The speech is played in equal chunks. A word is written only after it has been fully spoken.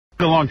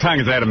a long time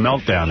because I had a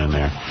meltdown in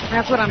there.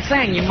 That's what I'm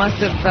saying. You must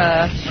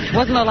have,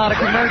 wasn't a lot of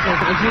commercials.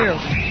 It was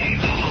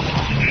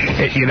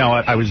you. You know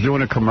what? I was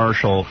doing a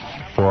commercial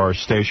for our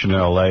station in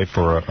L.A.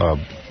 for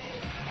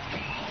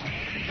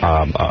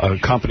a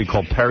company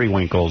called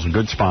Periwinkles, a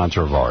good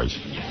sponsor of ours.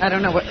 I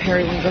don't know what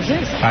Periwinkles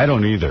is. I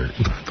don't either,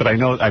 but I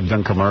know I've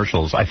done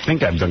commercials. I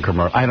think I've done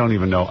commercials. I don't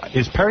even know.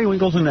 Is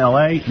Periwinkles in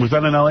L.A.? Was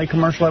that an L.A.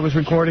 commercial I was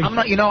recording? I'm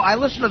not. You know, I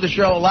listen to the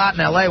show a lot in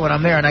L.A. when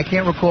I'm there, and I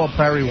can't recall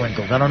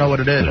Periwinkles. I don't know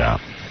what it is. Yeah.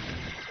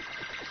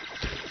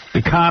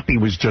 The copy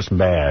was just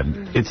bad.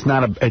 It's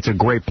not a. It's a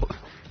great.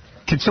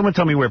 Can someone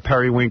tell me where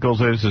Periwinkles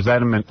is? Is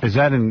that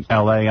in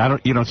L.A.? I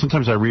don't. You know,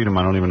 sometimes I read them.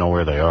 I don't even know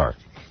where they are.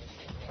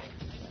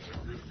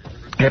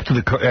 After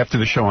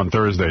the show on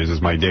Thursdays is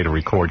my day to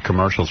record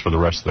commercials for the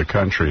rest of the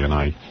country, and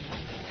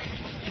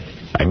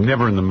I'm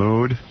never in the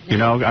mood. You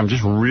know, I'm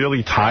just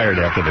really tired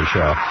after the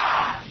show,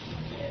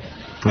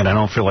 and I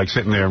don't feel like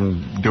sitting there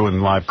and doing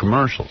live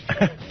commercials.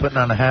 Putting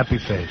on a happy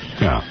face.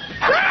 Yeah.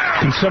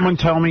 Can someone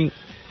tell me?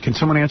 Can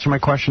someone answer my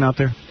question out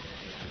there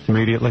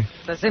immediately?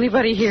 Does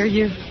anybody hear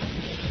you?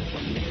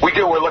 We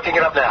do. We're looking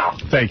it up now.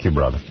 Thank you,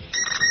 brother.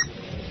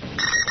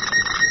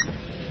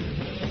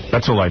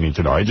 That's all I need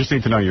to know. I just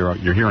need to know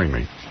you're hearing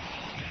me.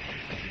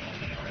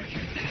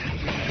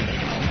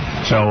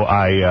 So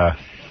I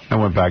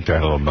went back to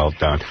a little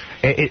meltdown.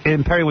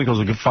 And Periwinkle's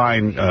a good,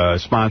 fine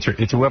sponsor.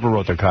 It's whoever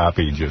wrote the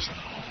copy just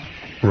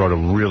wrote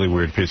a really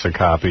weird piece of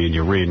copy, and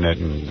you're reading it,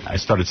 and I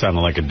started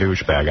sounding like a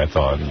douchebag, I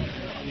thought, and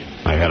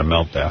I had a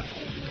meltdown.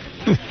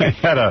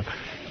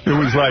 It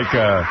was like,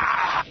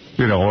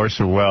 you know,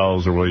 Orson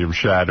Welles or William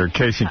Shatner,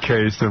 Casey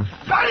Kasem.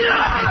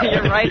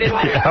 You're right in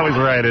there. I was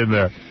right in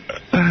there.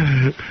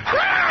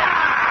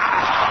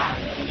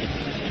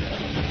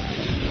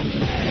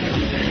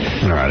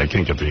 All right, I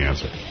can't get the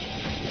answer.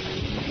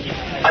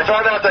 I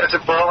found out that it's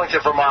in Burlington,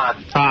 Vermont.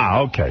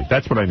 Ah, okay.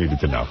 That's what I needed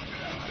to know.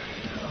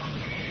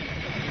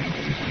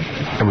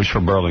 It was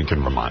from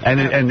Burlington, Vermont.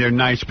 And they're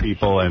nice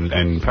people,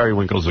 and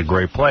Periwinkle's a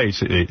great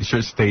place. It's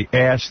just they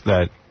asked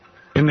that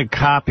in the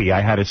copy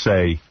I had to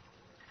say,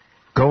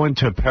 go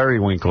into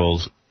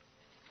Periwinkle's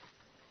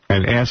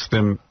and ask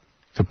them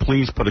to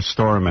please put a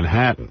store in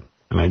Manhattan.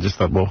 And I just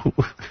thought, well,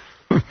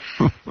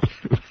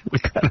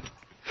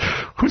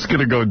 who's going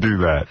to go do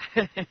that?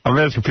 I'm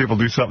asking people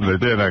to do something that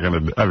they're not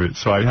going to. I mean,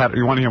 so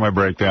you want to hear my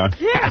breakdown?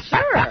 Yeah,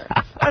 sure.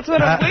 That's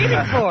what I'm waiting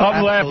for.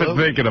 I'm laughing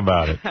thinking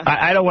about it.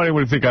 I don't want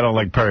anyone to think I don't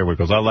like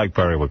Periwinkles. I like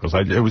Periwinkles.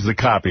 It was the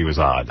copy was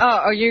odd.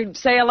 Oh, you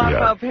say a lot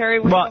about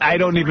Periwinkles? Well, I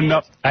don't even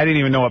know. I didn't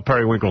even know what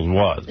Periwinkles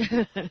was.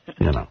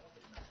 You know.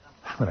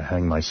 I'm going to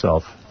hang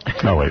myself.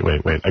 No, wait.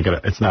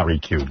 It's not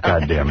re-queued.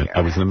 God damn it.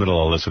 I was in the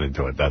middle of listening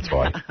to it. That's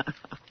why.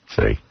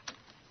 See?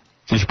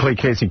 Just play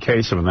Casey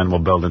Kasem, and then we'll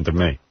build into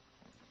me.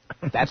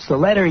 That's the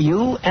letter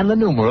U and the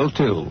numeral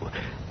 2.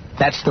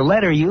 That's the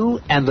letter U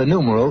and the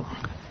numeral.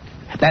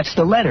 That's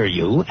the letter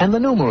U and the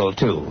numeral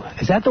 2.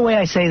 Is that the way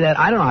I say that?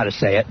 I don't know how to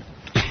say it.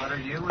 Letter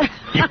U?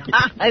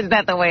 Is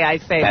that the way I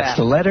say that? That's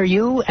the letter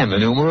U and the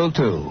numeral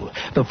 2.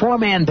 The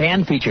four-man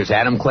band features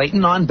Adam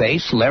Clayton on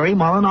bass, Larry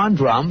Mullen on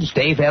drums,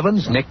 Dave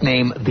Evans,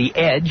 nicknamed The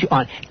Edge,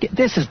 on...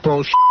 This is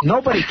bullshit.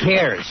 Nobody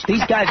cares.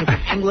 These guys are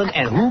from England,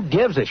 and who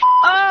gives a shit?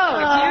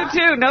 Oh, you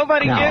too.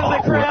 Nobody gives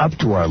a crap. We're up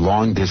to our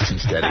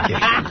long-distance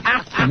dedication.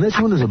 And this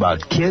one is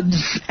about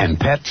kids and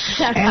pets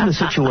and a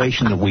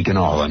situation that we can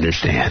all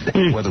understand,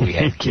 whether we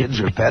have kids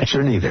or pets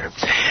or neither.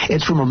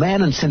 It's from a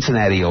man in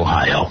Cincinnati,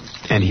 Ohio.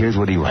 And here's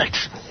what he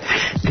writes.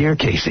 Dear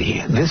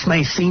Casey, this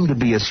may seem to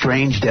be a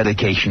strange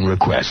dedication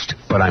request,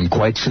 but I'm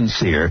quite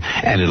sincere,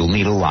 and it'll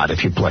mean a lot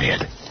if you play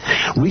it.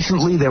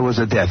 Recently, there was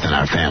a death in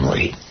our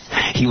family.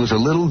 He was a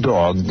little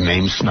dog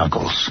named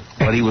Snuggles,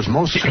 but he was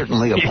most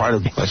certainly a part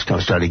of... Let's go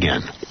start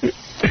again.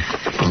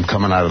 I'm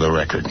coming out of the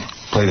record.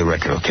 Play the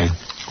record, okay?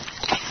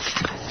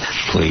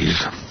 Please.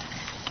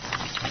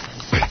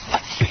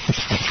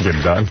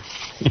 Get done.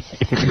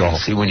 Go.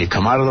 See, when you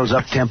come out of those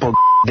up-tempo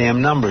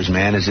damn numbers,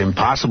 man, it's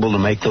impossible to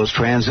make those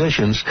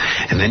transitions,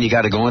 and then you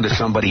got to go into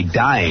somebody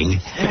dying.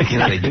 You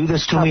know, they do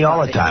this to me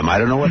all the time. I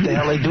don't know what the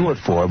hell they do it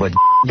for, but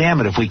damn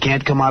it, if we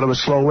can't come out of a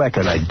slow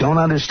record, I don't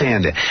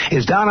understand it.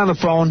 Is Don on the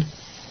phone?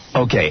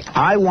 Okay,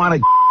 I want a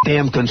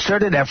damn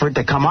concerted effort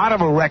to come out of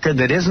a record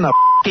that isn't a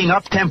f***ing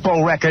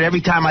up-tempo record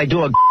every time I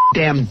do a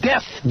damn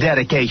death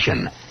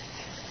dedication.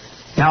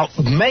 Now,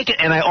 make it,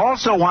 and I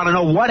also want to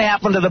know what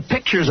happened to the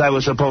pictures I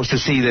was supposed to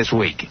see this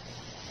week.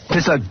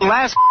 This is the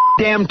last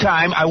damn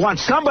time I want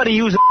somebody to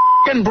use a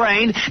f***ing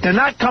brain to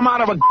not come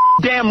out of a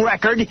damn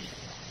record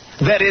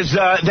that is,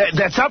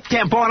 that's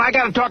up-tempo, and I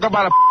got to talk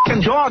about a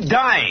f***ing dog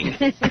dying.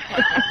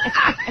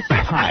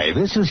 Hi,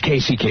 this is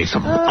Casey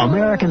Kasem.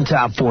 American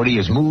Top 40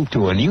 has moved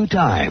to a new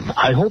time.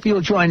 I hope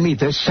you'll join me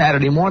this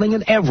Saturday morning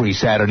and every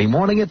Saturday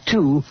morning at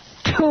 2.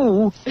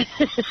 Boy,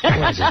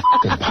 it's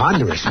f***ing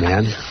ponderous,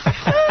 man.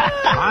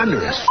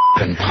 Ponderous,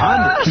 f***ing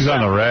ponderous. She's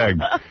on the rag.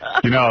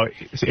 You know,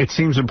 it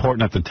seems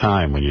important at the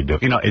time when you do.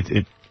 You know,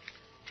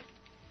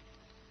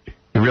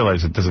 You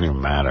realize it doesn't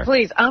even matter.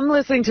 Please, I'm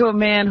listening to a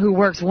man who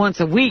works once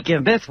a week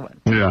in this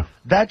one. Yeah.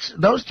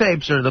 Those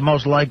tapes are the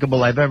most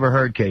likable I've ever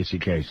heard Casey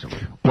Kasem.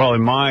 Well,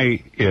 in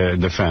my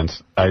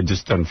defense, I had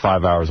just done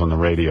 5 hours on the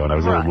radio, and I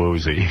was a little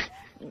woozy.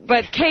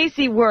 But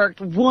Casey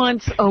worked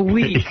once a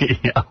week.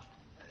 Yeah.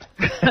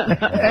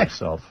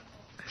 Myself.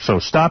 So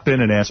stop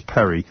in and ask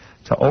Perry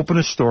to open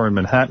a store in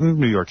Manhattan,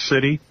 New York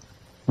City.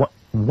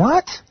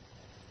 What?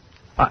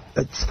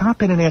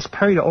 Stop in and ask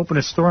Perry to open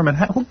a store in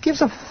Manhattan. Who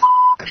gives a f***?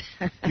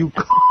 You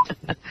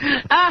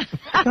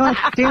God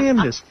damn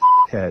this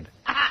head.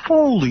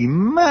 Holy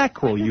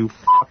mackerel, you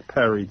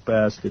Perry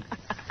bastard.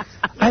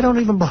 I don't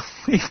even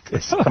believe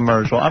this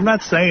commercial. I'm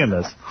not saying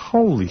this.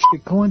 Holy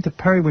shit, go into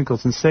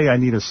Periwinkle's and say I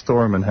need a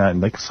store in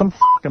Manhattan. Like some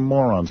fucking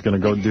moron's going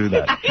to go do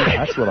that.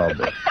 Yeah, that's what I'll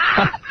do.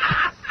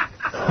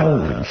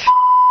 Holy shit.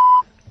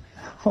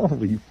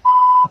 Holy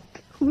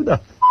fuck. Who the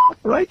fuck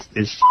writes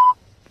this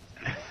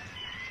shit?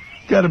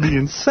 Gotta be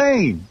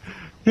insane.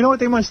 You know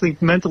what? They must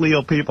think mentally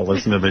ill people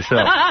listen to the show.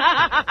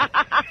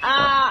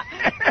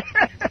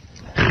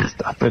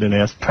 Stop it and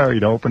ask Perry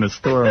to open a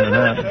store in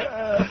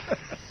Manhattan.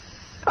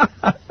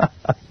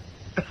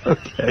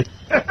 Okay.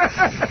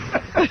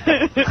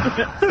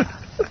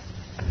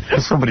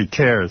 Somebody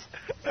cares.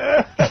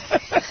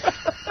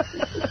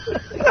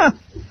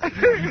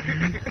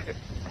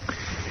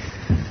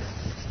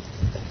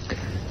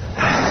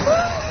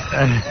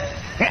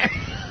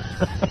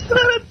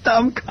 What a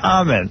dumb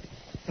comment.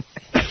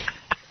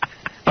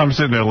 I'm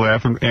sitting there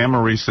laughing.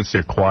 Anne-Marie sits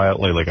there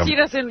quietly like She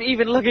doesn't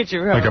even look at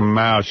you. like a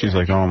mouse. She's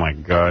like, oh, my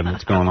God,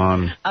 what's going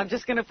on? I'm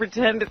just going to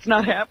pretend it's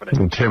not happening.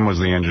 And Tim was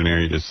the engineer.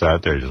 He just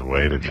sat there, just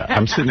waited.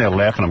 I'm sitting there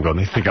laughing. I'm going,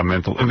 they think I'm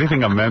mental. They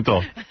think I'm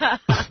mental. That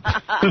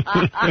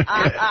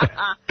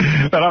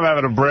I'm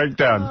having a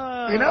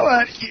breakdown. You know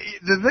what?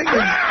 The thing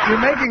is, you're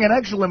making an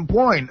excellent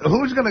point.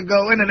 Who's going to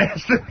go in and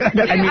ask them?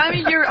 I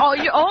mean,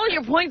 all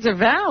your points are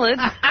valid.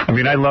 I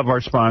mean, I love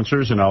our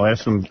sponsors, and I'll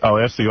ask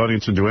the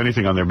audience to do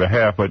anything on their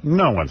behalf, but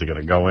no one's going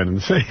to go in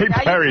and say, hey,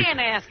 Perry. You can't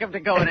ask them to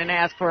go in and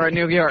ask for a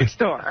New York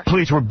store.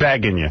 Please, we're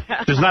begging you.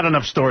 There's not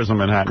enough stores in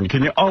Manhattan.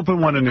 Can you open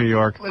one in New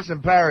York?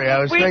 Listen, Perry, I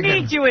was thinking...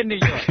 We need you in New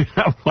York.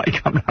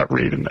 I'm not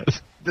reading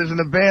this. There's an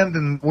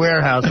abandoned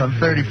warehouse on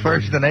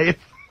 31st and 8th.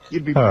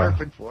 You'd be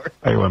perfect for it.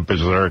 I went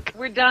berserk.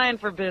 We're dying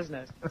for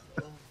business.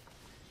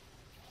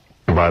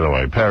 By the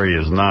way, Perry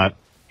is not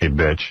a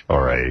bitch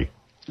or a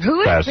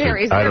Who is bastard.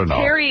 Perry? Is I there don't know.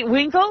 Perry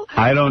Winkle?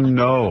 I don't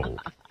know.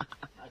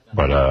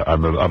 But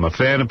I'm a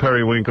fan of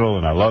Periwinkle,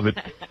 and I love it.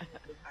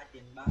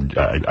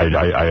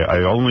 I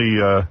only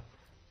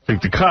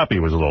think the copy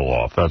was a little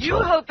off. That's You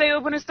all. hope they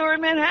open a store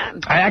in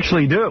Manhattan. I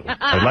actually do.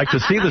 I'd like to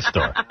see the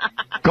store.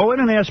 Go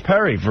in and ask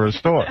Perry for a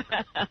store.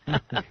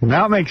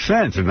 Now it makes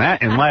sense in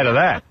light of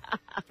that.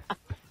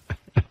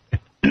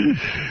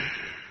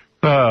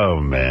 Oh,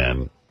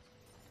 man.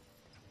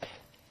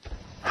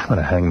 I'm going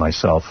to hang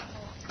myself.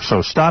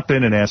 So stop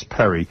in and ask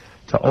Perry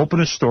to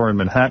open a store in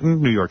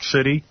Manhattan, New York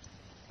City.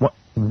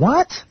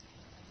 What?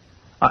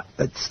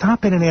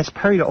 Stop in and ask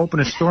Perry to open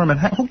a store in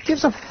Manhattan. Who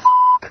gives a f***?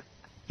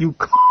 You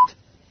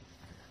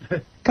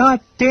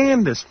God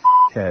damn this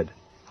head.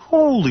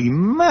 Holy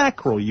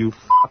mackerel, you f***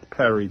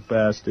 Perry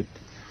bastard.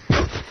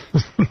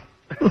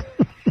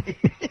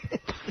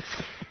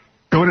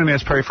 Go in and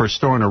ask Perry for a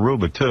store in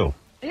Aruba, too.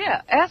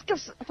 Yeah, ask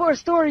us for a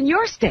store in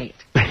your state.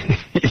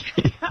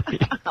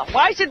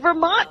 Why should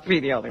Vermont be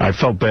the only one? I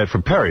felt bad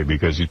for Perry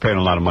because he's paying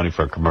a lot of money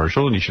for a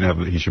commercial, and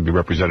he should be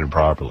represented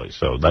properly.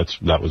 So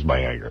that was my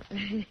anger.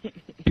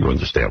 You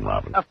understand,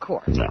 Robin? Of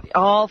course. No.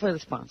 All for the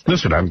sponsors.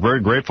 Listen, I'm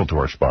very grateful to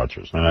our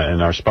sponsors,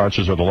 and our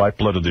sponsors are the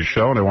lifeblood of this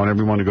show, and I want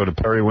everyone to go to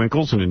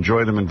Periwinkle's and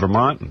enjoy them in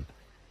Vermont and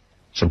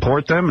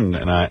support them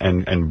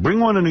and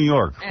bring one to New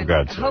York, for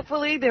God's sake.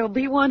 Hopefully there'll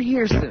be one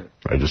here soon.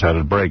 I just had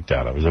a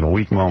breakdown. I was in a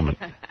weak moment.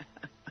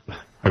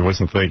 I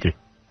wasn't thinking.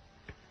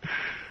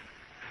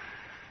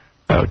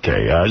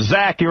 Okay,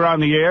 Zach, you're on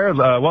the air.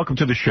 Welcome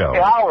to the show.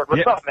 Hey, Howard,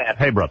 what's up, man?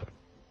 Hey, brother.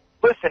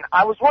 Listen,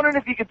 I was wondering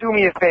if you could do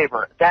me a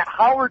favor. That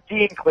Howard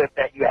Dean clip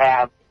that you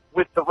have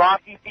with the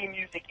Rocky theme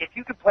music, if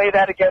you could play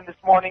that again this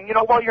morning,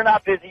 while you're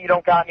not busy, you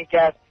don't got any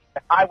guests,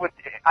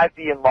 I'd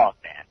be in love,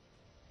 man.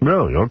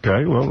 Really?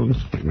 Okay. Well,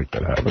 let's make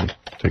that happen.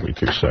 Take me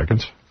 2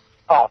 seconds.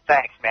 Oh,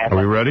 thanks, man. Are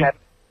we ready?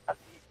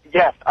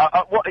 Yes.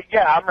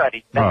 Yeah, I'm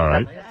ready. All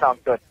right. That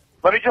sounds good.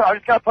 I'm just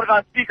going to put it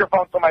on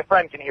speakerphone so my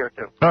friend can hear,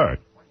 too. All right.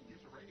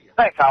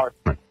 Thanks, Howard.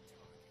 Right.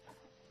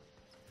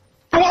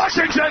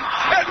 Washington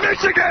and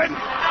Michigan,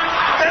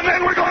 and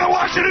then we're going to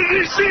Washington,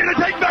 D.C. to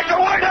take back the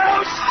White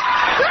House.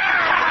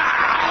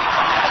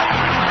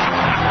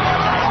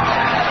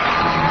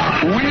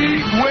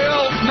 We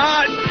will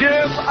not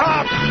give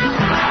up.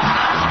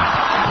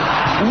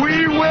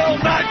 We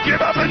will not give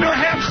up in New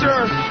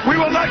Hampshire. We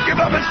will not give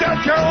up in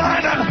South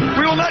Carolina.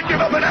 We will not give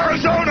up in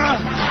Arizona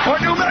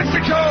or New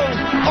Mexico,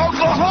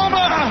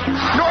 Oklahoma,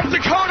 North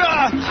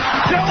Dakota,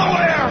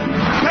 Delaware,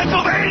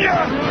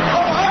 Pennsylvania,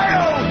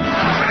 Ohio,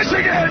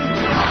 Michigan.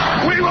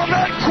 We will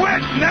not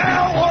quit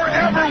now or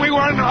ever. We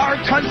want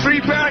our country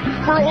back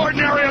for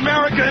ordinary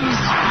Americans.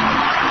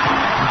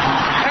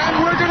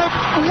 And we're going to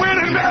win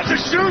in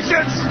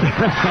Massachusetts,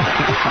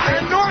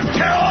 and North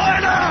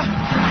Carolina,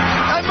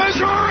 and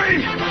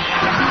Missouri,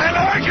 and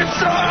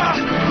Arkansas,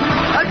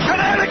 and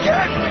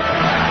Connecticut,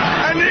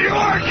 and New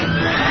York,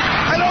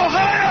 and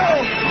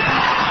Ohio.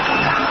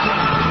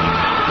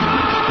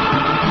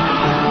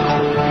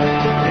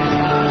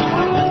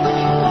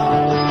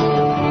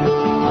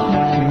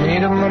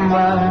 Made up my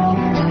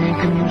mind to make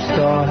a new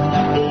start.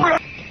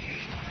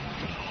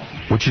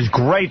 Which is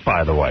great,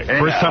 by the way.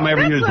 First time I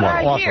ever used one.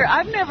 That's what I hear.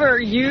 I've never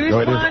used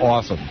one. It is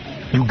awesome.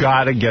 You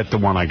got to get the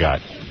one I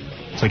got.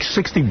 It's like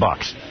 $60.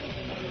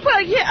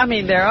 Well, yeah, I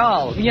mean, they're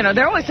all,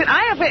 they're always,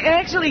 I have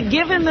actually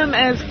given them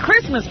as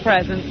Christmas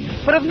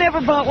presents, but I've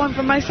never bought one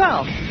for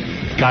myself.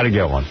 Got to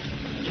get one.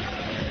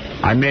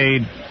 I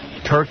made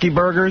turkey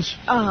burgers.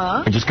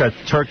 Uh-huh. I just got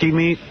turkey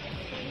meat.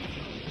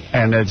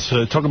 And it's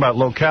talk about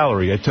low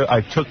calorie. I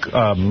took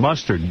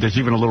mustard. There's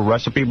even a little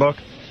recipe book.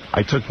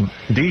 I took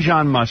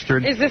Dijon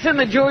mustard. Is this in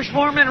the George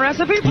Foreman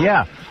recipe book?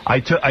 Yeah. I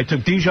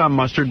took Dijon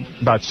mustard,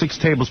 about 6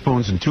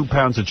 tablespoons and 2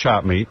 pounds of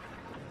chopped meat,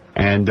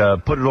 and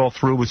put it all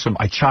through with some,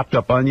 I chopped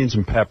up onions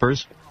and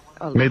peppers,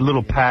 made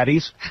little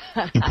patties.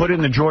 You put it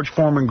in the George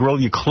Foreman grill,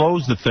 you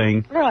close the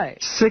thing.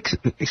 Right. 6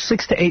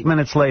 to 8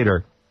 minutes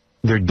later,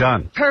 they're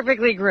done.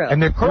 Perfectly grilled.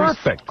 And they're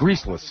perfect.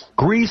 Greaseless.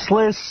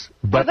 Greaseless,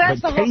 but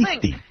that's the whole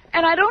tasty. thing.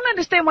 And I don't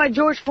understand why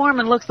George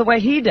Foreman looks the way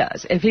he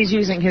does if he's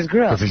using his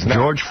grill.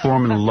 George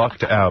Foreman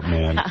lucked out,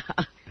 man.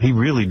 He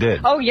really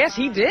did. Oh, yes,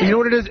 he did. You know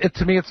what it is?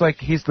 To me, it's like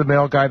he's the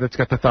male guy that's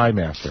got the Thigh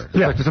Master. It's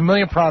like there's a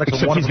million products.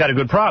 Except he's got a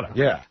good product.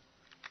 Yeah.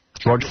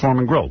 George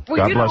Foreman Grill. Well,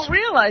 God you bless don't him.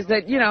 realize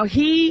that,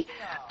 he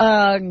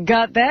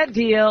got that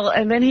deal,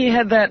 and then he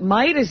had that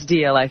Midas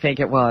deal, I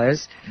think it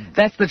was.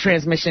 That's the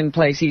transmission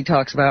place he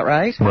talks about,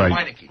 right?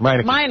 Right.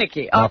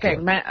 Meineke. Okay,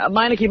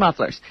 Meineke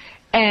Mufflers.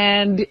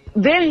 And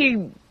then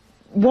he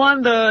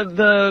won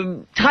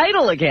the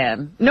title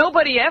again.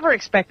 Nobody ever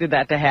expected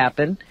that to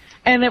happen.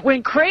 And it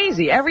went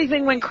crazy.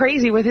 Everything went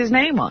crazy with his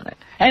name on it.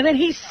 And then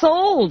he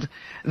sold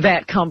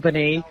that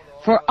company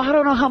for I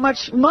don't know how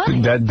much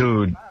money. That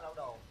dude,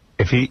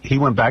 if he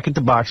went back into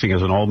boxing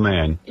as an old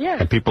man,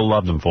 and people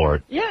loved him for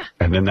it. Yeah.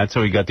 And then that's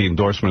how he got the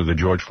endorsement of the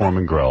George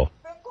Foreman Grill.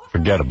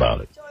 Forget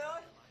about it.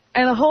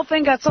 And the whole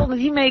thing got sold, and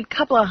he made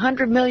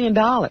 $200 million.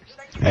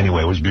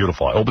 Anyway, it was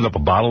beautiful. I opened up a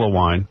bottle of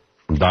wine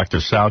from Dr.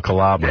 Sal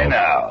Calabro.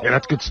 Yeah,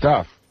 that's good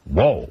stuff.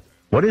 Whoa.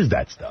 What is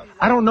that stuff?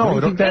 I don't know.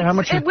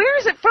 Where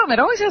is it from? It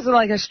always has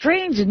like a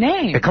strange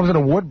name. It comes in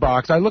a wood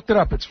box. I looked it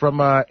up. It's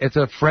from, it's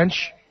a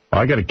French.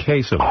 I got a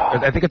case of it.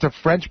 I think it's a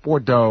French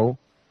Bordeaux.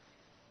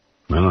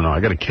 I don't know.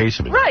 I got a case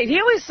of it. Right. He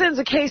always sends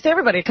a case to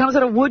everybody. It comes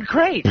in a wood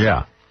crate.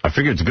 Yeah. I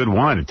figured it's good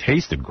wine. It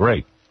tasted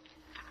great.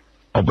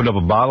 Opened up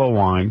a bottle of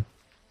wine.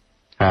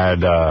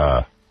 Had,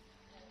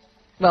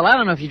 Well, I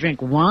don't know if you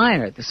drink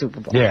wine at the Super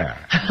Bowl. Yeah.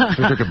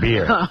 We drink a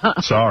beer.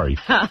 Sorry.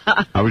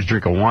 I was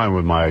drinking wine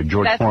with my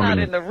George Foreman. That's not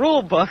in the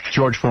rule book.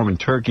 George Foreman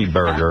turkey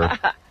burger.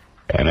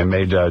 And I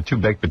made 2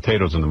 baked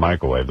potatoes in the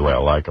microwave the way I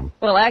like them.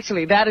 Well,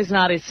 actually, that is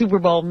not a Super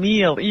Bowl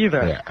meal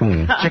either.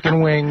 Yeah.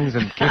 Chicken wings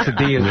and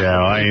quesadillas. Yeah,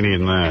 well, I ain't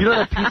eating that. You know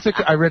that pizza,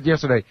 I read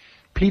yesterday,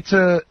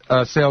 pizza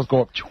sales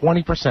go up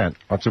 20%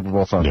 on Super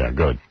Bowl Sunday. Yeah,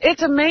 good.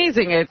 It's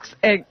amazing.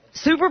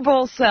 Super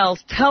Bowl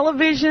sells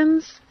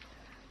televisions,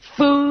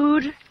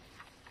 food,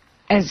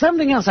 and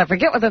something else. I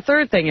forget what the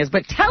third thing is,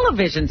 but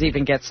televisions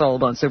even get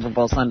sold on Super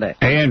Bowl Sunday.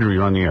 Hey, Andrew,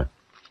 you're on the air.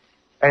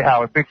 Hey,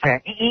 Howard, big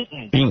fan.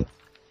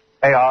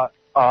 Hey,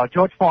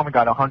 George Foreman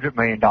got $100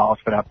 million for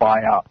that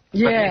buyout.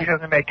 Yeah. He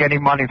doesn't make any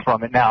money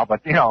from it now,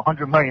 but,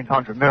 $100 million's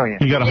 $100 million.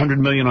 You got $100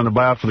 million on the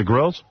buyout for the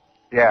grills?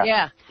 Yeah.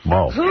 Yeah.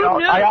 Whoa. Who knew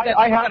I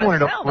that have one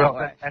of those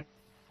grills, and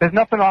there's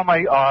nothing on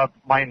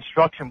my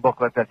instruction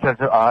booklet that says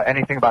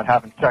anything about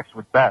having sex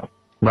with Beth.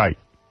 Right.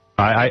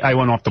 I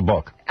went off the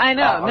book. I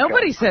know. Okay.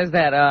 Nobody says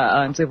that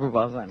on Super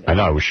Bowl Sunday. I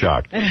know. I was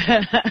shocked.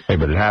 Hey,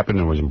 but it happened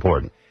and it was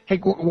important. Hey,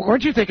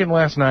 weren't you thinking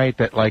last night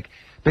that, like,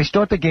 they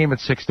start the game at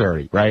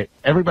 6:30, right?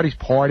 Everybody's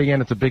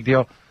partying. It's a big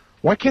deal.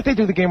 Why can't they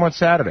do the game on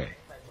Saturday?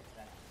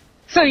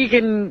 So you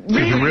can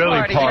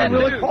really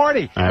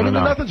party. I mean,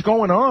 nothing's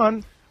going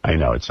on. I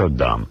know. It's so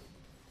dumb.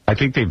 I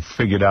think they've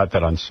figured out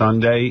that on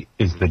Sunday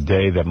is the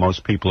day that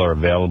most people are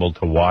available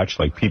to watch.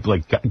 Like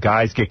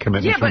guys get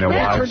commitments from their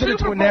wives. Turned it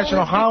into a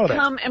national holiday.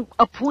 Become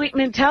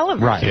appointment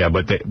television. Right. Yeah,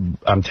 but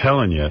I'm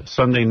telling you,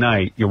 Sunday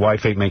night your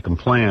wife ain't making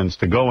plans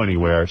to go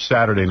anywhere.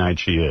 Saturday night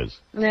she is.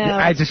 No,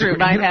 that's true.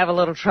 Might have a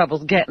little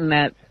trouble getting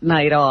that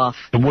night off.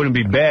 It wouldn't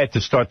be bad to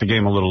start the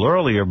game a little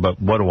earlier,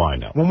 but what do I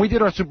know? When we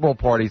did our Super Bowl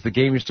parties, the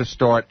game used to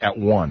start at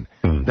 1.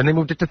 Then they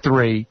moved it to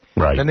 3.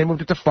 Right. Then they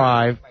moved it to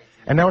 5.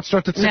 And now it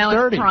starts at 6:30.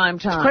 Now it's prime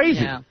time. It's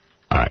crazy. Yeah.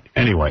 All right.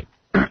 Anyway,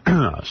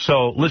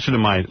 so listen to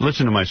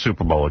my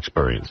Super Bowl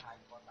experience.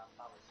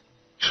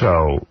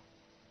 So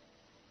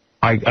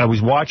I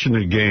was watching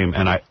the game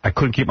and I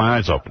couldn't keep my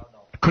eyes open.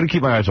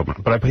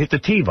 But I hit the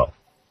TiVo.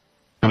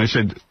 And I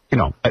said,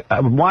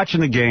 I'm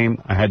watching the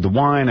game. I had the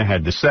wine, I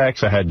had the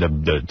sex, I had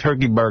the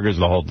turkey burgers,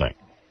 the whole thing.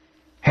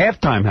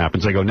 Halftime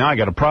happens. I go, now I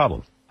got a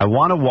problem. I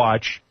want to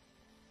watch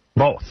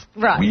both.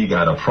 Right. We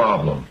got a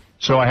problem.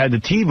 So I had the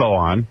TiVo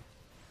on,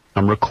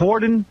 I'm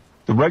recording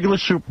the regular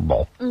Super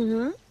Bowl.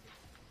 Mm-hmm.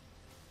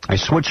 I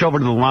switch over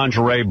to the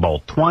lingerie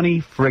bowl.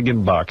 20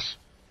 friggin' bucks.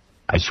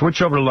 I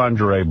switch over to the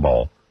lingerie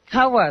bowl.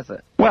 How was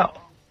it? Well,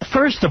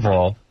 first of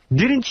all,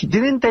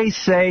 didn't they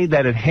say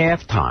that at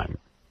halftime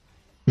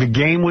the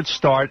game would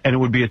start and it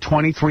would be a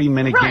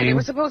 23-minute Right, game? it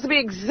was supposed to be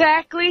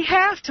exactly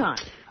halftime.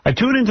 I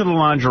tuned into the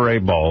lingerie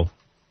bowl,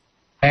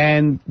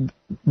 and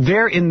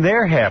they're in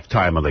their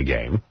halftime of the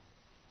game.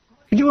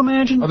 Could you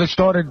imagine? Oh, they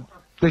started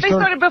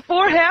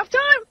before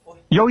halftime?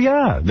 Yo,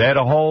 yeah. They had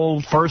a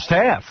whole first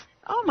half.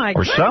 Oh, my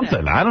Or goodness.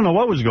 something. I don't know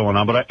what was going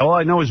on, but all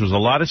I know is there was a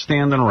lot of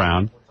standing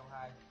around.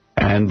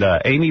 And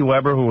Amy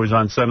Weber, who was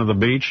on Son of the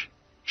Beach,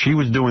 she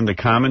was doing the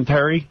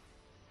commentary.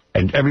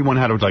 And everyone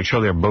had to like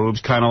show their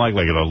boobs, kind of like a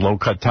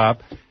low-cut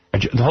top.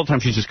 And the whole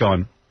time she's just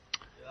going,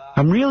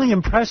 I'm really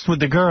impressed with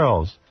the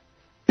girls.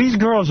 These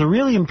girls are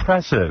really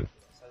impressive.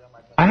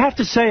 I have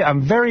to say,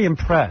 I'm very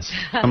impressed.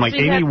 I'm like,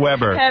 Amy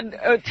Weber.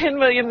 Had 10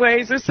 million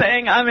ways of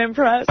saying I'm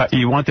impressed.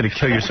 You wanted to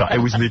kill yourself. It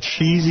was the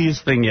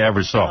cheesiest thing you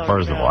ever saw,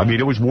 first of all. I mean,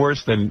 it was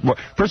worse than...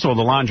 First of all,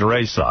 the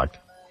lingerie sucked.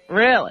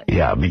 Really?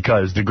 Yeah,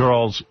 because the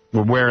girls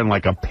were wearing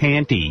like a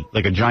panty,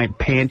 like a giant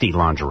panty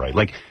lingerie.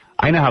 Like,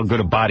 I know how good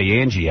a body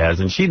Angie has,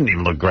 and she didn't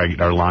even look great in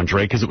her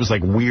lingerie because it was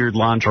like weird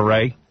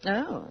lingerie.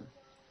 Oh.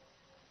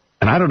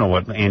 And I don't know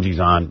what Angie's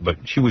on, but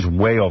she was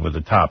way over the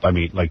top. I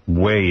mean, like,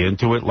 way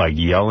into it, like,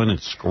 yelling and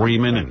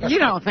screaming. And You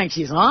don't think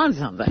she's on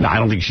something? No, I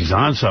don't think she's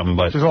on something,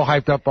 but... She's all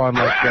hyped up on,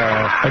 like,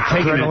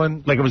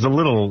 adrenaline. Like, it was a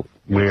little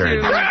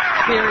weird.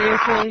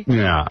 Seriously?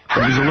 Yeah, it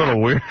was a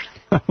little weird.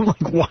 I'm,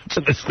 like,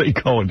 watching this thing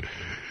going...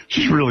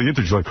 She's really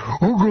into it. She's like,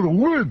 I'm going to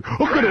win. I'm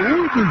going to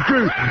win this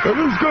game.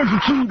 And these guys are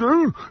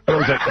cheating. And I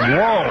was like,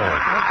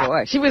 whoa. Oh,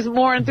 boy. She was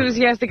more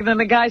enthusiastic than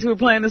the guys who were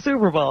playing the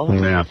Super Bowl.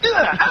 Yeah.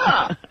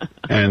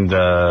 And,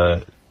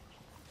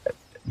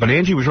 but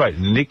Angie was right.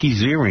 Nikki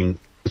Ziering,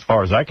 as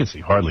far as I could see,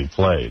 hardly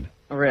played.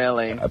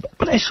 Really?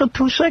 But I saw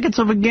 2 seconds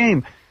of a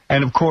game.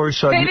 And, of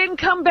course... they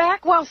didn't come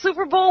back while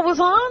Super Bowl was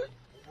on?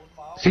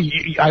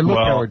 See, I looked,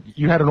 Howard,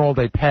 you had an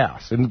all-day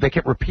pass, and they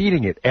kept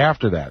repeating it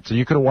after that. So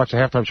you could have watched the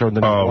halftime show and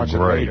then watched it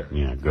later.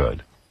 Yeah,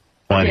 good.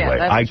 Well, anyway,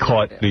 I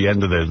caught the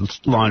end of the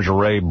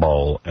lingerie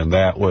bowl, and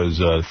that was,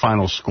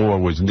 final score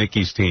was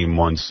Nikki's team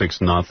won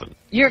 6-0.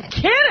 You're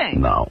kidding?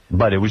 No,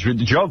 but it was a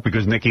joke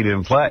because Nikki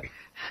didn't play.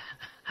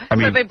 I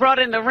mean, so they brought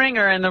in the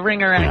ringer, and the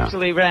ringer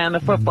actually ran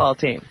the football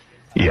team.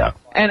 Yeah.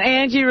 And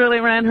Angie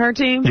really ran her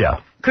team?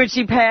 Yeah. Could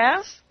she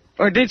pass?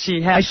 Or did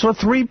she have... I saw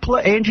 3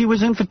 play. Angie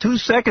was in for 2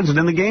 seconds, and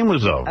then the game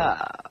was over.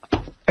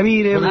 I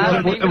mean, it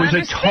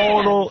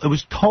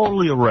was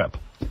totally a rip.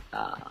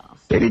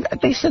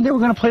 They said they were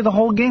going to play the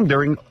whole game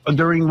during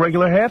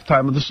regular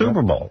halftime of the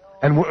Super Bowl.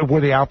 And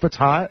were the outfits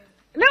hot?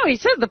 No, he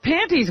said the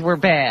panties were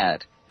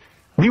bad.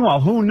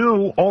 Meanwhile, who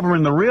knew over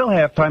in the real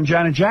halftime,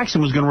 Janet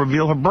Jackson was going to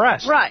reveal her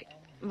breasts? Right.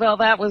 Well,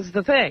 that was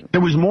the thing. There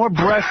was more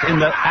breasts in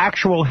the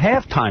actual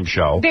halftime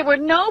show. There were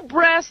no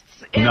breasts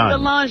in the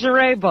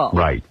lingerie bowl.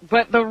 Right.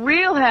 But the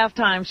real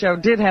halftime show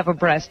did have a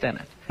breast in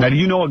it. Now, do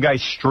you know a guy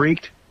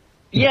streaked?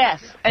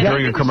 Yes.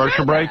 During a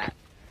commercial break?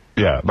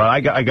 Yeah, but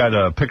I got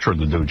a picture of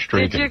the dude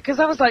streaking. Did you? Because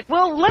I was like,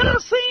 well, let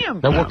us see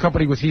him. Now, what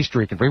company was he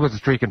streaking for? He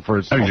wasn't streaking for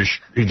his...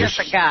 Just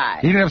a guy.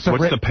 He didn't have stuff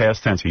What's the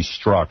past tense? He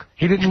struck.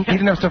 He didn't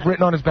have stuff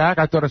written on his back?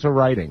 I thought I saw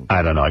writing.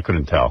 I don't know. I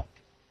couldn't tell.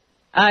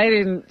 I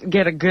didn't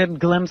get a good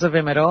glimpse of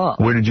him at all.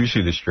 Where did you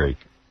see the streak?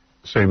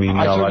 Same email?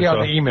 I saw you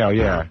on the email,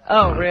 yeah.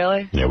 Oh,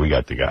 really? Yeah, we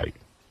got the guy.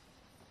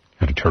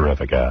 Had a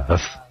terrific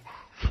ass.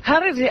 How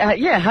did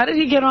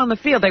he get on the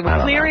field? They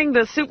were clearing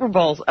the Super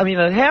Bowls, the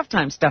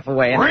halftime stuff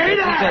away. And he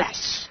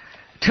just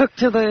took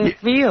to the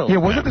field. Yeah,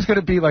 wasn't this going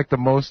to be like the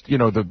most,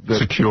 the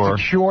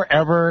secure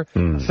ever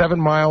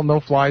 7-mile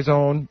no-fly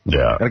zone?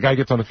 Yeah. And a guy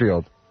gets on the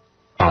field.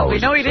 Well, we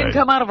know he didn't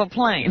come out of a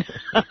plane.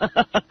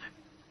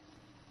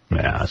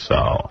 Yeah, so,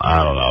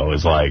 I don't know. It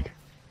was like,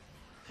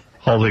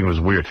 whole thing was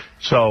weird.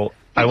 So,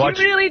 I watched...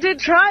 You really did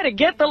try to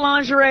get the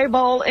lingerie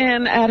bowl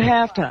in at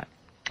halftime.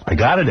 I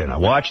got it in. I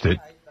watched it.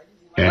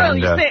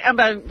 And, well,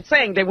 I'm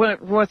saying there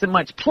wasn't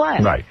much play.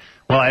 Right.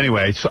 Well,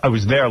 anyway, so I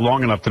was there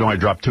long enough to know I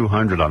dropped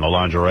 $200 on the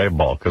lingerie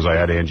bowl because I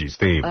had Angie's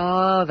team.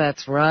 Oh,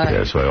 that's right.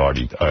 Yeah, so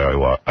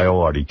I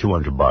owe Artie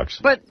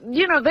 $200. But,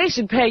 they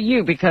should pay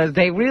you because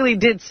they really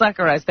did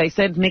sucker us. They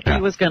said Nikki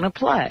was going to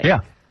play. Yeah.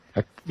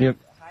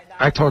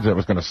 I told you it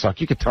was going to suck.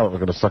 You could tell it was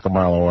going to suck a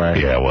mile away.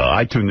 Yeah, well,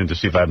 I tuned in to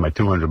see if I had my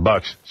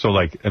 $200. So,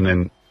 and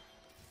then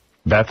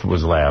Beth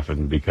was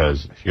laughing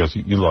because she goes,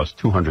 you lost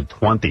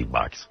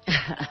 $220.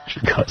 She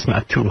goes,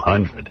 not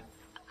 200.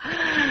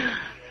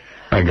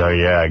 I go,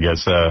 yeah, I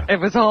guess.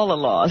 It was all a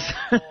loss.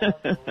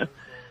 I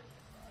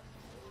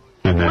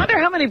wonder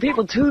how many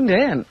people tuned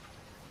in.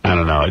 I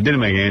don't know. It didn't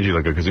make Angie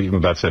look good because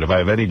even Beth said, if I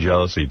have any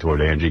jealousy toward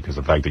Angie because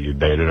of the fact that you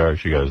dated her,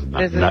 she goes,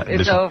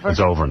 it's over.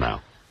 It's over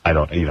now. I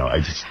don't, I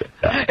just...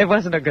 It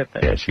wasn't a good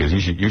thing. Yeah, she goes,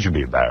 you should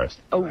be embarrassed.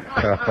 Oh.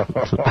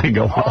 I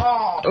go,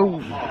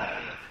 oh.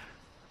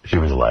 She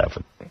was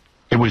laughing.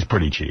 It was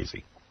pretty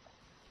cheesy.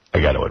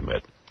 I got to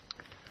admit.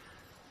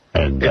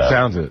 And it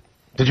sounds it.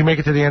 Did you make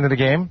it to the end of the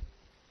game?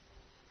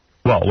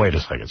 Well, wait a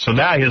second. So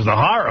now here's the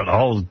horror of the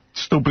whole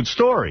stupid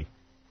story.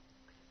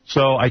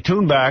 So I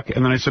tuned back,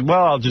 and then I said,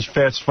 well, I'll just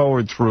fast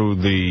forward through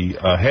the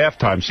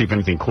halftime, see if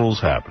anything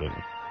cool's happening.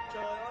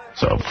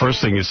 So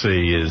first thing you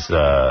see is,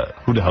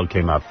 who the hell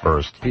came out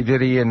first? P.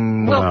 Diddy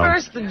and... Well,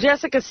 first,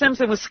 Jessica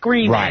Simpson was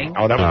screaming. Right.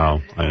 Oh, that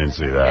was... No, I didn't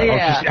see that.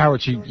 Yeah.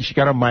 Howard, she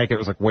got a mic, it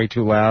was like way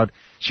too loud.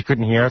 She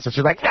couldn't hear us, so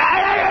she's like...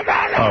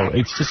 Oh,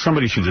 it's just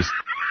somebody should just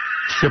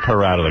ship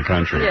her out of the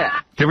country. Yeah.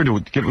 Put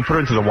her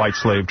into the white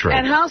slave trade.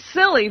 And how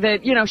silly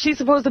that, she's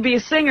supposed to be a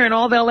singer and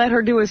all they'll let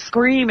her do is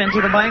scream into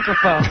the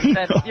microphone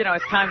that,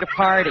 it's time to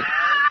party.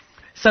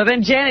 So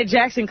then Janet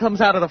Jackson comes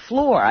out of the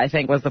floor, I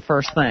think, was the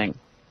first thing.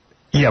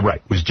 Yeah,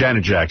 right. It was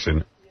Janet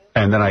Jackson.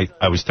 And then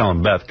I was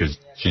telling Beth, because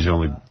she's the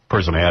only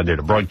person I had there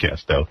to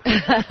broadcast, though.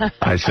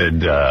 I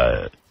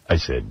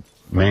said,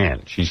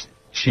 man,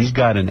 she's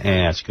got an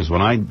ass, because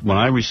when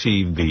I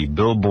received the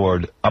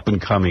Billboard Up and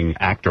Coming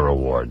Actor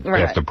Award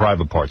after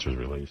Private Parts was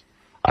released,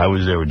 I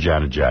was there with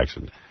Janet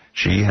Jackson.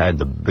 She had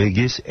the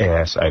biggest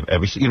ass I've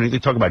ever seen. They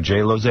talk about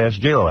J-Lo's ass.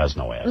 J-Lo has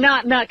no ass.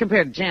 Not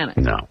compared to Janet.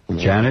 No.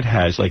 Janet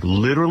has,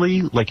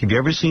 literally, have you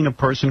ever seen a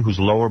person whose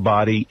lower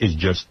body is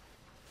just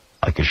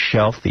like a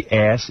shelf? The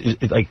ass is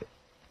like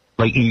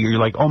you're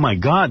like, oh my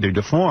God, they're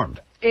deformed.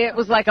 It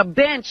was like a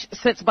bench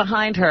sits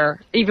behind her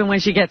even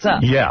when she gets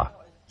up. Yeah.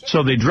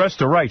 So they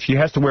dressed her right. She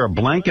has to wear a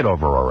blanket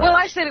over her ass. Well,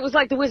 I said it was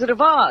like the Wizard of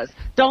Oz.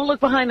 Don't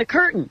look behind the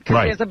curtain,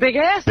 because there's a big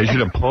ass They there.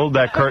 should have pulled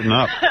that curtain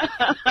up.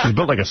 She's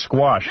built like a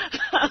squash.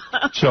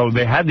 So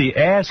they had the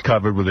ass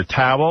covered with a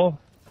towel.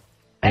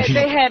 And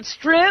they had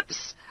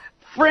strips,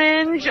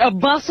 fringe, a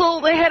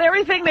bustle. They had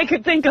everything they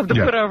could think of to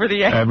put over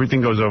the ass.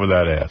 Everything goes over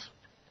that ass.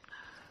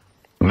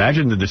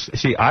 Imagine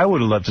see, I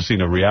would have loved to see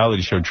a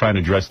reality show trying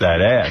to dress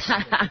that ass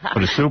for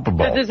the Super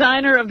Bowl. The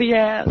designer of the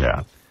ass.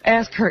 Yeah.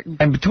 Ass curtain.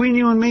 And between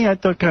you and me, I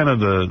thought kind of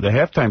the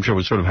halftime show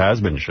was sort of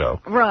has-been show.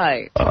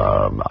 Right.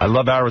 I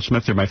love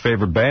Aerosmith. They're my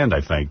favorite band,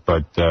 I think.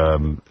 But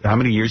how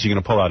many years are you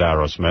going to pull out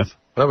Aerosmith?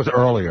 That was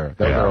earlier.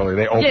 That was early.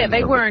 They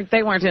opened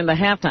they weren't in the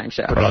halftime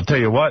show. But I'll tell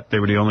you what, they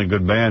were the only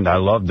good band. I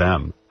love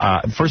them.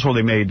 First of all,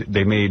 they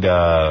made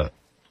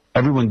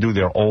everyone do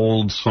their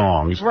old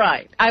songs.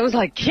 Right. I was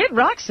like, Kid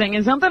Rock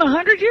singing something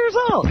 100 years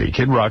old. The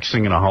Kid Rock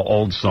singing a whole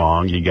old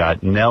song. You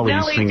got Nelly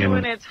singing.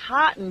 Doing It's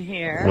Hot in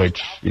Here.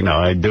 Which, dude,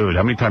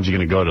 how many times are you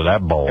going to go to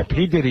that bowl?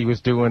 P. Diddy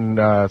was doing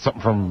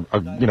something from, a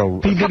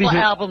couple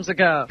albums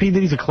ago. P.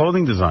 Diddy's a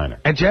clothing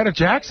designer. And Janet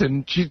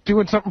Jackson, she's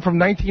doing something from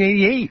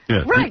 1988.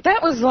 Yeah. Right,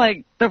 that was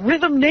like the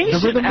Rhythm Nation.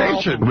 The Rhythm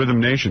Nation.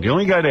 Rhythm Nation. The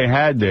only guy they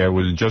had there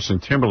was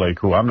Justin Timberlake,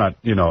 who I'm not,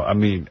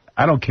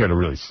 I don't care to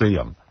really see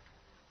him.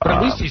 But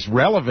at least he's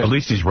relevant. At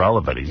least he's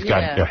relevant. He's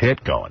got a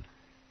hit going.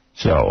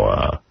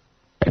 So,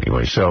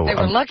 anyway, so... They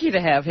were lucky to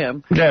have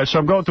him. Yeah, so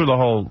I'm going through the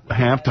whole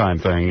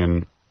halftime thing,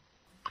 and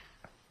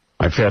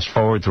I fast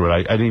forward through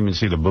it. I didn't even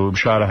see the boob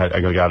shot.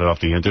 I got it off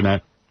the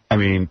internet. I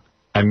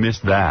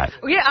missed that.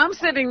 Yeah, I'm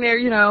sitting there,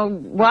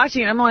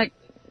 watching, and I'm like,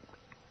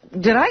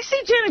 did I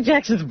see Janet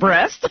Jackson's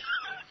breast?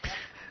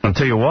 I'll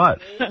tell you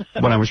what,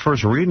 when I was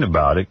first reading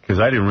about it,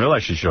 because I didn't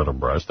realize she showed her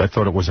breast, I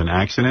thought it was an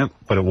accident,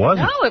 but it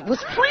wasn't. No, it was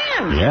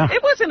planned. Yeah.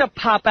 It wasn't a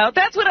pop-out.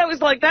 That's what I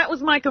was like. That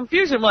was my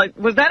confusion. Like,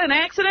 was that an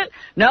accident?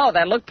 No,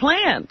 that looked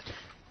planned.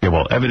 Yeah,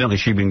 well, evidently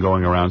she'd been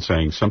going around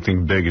saying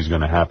something big is going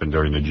to happen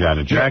during the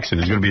Janet Jackson.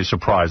 It's going to be a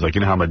surprise. Like,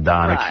 how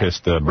Madonna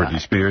kissed Britney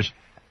Spears?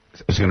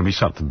 There's going to be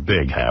something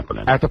big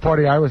happening. At the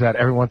party I was at,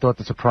 everyone thought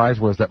the surprise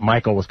was that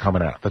Michael was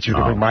coming out. That she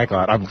could bring Michael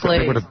out.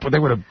 They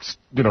would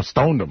have,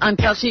 stoned him.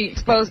 Until she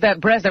exposed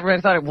that breast,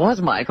 everybody thought it was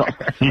Michael.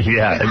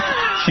 Yeah, and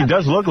she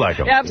does look like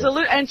him.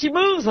 Absolutely, and she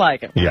moves like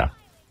him. Yeah.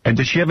 And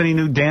does she have any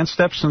new dance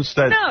steps since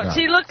that? No,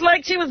 she looked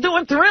like she was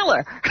doing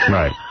Thriller.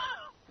 Right.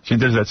 She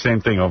does that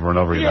same thing over and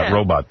over again, that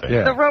robot thing.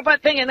 Yeah. The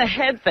robot thing and the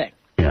head thing.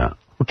 Yeah.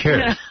 Who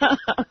cares?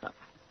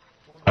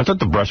 I thought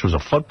the breast was a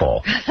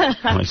football when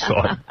I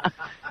saw it.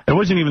 It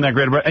wasn't even that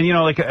great.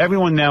 And,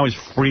 everyone now is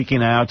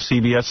freaking out.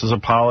 CBS is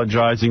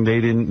apologizing.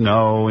 They didn't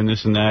know, and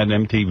this and that,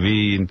 and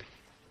MTV.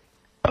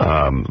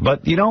 And,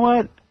 but you know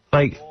what?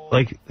 Like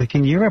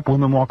in Europe,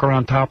 women walk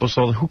around topless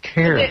all. Who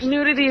cares?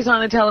 Nudity is on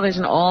the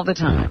television all the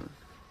time.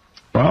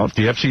 Well, if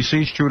the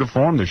FCC is true to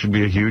form, there should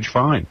be a huge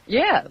fine.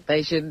 Yeah,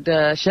 they should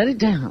shut it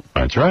down.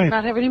 That's right.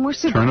 Not have any more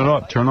Super Bowl. Turn it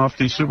off. Turn off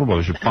the Super Bowl.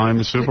 They should fine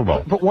the Super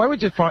Bowl. But why would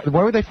they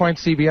find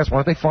CBS?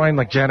 Why don't they find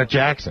Janet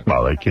Jackson?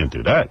 Well, they can't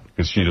do that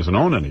because she doesn't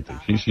own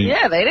anything.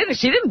 Yeah, they didn't.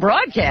 She didn't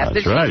broadcast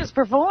it. Right. She just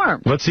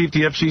performed. Let's see if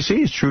the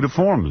FCC is true to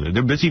form.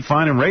 They're busy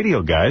finding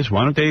radio guys.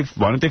 Why don't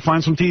they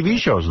find some TV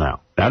shows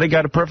now? Now they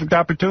got a perfect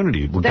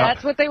opportunity.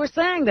 That's what they were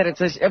saying. That it's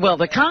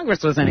the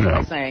Congress was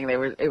anyway saying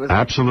it was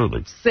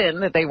absolutely a sin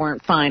that they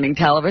weren't finding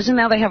television.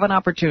 Now they have an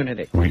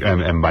opportunity.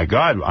 And by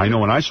God, I know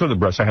when I saw the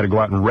breast, I had to go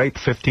out and rape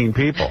 15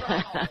 people.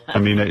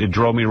 It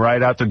drove me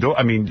right out the door.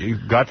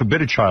 God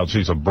forbid a child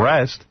sees a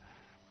breast.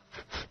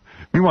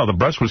 Meanwhile, the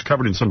breast was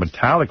covered in some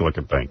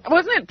metallic-looking thing.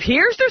 Wasn't it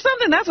pierced or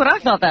something? That's what I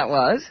thought that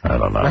was. I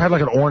don't know. It had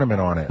like an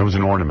ornament on it. There was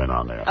an ornament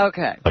on there.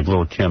 Okay. Like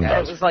little Kim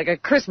does. It was like a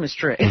Christmas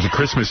tree. It was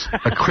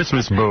a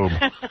Christmas boob.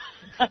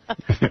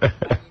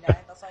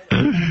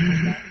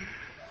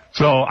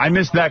 So I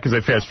missed that because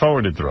I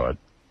fast-forwarded through it.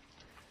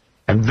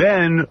 And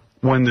then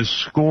when the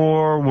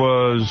score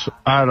was,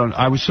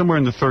 I was somewhere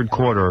in the third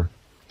quarter,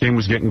 game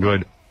was getting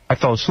good, I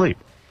fell asleep.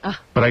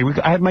 But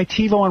I had my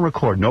TiVo on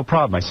record, no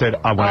problem. I said,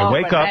 when I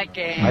wake up,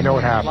 I know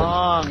what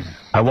happened.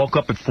 I woke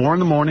up at 4 in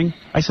the morning.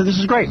 I said, this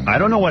is great. I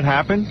don't know what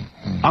happened.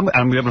 I'm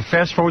going to be able to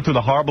fast forward through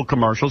the horrible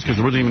commercials because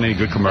there wasn't even any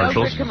good commercials.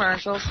 No good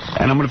commercials.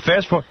 And I'm going to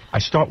fast forward. I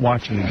start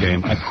watching the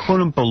game. I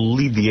couldn't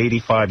believe the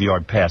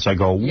 85-yard pass. I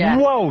go,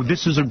 whoa,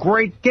 this is a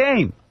great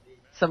game.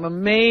 Some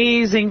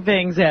amazing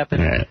things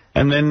happened. Yeah.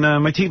 And then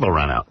my TiVo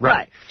ran out.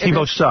 Right.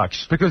 TiVo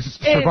sucks. Because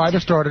Survivor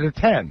started at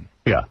 10.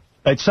 Yeah.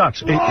 It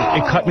sucks. It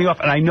cut me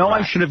off. And I know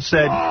I should have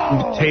said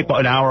tape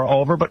an hour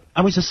over, but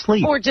I was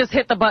asleep. Or just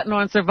hit the button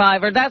on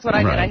Survivor. That's what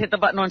I did. I hit the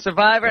button on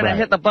Survivor, and I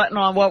hit the button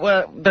on what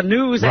were the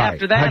news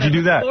after that. How'd you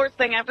do that? The sports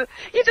thing after.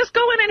 You just go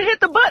in and hit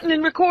the button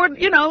and record,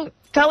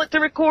 tell it to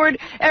record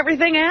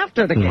everything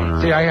after the game.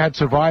 See, I had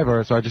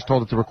Survivor, so I just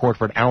told it to record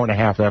for an hour and a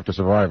half after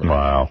Survivor.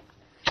 Wow.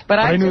 But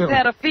I just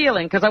had a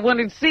feeling, because I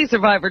wanted to see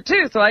Survivor,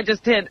 too, so I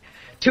just hit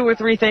 2 or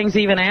 3 things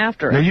even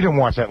after. Now, you didn't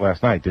watch that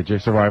last night, did you,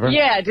 Survivor?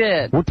 Yeah, I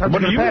did. What time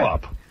are you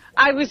up?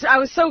 I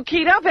was so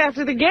keyed up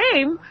after the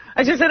game,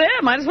 I just said,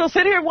 might as well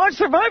sit here and watch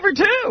Survivor,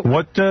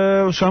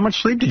 too. So how much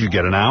sleep did you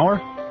get, an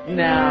hour?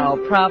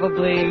 No,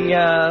 probably,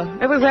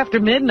 it was after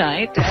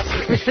midnight,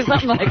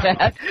 something like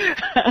that.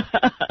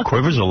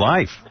 Quivers of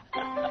life.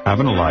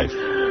 Having a life.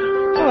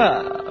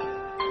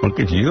 Look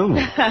at you.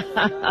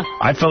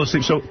 I fell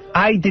asleep. So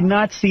I did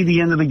not see the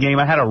end of the game.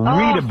 I had to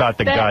read about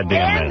the goddamn The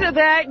end of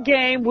that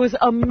game was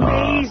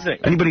amazing.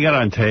 Anybody got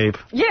it on tape?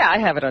 Yeah, I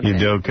have it on tape. You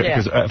do?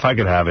 Because if I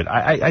could have it,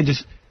 I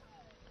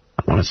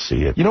want to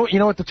see it. You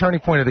know what the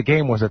turning point of the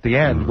game was at the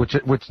end, which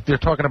they're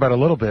talking about a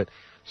little bit.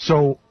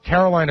 So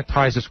Carolina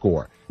ties the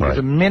score. There's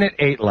a minute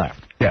 8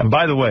 left. Yeah, and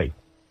by the way,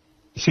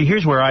 see,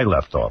 here's where I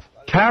left off.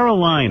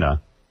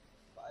 Carolina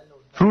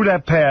threw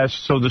that pass,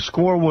 so the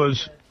score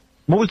was...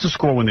 What was the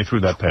score when they threw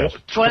that pass?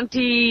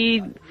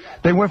 20.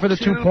 They went for the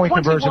 2-point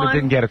conversion and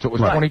didn't get it, so it was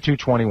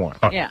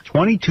 22-21. Yeah.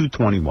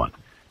 22-21.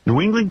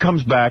 New England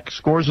comes back,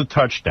 scores a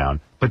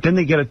touchdown, but then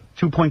they get a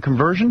 2-point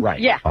conversion?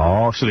 Right. Yeah.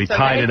 Oh, so they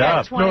tied it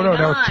up. No,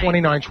 it's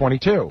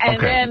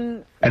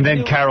 29-22. And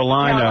then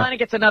Carolina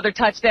gets another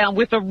touchdown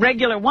with a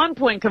regular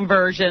 1-point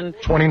conversion.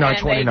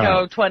 29-29. And they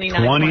go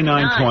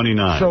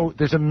 29-29. So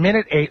there's a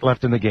minute 8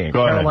 left in the game.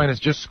 Go Carolina's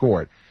just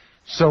scored.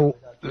 So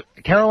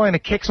Carolina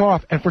kicks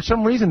off, and for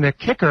some reason their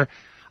kicker,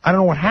 I don't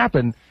know what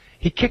happened,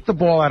 he kicked the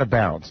ball out of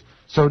bounds.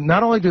 So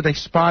not only do they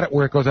spot it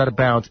where it goes out of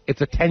bounds,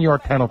 it's a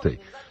 10-yard penalty.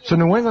 So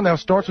New England now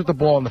starts with the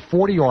ball on the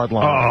 40-yard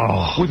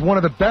line with one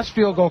of the best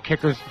field goal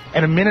kickers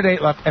and a minute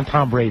 8 left and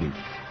Tom Brady.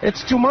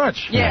 It's too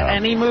much. Yeah,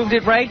 and he moved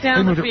it right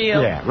down the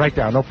field. Yeah, right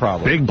down, no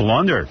problem. Big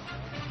blunder.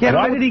 Yeah,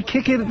 why did he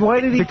kick it?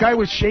 The guy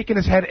was shaking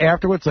his head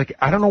afterwards, like,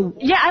 I don't know.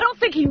 Yeah, I don't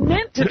think he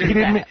meant to do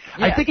that.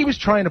 I think he was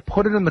trying to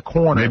put it in the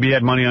corner. Maybe he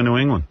had money on New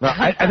England. No,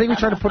 I think he was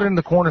trying to put it in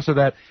the corner so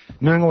that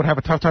New England would have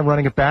a tough time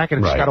running it back, and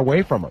it just got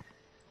away from him.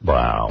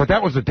 Wow. But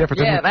that was the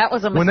difference. Yeah, that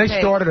was a mistake. When they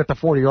started at the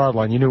 40-yard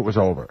line, you knew it was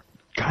over.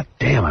 God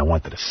damn, I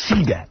wanted to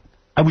see that.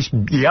 I was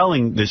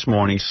yelling this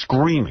morning,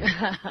 screaming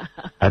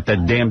at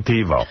that damn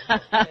TiVo.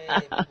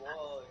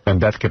 And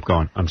Beth kept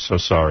going, I'm so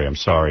sorry, I'm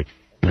sorry.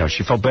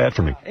 She felt bad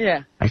for me.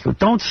 Yeah. I go,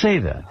 don't say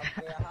that.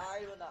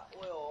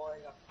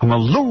 I'm a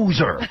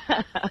loser.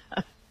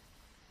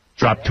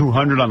 Dropped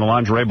 200 on the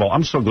lingerie bowl.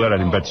 I'm so glad I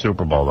didn't bet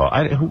Super Bowl, though.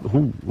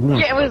 Who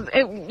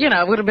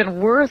it would have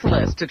been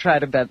worthless to try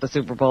to bet the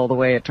Super Bowl the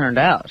way it turned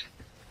out.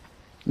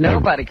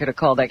 Nobody could have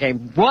called that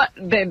game.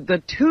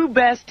 The 2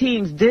 best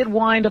teams did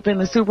wind up in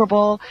the Super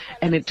Bowl,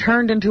 and it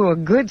turned into a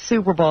good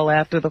Super Bowl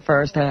after the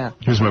first half.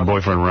 Here's my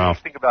boyfriend, Ralph.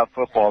 Think about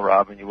football,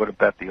 Robin. You would have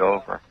bet the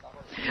over.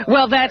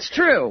 Well, that's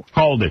true.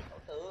 Hold it.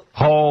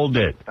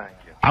 Thank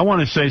you. I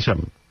want to say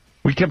something.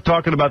 We kept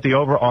talking about the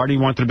over. Artie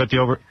wanted to bet the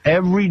over.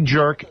 Every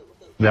jerk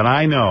that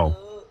I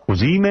know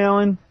was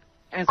emailing,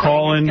 and so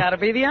calling, got to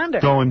be the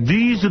under. Going,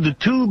 these are the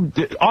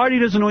 2. Artie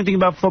doesn't know anything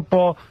about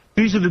football.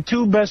 These are the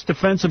 2 best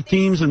defensive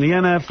teams in the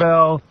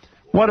NFL.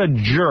 What a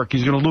jerk.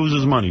 He's going to lose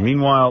his money.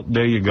 Meanwhile,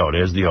 there you go.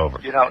 There's the over.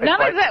 Wait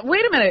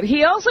a minute.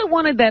 He also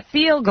wanted that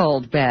field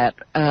goal bet.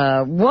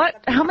 How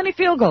many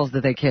field goals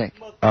did they kick?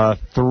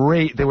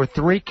 3. There were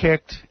 3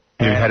 kicked.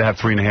 You had to have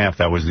 3.5.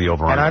 That was the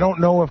over. And I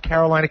don't know if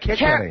Carolina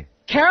kicked any.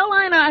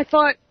 Carolina, I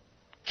thought,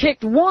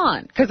 kicked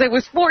 1, because it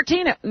was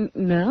 14.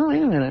 No,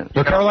 wait a minute.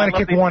 No, Carolina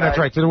kicked 1, that's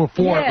right. So there were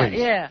 4 at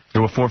least. Yeah.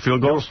 There were 4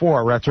 field goals? There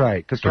were 4, that's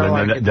right. That's a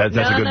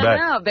good bet.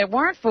 No, there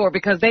weren't 4,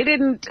 because they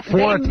didn't. 4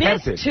 they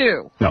attempted. missed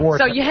 2. No.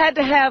 So you had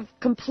to have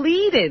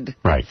completed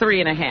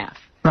 3.5.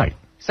 Right.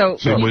 So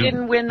you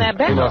didn't win that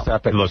bet. He lost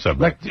that bet.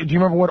 Do you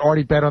remember what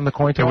Artie bet on the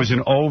coin toss? There was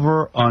an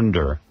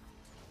over-under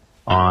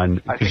on,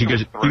 because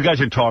you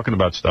guys are talking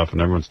about stuff,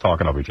 and everyone's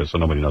talking over each other, so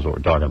nobody knows what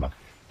we're talking about.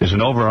 There's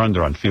an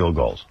over-under on field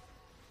goals.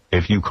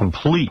 If you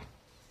complete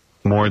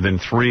more than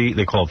 3,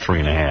 they call it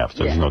 3.5,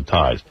 so there's no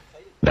ties.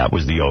 That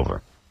was the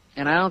over.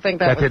 And I don't think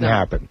that didn't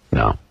happen.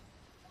 No.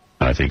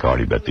 I think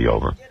Artie bet the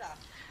over.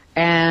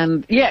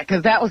 And, yeah,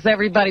 because that was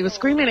everybody was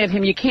screaming at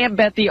him, you can't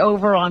bet the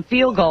over on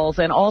field goals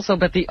and also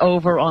bet the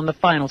over on the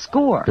final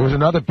score. There was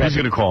another bet. He's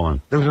going to call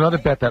in. There was another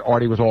bet that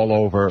Artie was all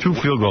over. 2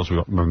 field goals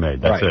were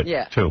made. That's Right. it.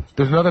 Yeah. 2.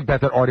 There's another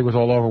bet that Artie was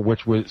all over,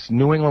 which was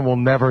New England will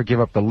never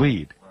give up the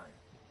lead.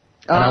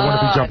 And I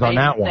wonder if he jumped on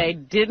that one. They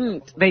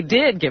didn't. They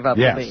did give up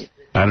the lead.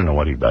 I don't know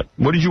what he bet.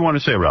 What did you want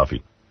to say,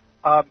 Ralphie?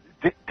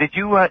 Did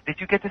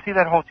you get to see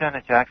that whole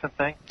Janet Jackson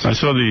thing? I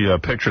saw the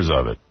pictures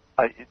of it.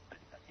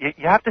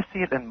 You have to see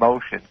it in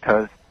motion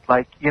because,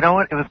 like, you know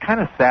what? It was kind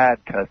of sad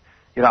because,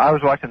 you know, I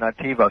was watching on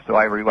TiVo, so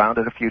I rewound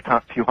it a few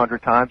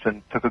hundred times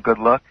and took a good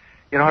look.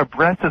 You know, her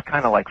breast is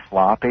kind of like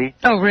floppy.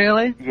 Oh,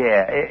 really?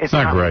 Yeah. It's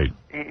not great.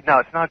 No,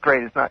 it's not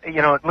great. It's not.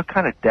 You know, it looked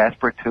kind of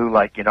desperate too,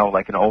 like, you know,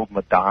 like an old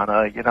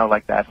Madonna. You know,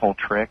 like that whole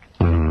trick.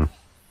 Mm-hmm.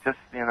 Just,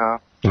 you know.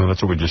 No,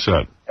 that's what we just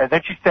said. And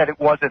then she said it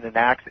wasn't an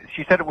accident.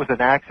 She said it was an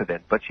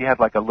accident, but she had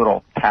like a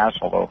little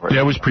tassel over it.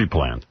 Yeah, it was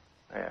pre-planned.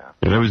 Yeah.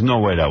 There was no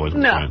way that was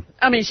planned.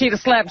 I mean, she'd have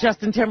slapped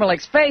Justin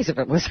Timberlake's face if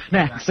it was an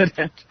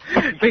accident,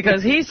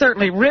 because he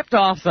certainly ripped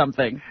off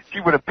something.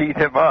 She would have beat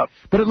him up.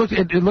 But it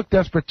looked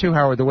desperate too,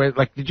 Howard. The way,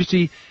 like, did you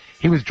see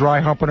he was dry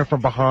humping her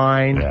from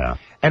behind? Yeah.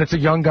 And it's a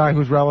young guy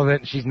who's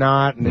relevant, and she's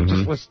not, and it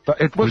just was.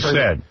 It was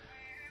sad.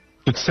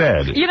 It's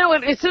sad. You know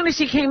what? As soon as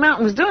she came out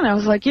and was doing it, I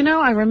was like, you know,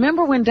 I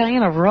remember when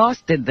Diana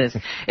Ross did this.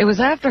 It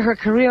was after her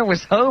career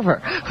was over.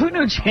 Who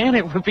knew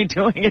Janet would be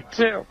doing it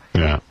too?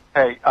 Yeah.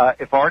 Hey,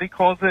 if Artie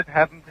calls it,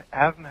 have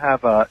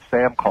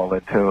Sam call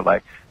it too.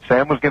 Like,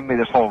 Sam was giving me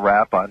this whole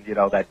rap on, you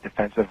know, that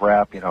defensive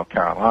rap, you know,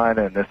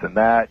 Carolina and this and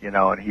that, you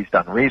know, and he's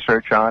done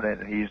research on it,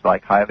 and he's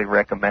like highly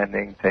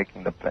recommending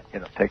taking the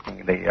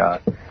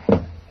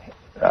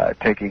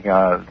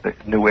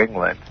New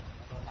England,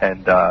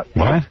 and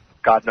what?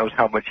 God knows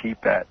how much he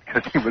bet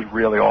because he was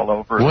really all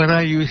over it. What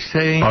are you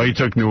saying? Oh, he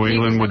took New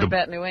England with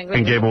bet New England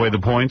and gave away the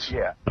points?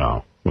 Yeah.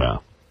 Oh,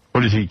 well.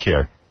 What does he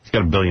care? He's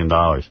got $1 billion.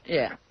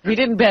 Yeah. He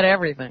didn't bet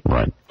everything.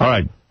 Right. All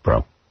right,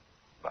 bro.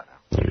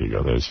 There you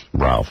go. There's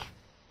Ralph.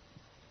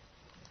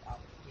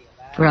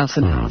 Ralph's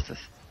analysis.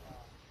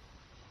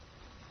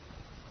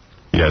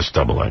 Yes,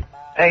 double A.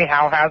 Hey,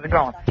 how's it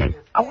going? Hey.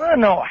 I want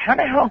to know, how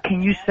the hell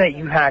can you say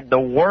you had the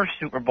worst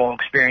Super Bowl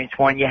experience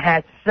when you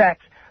had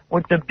sex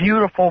with the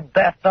beautiful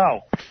Beth O?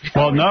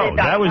 Well, no,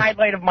 that was the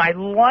highlight of my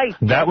life.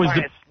 That was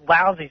this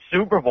lousy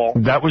Super Bowl.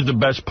 That was the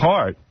best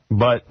part.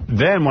 But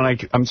then when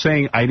I'm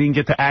saying I didn't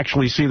get to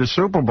actually see the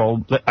Super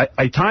Bowl,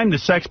 I timed the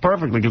sex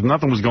perfectly because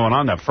nothing was going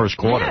on that first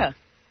quarter. Yeah.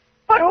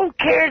 But who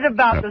cares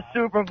about the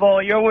Super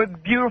Bowl? You're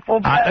with beautiful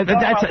Beth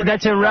O.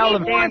 That's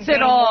irrelevant. He wants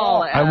it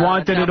all. I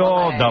wanted it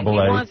all, double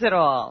A. He wants it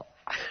all.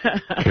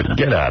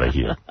 Get out of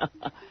here.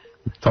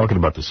 Talking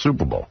about the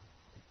Super Bowl.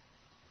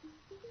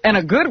 And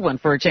a good one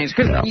for a change.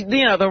 Because,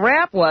 you know, the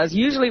rap was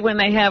usually when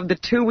they have the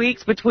 2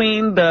 weeks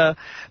between the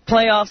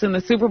playoffs and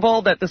the Super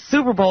Bowl, that the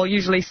Super Bowl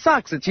usually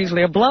sucks. It's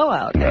usually a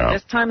blowout. Yeah. And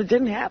this time it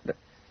didn't happen.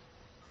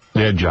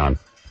 Yeah, John.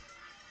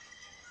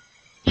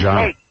 John.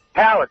 Hey,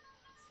 Howard.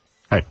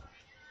 Hey.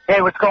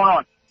 Hey, what's going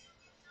on?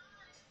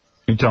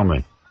 You tell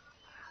me.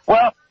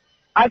 Well,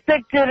 I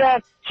think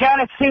that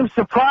Janet seems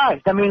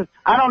surprised. I mean,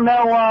 I don't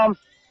know.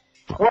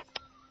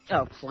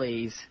 Oh,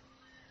 please.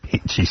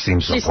 She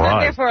seems surprised. She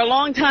stood there for a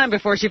long time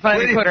before she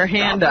finally put her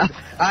hand up.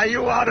 Are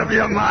you out of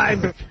your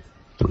mind?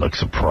 She looked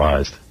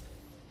surprised.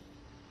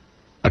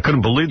 I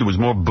couldn't believe there was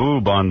more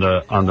boob on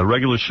the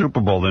regular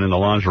Super Bowl than in the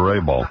lingerie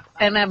bowl.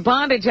 And that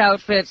bondage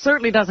outfit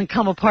certainly doesn't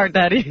come apart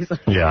that easily.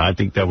 Yeah, I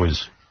think that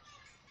was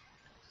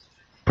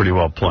pretty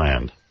well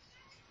planned.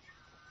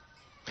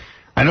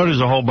 I know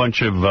there's a whole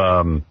bunch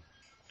of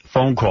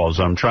phone calls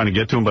I'm trying to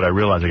get to them, but I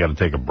realize I got to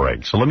take a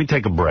break. So let me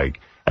take a break,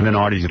 and then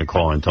Artie's going to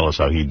call and tell us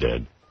how he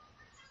did.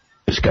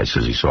 This guy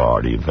says he saw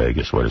Artie in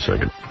Vegas. Wait a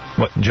second.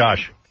 What,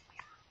 Josh?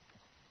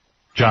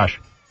 Josh?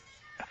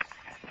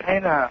 Hey,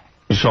 now.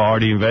 You saw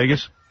Artie in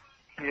Vegas?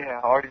 Yeah,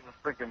 Artie's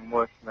a freaking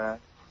mush, man.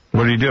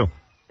 What did he do?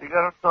 He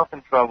got himself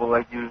in trouble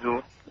like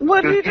usual.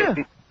 What did he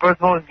do? First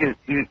of all,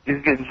 he's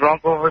getting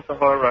drunk over at the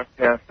Hard Rock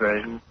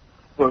Cafe.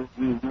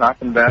 He's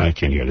knocking back. I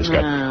can't hear this guy.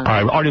 All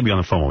right, Artie will be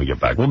on the phone when we get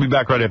back. We'll be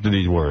back right after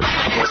these words.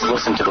 Let's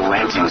listen to the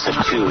rantings of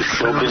two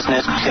show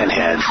business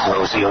pinheads,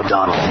 Rosie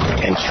O'Donnell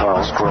and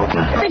Charles Grodin.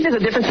 I think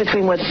there's a difference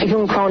between what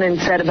Hume Cronin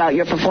said about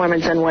your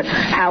performance and what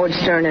Howard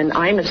Stern and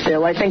Imus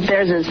feel. I think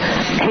theirs is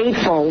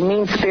hateful,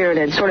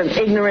 mean-spirited, sort of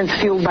ignorance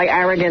fueled by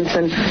arrogance,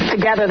 and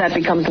together that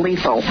becomes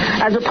lethal.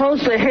 As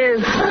opposed to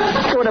his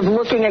sort of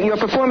looking at your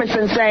performance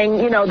and saying,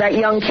 you know, that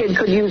young kid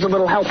could use a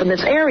little help in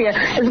this area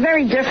is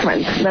very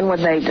different than what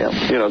they do.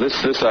 You know, this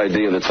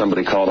idea that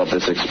somebody called up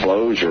this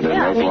explosion in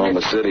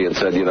Oklahoma City and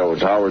said, you know,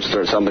 Howard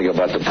Stern something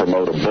about to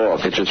promote a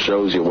book, it just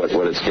shows you what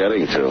it's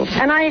getting to.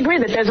 And I agree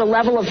that there's a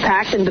level of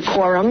tact and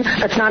decorum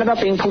that's not about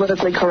being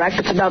politically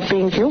correct, it's about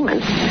being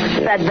human,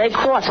 that they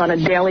cross on a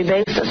daily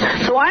basis.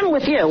 So I'm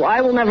with you. I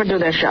will never do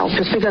their show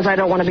just because I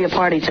don't want to be a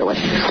party to it.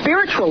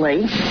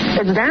 Spiritually,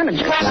 it's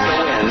damaging. So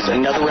ends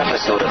another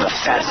episode of the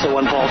Fatso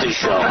and Baldy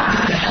Show.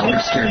 The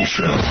Howard Stern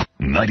Show,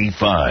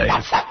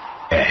 95X.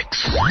 Hey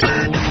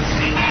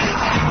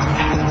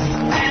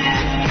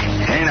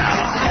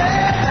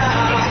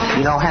now.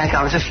 You know, Hank, I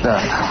was just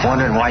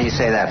wondering why you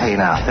say that hey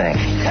now thing.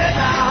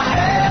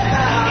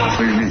 What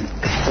do you mean?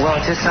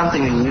 Well, it's just something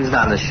you used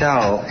on the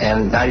show,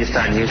 and now you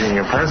start using in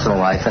your personal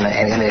life, and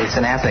it's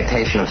an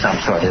affectation of some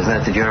sort, isn't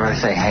it? Did you ever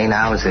say hey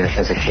now as a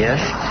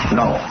kid?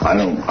 No, I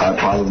don't. I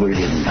probably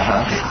didn't.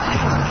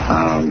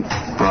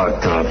 But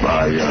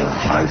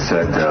I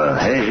said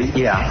hey.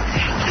 Yeah.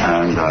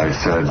 And I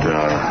said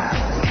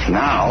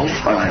now.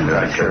 I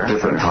said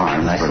different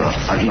times, but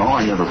I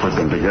never put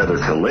them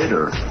together till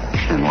later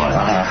in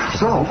life.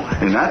 So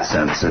in that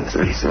sense, it's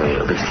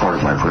part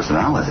of my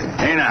personality.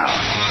 Hey now.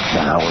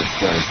 Now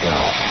it's going to go.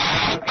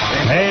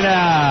 Hey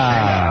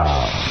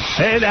now.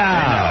 Hey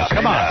now.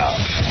 Come on.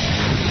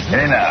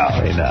 Hey now.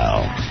 Hey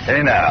now.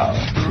 Hey now.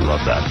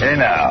 Love that. Hey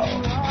now.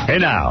 Hey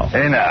now.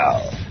 Hey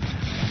now.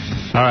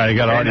 All right, I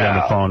got Artie on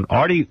the phone.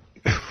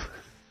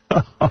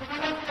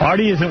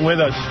 Artie isn't with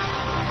us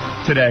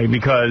today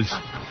because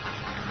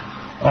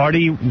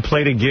Artie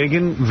played a gig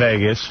in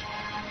Vegas,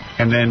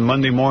 and then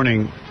Monday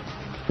morning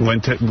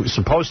was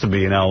supposed to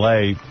be in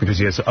L.A. because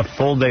he has a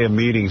full day of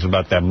meetings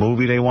about that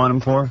movie they want him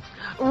for.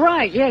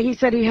 Right, yeah, he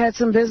said he had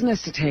some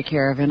business to take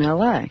care of in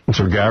L.A.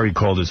 So Gary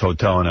called his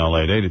hotel in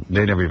L.A.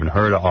 They never even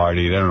heard of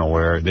Artie. They don't know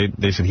where.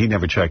 They said he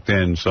never checked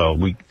in, so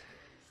we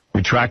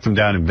tracked him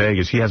down in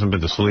Vegas. He hasn't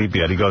been to sleep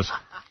yet. He goes,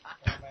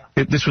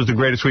 this was the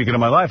greatest weekend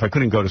of my life. I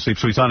couldn't go to sleep,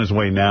 so he's on his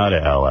way now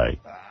to L.A.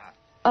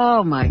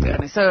 Oh, my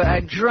goodness. So a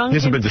drunk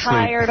and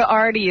tired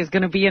Artie is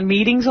going to be in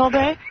meetings all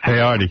day? Hey,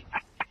 Artie.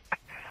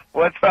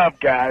 What's up,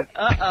 guys?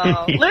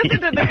 Uh-oh.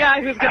 Listen to the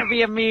guy who's going to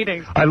be in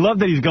meetings. I love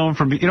that he's going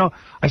from,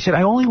 I said,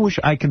 I only wish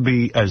I could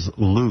be as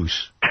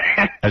loose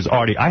as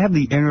Artie. I have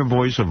the inner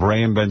voice of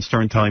Ray and Ben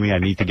Stern telling me I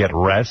need to get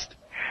rest.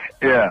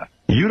 Yeah.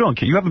 You don't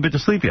care. You haven't been to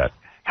sleep yet.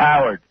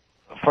 Howard,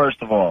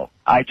 first of all,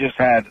 I just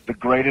had the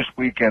greatest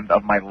weekend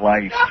of my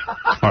life.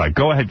 All right,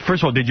 go ahead.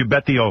 First of all, did you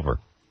bet the over?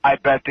 I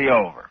bet the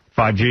over.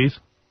 5 G's?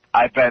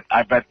 I bet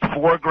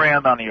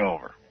 $4,000 on the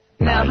over.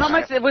 Now, how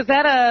much, was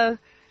that a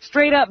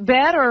straight up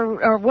bet,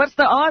 or what's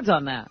the odds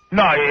on that?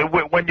 No,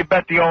 when you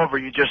bet the over,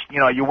 you just,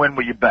 you win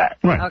what you bet.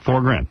 Right, okay.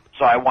 $4,000.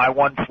 So I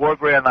won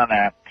 $4,000 on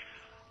that.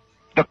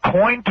 The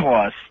coin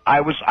toss,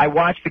 I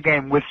watched the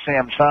game with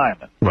Sam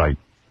Simon. Right.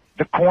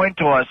 The coin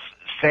toss,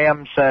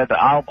 Sam said,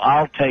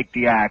 I'll take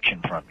the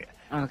action from you.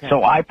 Okay.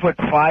 So I put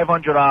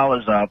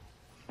 $500 up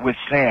with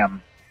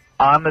Sam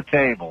on the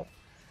table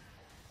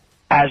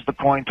as the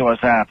coin toss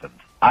happened.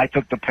 I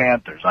took the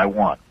Panthers. I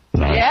won.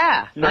 Nice.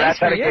 Yeah. So that's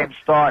how the game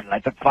started.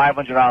 I took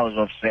 $500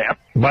 off Sam.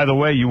 By the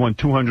way, you won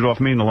 $200 off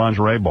me in the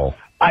lingerie bowl.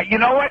 You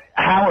know what,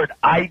 Howard?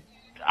 I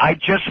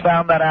just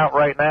found that out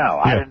right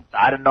now. Yeah.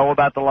 I didn't know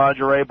about the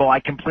lingerie bowl. I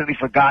completely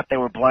forgot they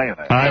were playing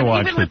it. I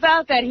watched Even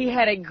without that, he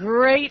had a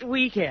great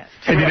weekend.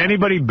 Hey, did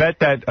anybody bet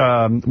that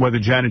whether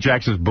Janet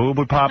Jackson's boob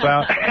would pop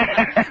out?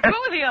 What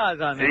were the odds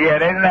on that? Yeah,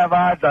 they didn't have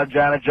odds on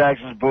Janet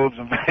Jackson's boobs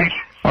in Vegas.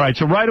 All right,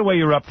 so right away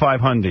you're up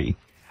 500.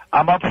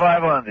 I'm up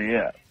 500,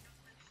 yeah.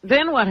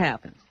 Then what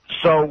happened?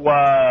 So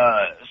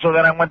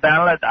then I went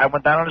down to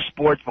the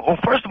sports. Well,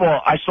 first of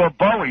all, I saw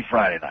Bowie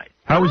Friday night.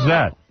 How was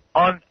that?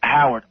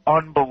 Howard,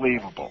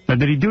 unbelievable. Now,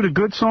 did he do the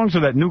good songs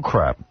or that new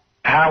crap?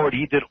 Howard,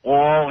 he did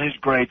all his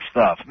great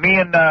stuff. Me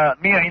and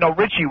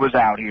Richie was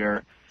out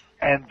here,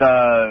 and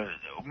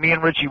me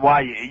and Richie,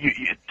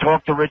 you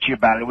talked to Richie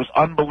about it. It was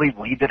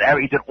unbelievable. He did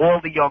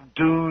all the young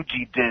dudes.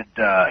 He did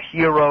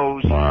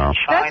Heroes. Wow.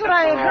 That's what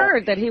I had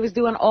heard, that he was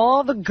doing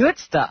all the good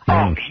stuff.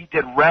 Oh, he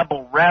did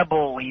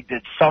Rebel. He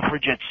did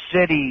Suffragette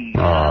City. Oh,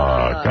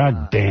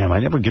 God damn! I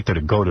never get to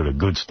go to the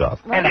good stuff.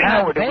 And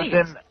Howard,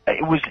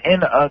 it was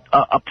in a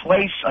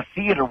place, a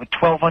theater with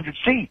 1,200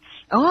 seats.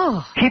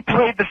 Oh. He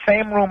played the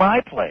same room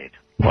I played.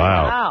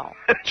 Wow.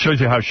 Shows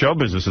you how show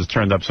business is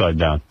turned upside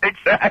down.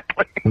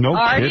 Exactly. No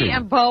Artie kidding.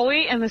 and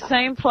Bowie in the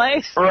same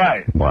place?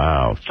 Right.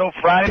 Wow. So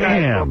Friday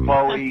night for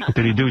Bowie.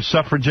 Did he do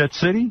Suffragette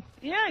City?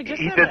 Yeah, he just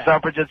He said did that.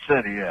 Suffragette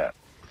City, yeah.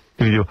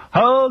 Did he do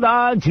Hold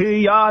On to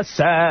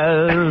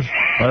Yourself?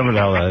 Whatever the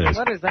hell that is.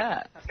 What is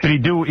that? He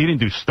didn't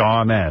do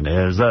Starman.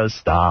 There's a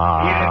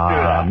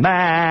starman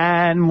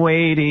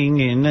waiting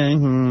in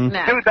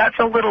the... Dude, that's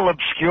a little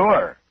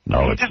obscure.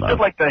 No, he it's just not. did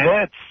like the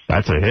hits.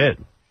 That's a hit.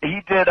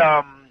 He did,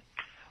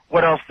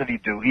 what else did he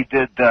do? He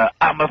did,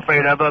 I'm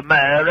Afraid of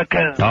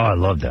Americans. Oh, I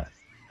love that.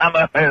 I'm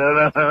Afraid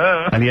of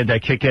And he had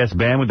that kick-ass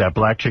band with that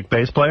black chick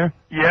bass player?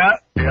 Yeah.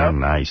 Yeah,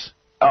 nice.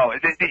 Oh,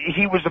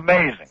 he was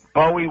amazing.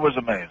 Bowie was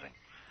amazing.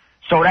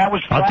 So that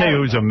was I'll tell you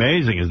who's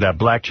amazing is that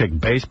black chick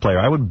bass player.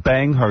 I would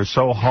bang her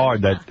so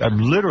hard that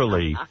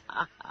literally,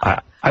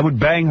 I would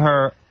bang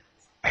her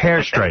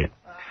hair straight.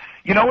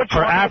 You know what's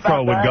her funny afro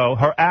about would that? go.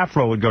 Her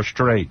afro would go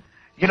straight.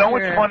 You know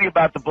what's funny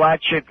about the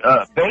black chick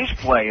bass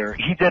player?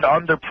 He did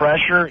Under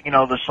Pressure,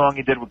 the song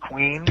he did with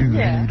Queen.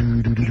 Yeah.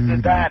 He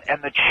did that,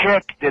 and the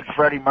chick did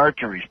Freddie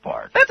Mercury's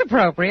part. That's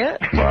appropriate.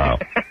 Wow.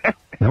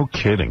 No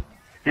kidding.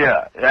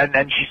 Yeah,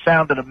 and she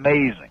sounded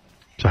amazing.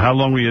 So how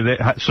long were you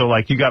there? So,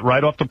 you got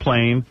right off the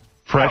plane,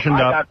 freshened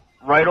I up. got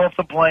right off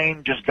the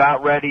plane, just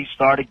got ready,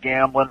 started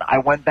gambling. I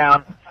went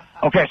down.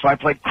 Okay, so I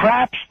played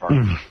craps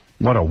first.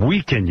 What a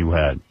weekend you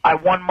had. I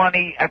won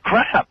money at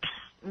craps.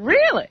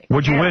 Really?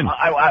 What'd you win?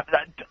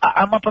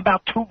 I'm up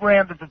about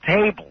 $2,000 at the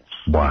tables.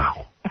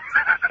 Wow.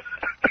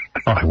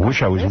 Oh, I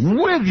wish I was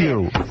with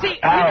you. See,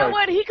 you know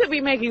what? He could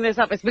be making this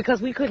up. It's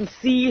because we couldn't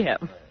see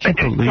him. I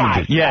believe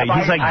it. Yeah,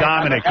 he's like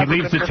Dominic. He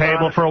leaves the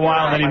table for a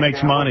while, and then he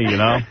makes money, you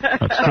know?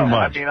 That's too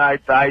much. I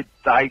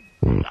mean,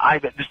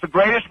 it's the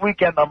greatest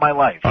weekend of my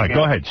life. All right,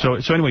 go ahead. So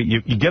anyway,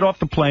 you get off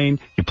the plane,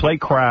 you play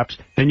craps,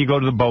 then you go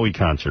to the Bowie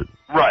concert.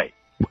 Right.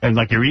 And,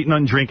 like, you're eating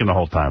and drinking the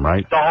whole time,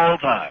 right? The whole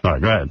time. All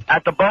right, go ahead.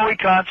 At the Bowie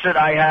concert,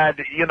 I had,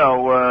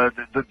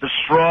 the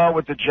straw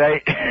with the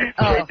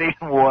JD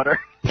and water.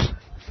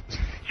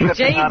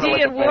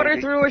 JD and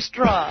water through a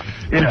straw.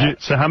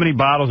 So how many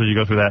bottles did you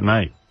go through that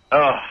night?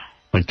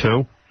 Like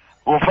 2?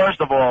 Well,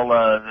 first of all,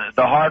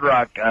 the Hard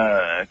Rock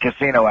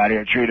Casino out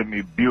here treated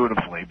me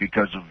beautifully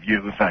because of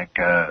you. Thank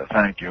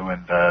you.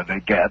 And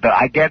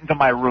I get into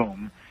my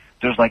room.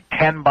 There's like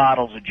 10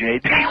 bottles of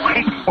JD.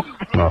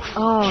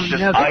 Oh,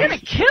 no, they're going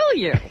to kill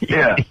you.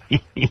 Yeah.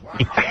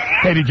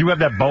 Hey, did you have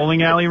that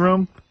bowling alley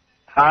room?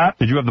 Huh?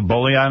 Did you have the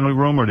bowling alley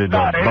room, or did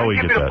Bowie get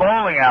that? Give me the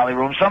bowling alley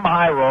room. Some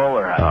high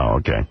roller had it. Oh,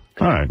 okay.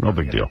 All right, no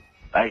big deal.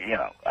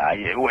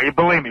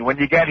 Believe me, when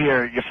you get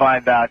here, you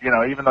find out,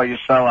 even though you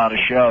sell out a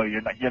show,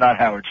 you're not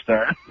Howard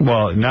Stern.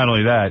 Well, not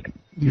only that,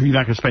 you're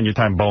not going to spend your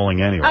time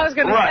bowling anyway. I was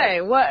going to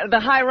say, what, the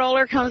high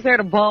roller comes there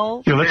to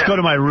bowl? Yeah, let's go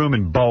to my room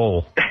and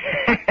bowl.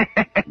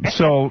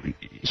 So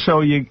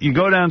you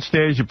go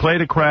downstairs, you play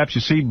the craps,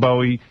 you see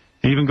Bowie.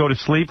 You even go to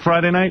sleep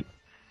Friday night?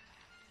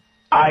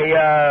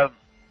 I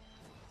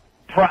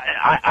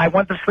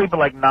went to sleep at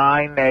like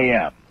 9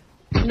 a.m.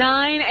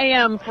 9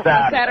 a.m.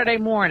 Saturday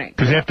morning.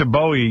 Because after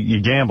Bowie, you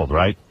gambled,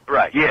 right?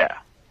 Right, yeah.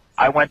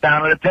 I went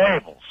down to the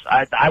tables.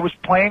 I was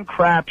playing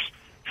craps,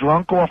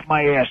 drunk off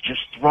my ass,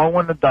 just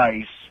throwing the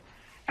dice,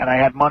 and I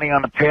had money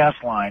on the pass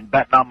line,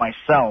 betting on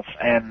myself,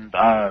 and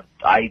I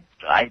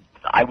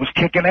was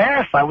kicking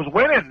ass. I was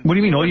winning. What do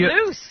you mean?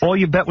 All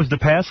you bet was the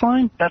pass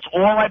line? That's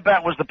all I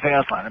bet was the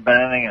pass line. I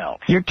bet anything else.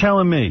 You're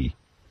telling me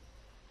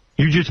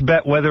you just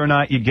bet whether or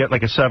not you'd get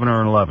like a 7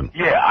 or an 11?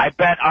 Yeah, I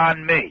bet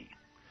on me.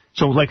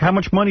 So, like, how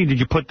much money did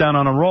you put down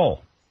on a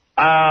roll?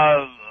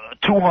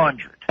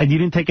 200. And you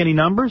didn't take any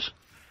numbers?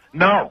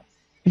 No.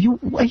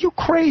 Are you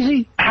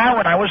crazy?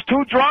 Howard, I was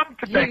too drunk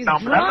to take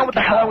numbers. I don't know what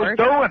the hell I was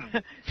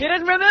doing. He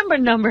doesn't remember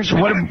numbers. So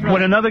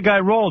when another guy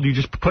rolled, you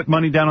just put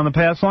money down on the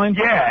pass line?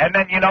 Yeah, and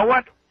then you know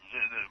what?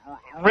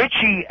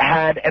 Richie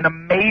had an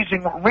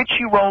amazing...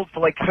 Richie rolled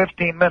for like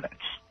 15 minutes.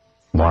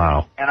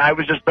 Wow. And I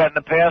was just betting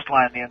the pass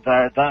line the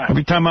entire time.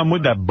 Every time I'm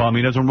with that bum,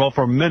 he doesn't roll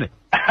for a minute.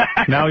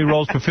 Now he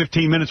rolls for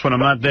 15 minutes when I'm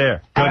not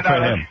there. Good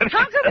for him.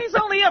 How come he's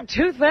only up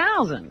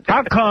 2,000?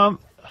 How come?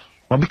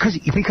 Well, because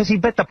he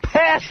bet the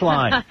pass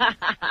line.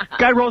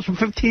 Guy rolls for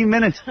 15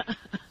 minutes.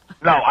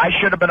 No, I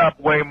should have been up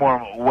way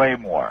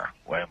more.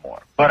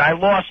 But I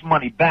lost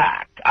money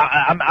back.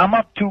 I'm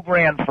up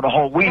 $2,000 for the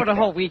whole week. For the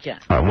whole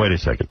weekend. All right, wait a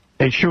second.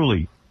 Hey,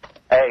 Shuli.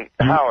 Hey,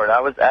 Howard, I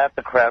was at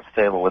the craps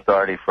table with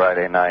Artie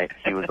Friday night.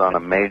 He was on a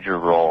major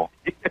roll.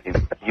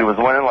 He was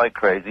winning like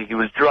crazy. He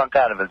was drunk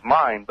out of his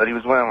mind, but he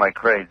was winning like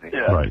crazy.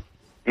 Yeah. Right.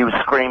 He was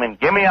screaming,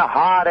 "Give me a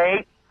hard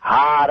 8,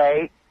 hard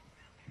 8."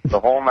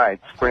 The whole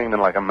night, screaming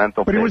like a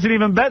mental But he wasn't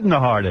even betting the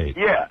hard 8.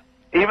 Yeah.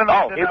 Even though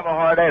I didn't have a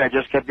hard 8, I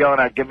just kept yelling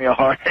out, "Give me a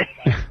hard 8."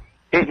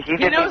 He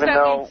didn't even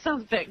know.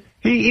 Something.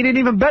 He didn't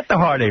even bet the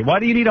hard 8. Why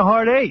do you need a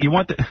hard 8? You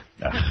want the...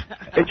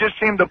 It just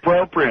seemed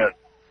appropriate.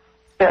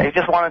 Yeah, he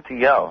just wanted to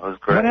yell. It was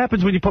great. What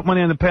happens when you put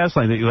money on the pass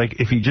line? Like,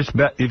 if you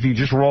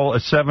just roll a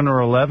 7 or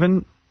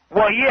 11?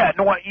 Well, yeah,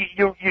 no,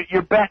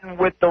 you're betting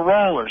with the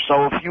roller.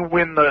 So if you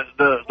win the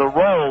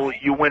roll,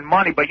 you win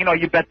money. But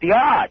you bet the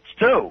odds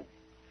too.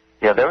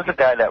 Yeah, there was a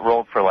guy that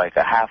rolled for like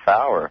a half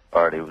hour.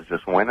 Artie was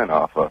just winning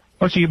off of.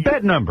 Oh, so you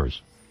bet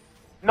numbers?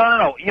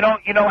 No. You know,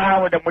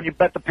 Howard, that when you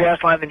bet the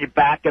pass line, then you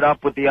back it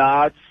up with the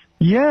odds.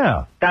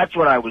 Yeah. That's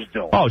what I was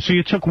doing. Oh, so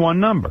you took one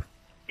number?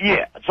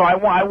 Yeah. So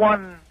I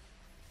won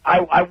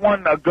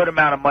a good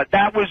amount of money.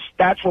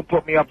 That's what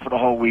put me up for the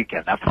whole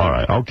weekend. All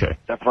right, okay.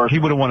 He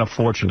would have won a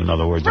fortune, in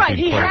other words. Right,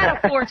 he had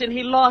a fortune.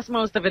 He lost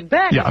most of it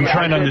back. Yeah, I'm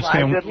trying to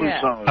understand.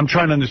 I'm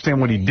trying to understand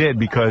what he did,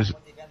 because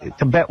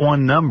to bet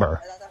one number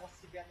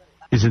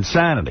is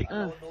insanity.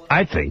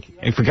 I think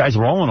if a guy's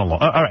rolling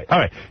along. All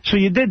right. So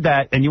you did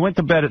that, and you went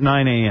to bed at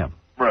 9 a.m.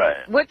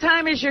 Right. What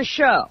time is your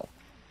show?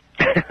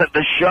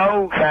 The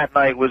show that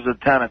night was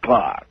at 10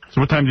 o'clock.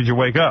 So what time did you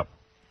wake up?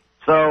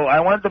 So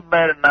I went to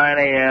bed at 9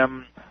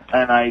 a.m.,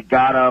 and I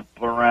got up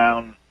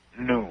around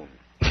noon.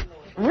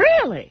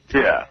 Really?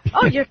 Yeah.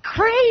 Oh, you're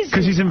crazy.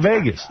 Because he's in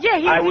Vegas. Yeah,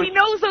 he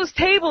knows those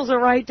tables are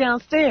right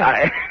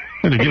downstairs.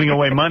 They're giving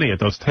away money at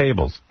those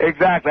tables.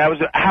 Exactly.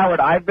 Howard,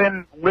 I've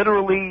been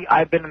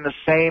in the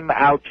same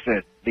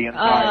outfit the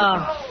entire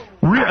time.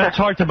 That's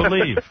hard to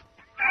believe.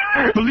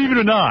 Believe it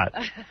or not.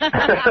 Believe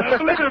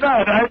it or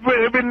not, I've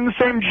been in the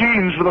same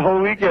jeans for the whole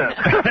weekend.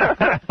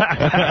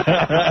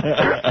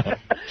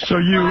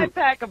 I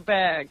pack a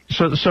bag.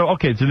 So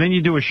okay. So then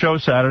you do a show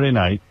Saturday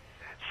night.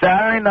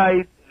 Saturday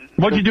night.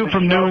 What'd you do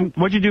from noon?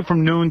 What'd you do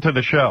from noon to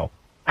the show?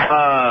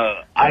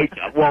 I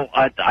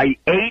I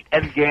ate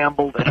and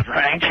gambled and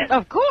drank.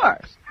 Of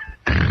course.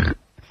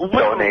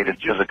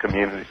 Donated to the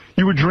community.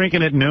 You were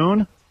drinking at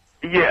noon?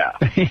 Yeah.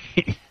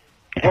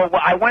 Well,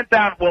 I went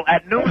down. Well,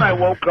 at noon I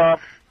woke up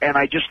and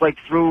I just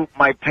threw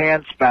my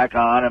pants back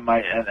on and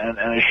and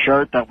a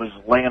shirt that was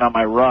laying on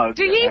my rug.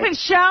 Do you even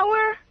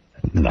shower?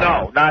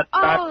 No, not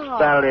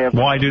Saturday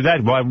afternoon. Why do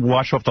that? Why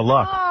wash off the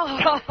luck?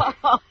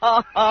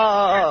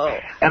 Oh.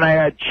 And I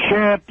had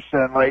chips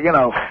and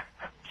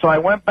so I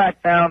went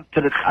back down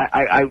to there's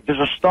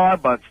a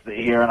Starbucks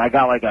here and I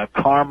got a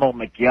caramel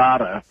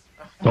macchiato.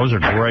 Those are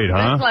great,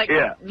 huh? That's like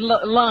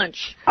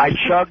lunch. I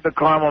chugged the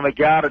caramel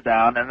macchiato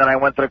down, and then I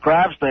went to the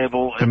craps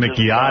table. The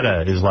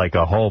macchiato is like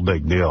a whole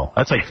big deal.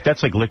 That's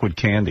like liquid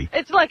candy.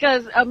 It's like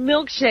a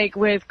milkshake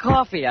with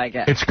coffee, I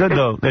guess. It's good,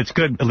 though. It's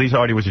good. At least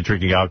Artie wasn't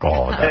drinking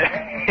alcohol.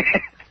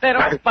 They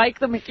don't spike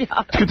the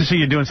macchiato. It's good to see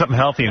you doing something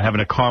healthy and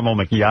having a caramel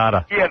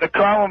macchiato. Yeah, the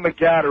caramel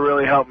macchiato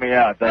really helped me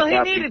out. Well, he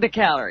needed the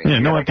calories. Yeah,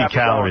 no empty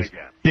calories.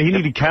 Yeah, he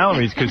needed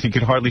calories because he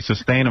could hardly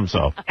sustain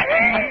himself.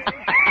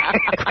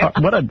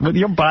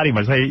 Your body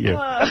must hate you.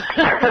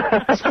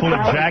 It's full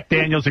of Jack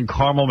Daniels and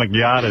caramel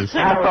macchiatos.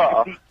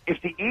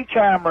 If the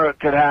E-camera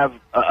could have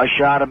a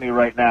shot of me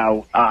right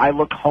now, I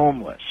look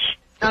homeless.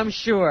 I'm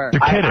sure.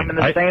 You're kidding. I'm in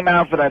the same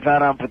outfit I've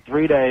had on for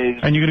 3 days.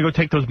 And you're going to go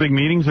take those big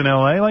meetings in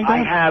L.A. like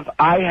that?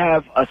 I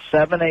have a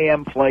 7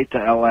 a.m. flight to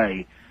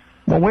L.A.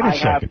 Well, wait a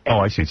second.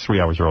 I see. It's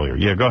 3 hours earlier.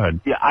 Yeah, go ahead.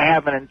 Yeah, I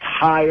have an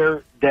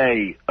entire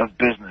day of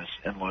business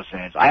in Los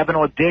Angeles. I have an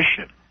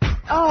audition.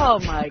 Oh,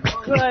 my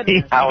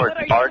goodness. Howard,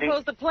 what are you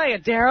supposed to play, a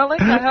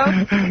derelict, I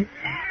hope?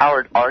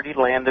 Howard, Artie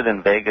landed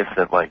in Vegas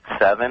at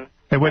 7.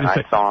 Hey, wait a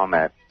second. I saw him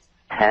at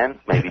 10,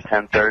 maybe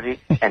 10:30,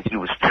 and he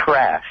was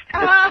trashed.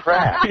 Just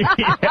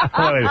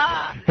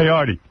trashed. Hey,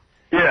 Artie.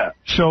 Yeah.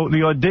 So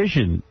the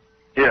audition.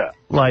 Yeah.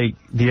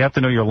 Do you have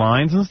to know your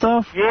lines and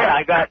stuff?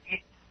 Yeah,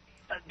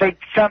 they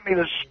sent me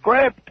the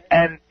script,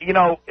 and,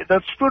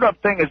 the screwed up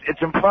thing is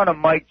it's in front of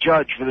Mike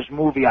Judge for this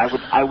movie. I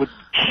would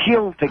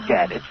kill to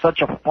get. It's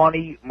such a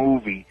funny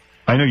movie.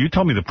 I know. You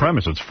told me the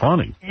premise. It's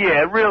funny.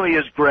 Yeah, it really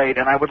is great,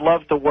 and I would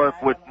love to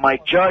work with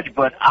Mike Judge,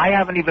 but I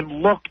haven't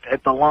even looked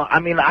at the line. I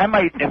mean, I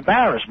might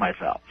embarrass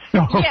myself.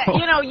 Yeah,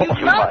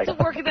 you'd love to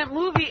work in that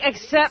movie,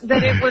 except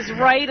that it was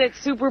right at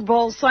Super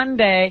Bowl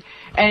Sunday,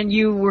 and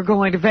you were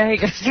going to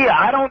Vegas. Yeah,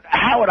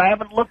 Howard, I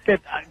haven't looked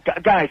at,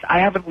 guys, I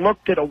haven't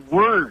looked at a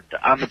word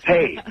on the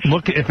page.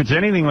 Look, if it's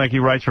anything like he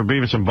writes for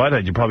Beavis and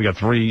Butthead, you probably got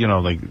 3,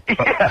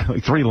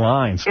 like 3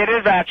 lines. It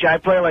is actually. I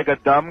play like a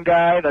dumb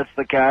guy. That's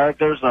the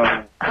character,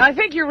 so. I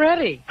think you're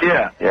ready.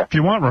 Yeah. If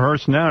you want,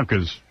 rehearse now,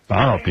 because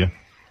I'll help you.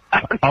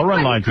 I'll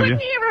run lines with you.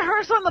 Couldn't he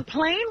rehearse on the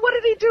plane? What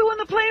did he do on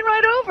the plane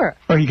right over?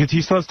 Oh,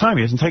 he still has time.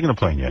 He hasn't taken the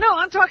plane yet. No,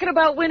 I'm talking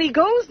about when he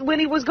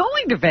was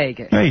going to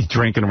Vegas. Yeah, he's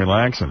drinking and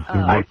relaxing.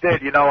 I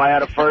did. I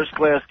had a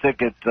first-class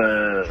ticket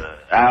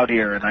out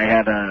here, and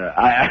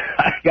I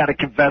got to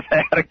confess,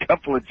 I had a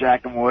couple of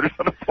Jack and Waters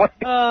on the plane.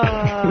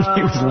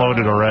 He was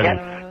loaded already.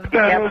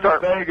 That was a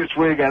Vegas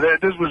weekend.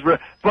 This was real.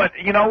 But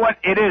you know what?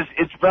 It is.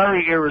 It's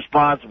very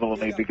irresponsible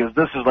of me because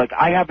this is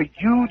I have a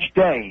huge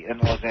day in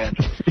Los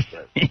Angeles.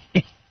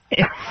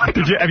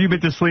 Have you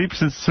been to sleep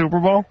since Super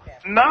Bowl?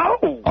 No.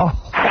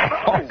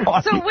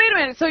 So wait a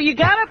minute. So you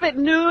got up at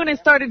noon and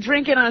started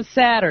drinking on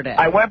Saturday.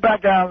 I went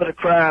back down to the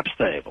craps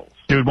tables.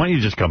 Dude, why don't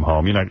you just come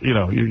home?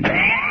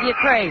 You're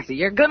crazy.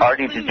 You're gonna.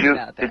 Artie, did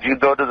you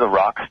go to the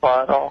Rock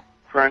Spa at all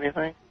for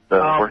anything? The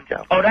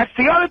workout. Oh, that's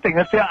the other thing.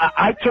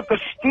 I took a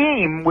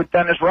steam with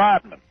Dennis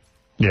Rodman.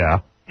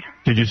 Yeah.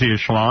 Did you see his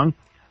schlong?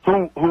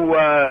 Who?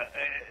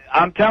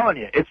 I'm telling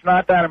you, it's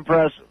not that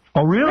impressive.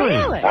 Oh, really?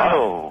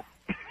 Whoa.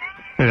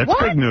 Hey, that's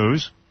big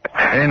news.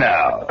 Hey,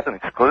 now. That's an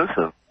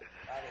exclusive.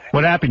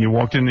 What happened? You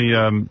walked in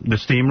the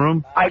steam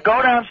room? I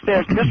go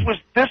downstairs.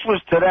 This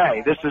was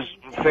today. This is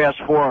fast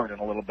forwarding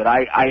a little bit.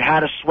 I had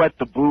to sweat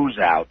the booze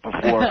out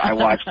before I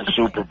watched the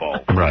Super Bowl.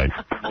 Right.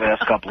 The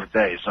last couple of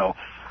days. So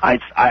I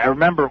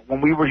remember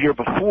when we were here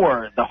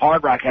before, the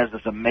Hard Rock has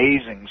this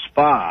amazing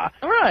spa.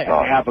 Right.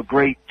 And they have a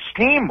great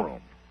steam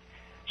room.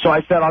 So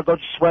I said, I'll go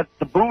sweat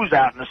the booze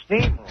out in the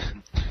steam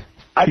room.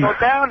 I go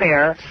down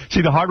there.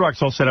 See, the Hard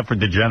Rock's all set up for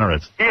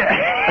degenerates.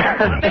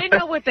 Yeah. They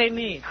know what they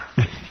need.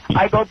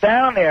 I go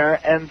down there,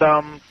 and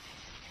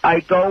I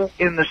go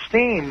in the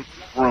steam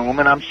room,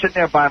 and I'm sitting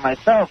there by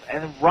myself,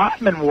 and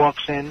Rodman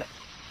walks in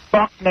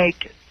buck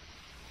naked.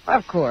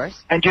 Of course.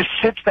 And just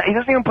sits there. He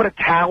doesn't even put a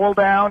towel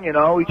down, He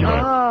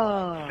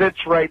just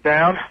sits right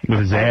down. With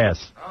his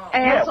ass.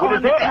 Ass with on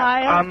his the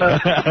ass on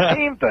the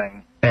steam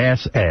thing.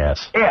 Ass.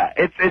 Yeah,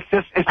 it's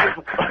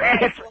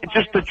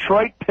just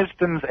Detroit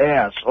Pistons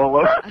ass all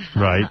over.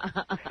 Right.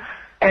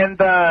 And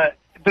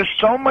there's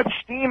so much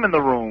steam in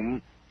the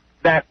room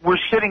that we're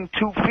sitting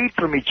 2 feet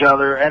from each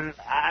other. And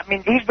I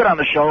mean, he's been on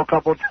the show a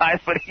couple of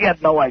times, but he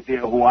had no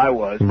idea who I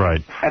was.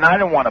 Right. And I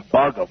didn't want to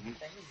bug him.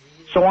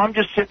 So I'm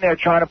just sitting there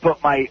trying to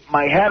put my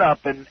head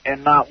up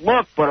and not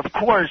look. But of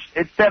course,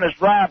 it's Dennis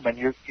Rodman.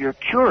 You're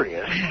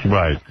curious.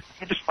 Right.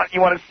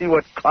 You want to see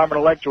what Carmen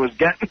Electra was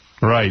getting.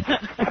 Right.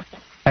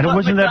 And it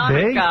wasn't that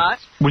big?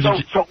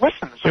 So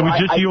listen. So it was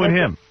just you and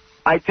him.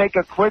 I take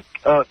a quick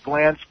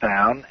glance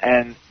down,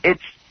 and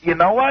it's, you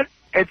know what?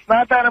 It's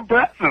not that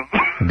impressive.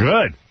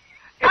 Good.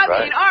 I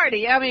mean,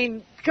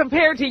 Artie,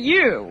 compared to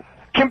you.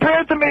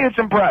 Compared to me, it's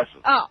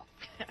impressive. Oh.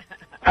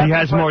 He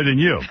has more than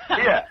you.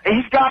 Yeah,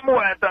 he's got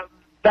more.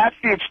 That's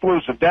the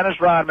exclusive. Dennis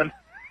Rodman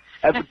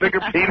has a bigger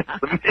penis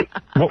than me.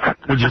 What,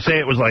 would you say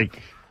it was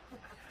like...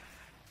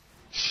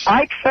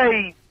 I'd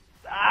say,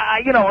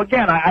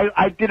 again,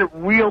 I did it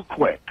real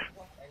quick.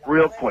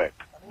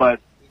 But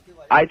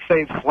I'd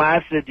say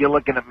flaccid, you're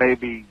looking at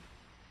maybe,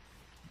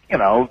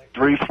 3-4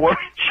 inches.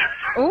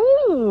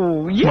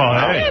 Ooh,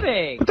 you're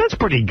kidding. But that's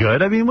pretty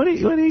good. I mean, what do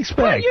you expect?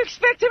 Well, you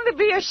expect him to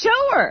be a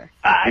shower.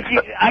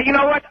 You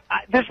know what?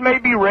 This may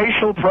be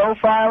racial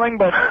profiling,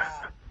 but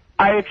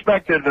I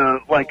expected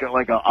like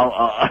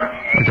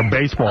a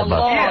baseball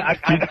bat.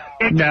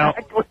 Now,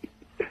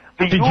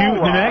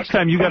 the next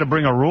time you got to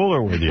bring a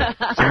ruler with you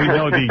so we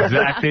know the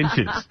exact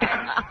inches.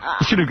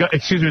 You should have got.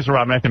 Excuse me, Mr.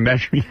 Robin, I have to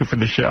measure you for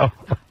the show.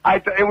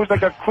 It was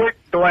like a quick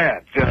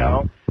glance,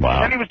 Wow.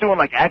 And then he was doing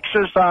like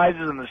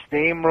exercises in the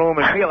steam room,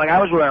 and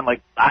I was wearing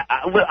like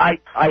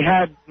I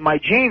had my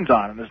jeans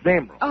on in the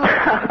steam room.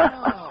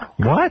 Oh.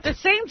 What? The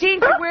same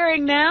jeans you're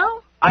wearing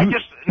now? Wait,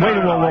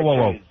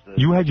 whoa.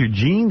 You had your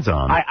jeans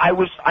on. I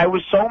was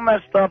so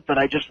messed up that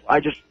I just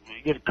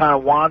kind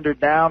of wandered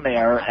down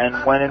there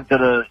and went into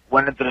the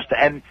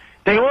and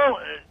they all.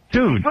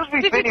 Dude,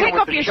 did you take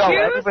off your shoes?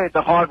 Everybody at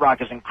the Hard Rock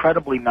is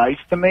incredibly nice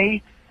to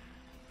me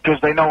because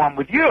they know I'm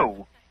with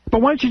you. But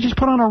why don't you just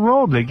put on a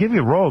robe? They give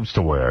you robes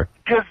to wear.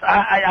 Because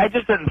I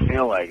just didn't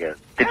feel like it.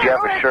 Did you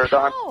have a shirt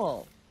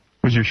on?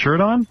 Was your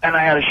shirt on? And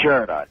I had a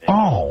shirt on. Yeah.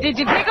 Oh. Did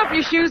you take off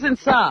your shoes and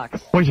socks?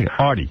 Wait a second,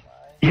 Artie.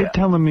 You're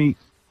telling me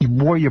you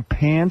wore your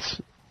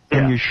pants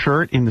and your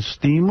shirt in the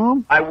steam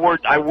room? I wore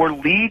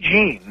Lee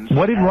jeans.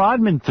 What did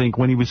Rodman think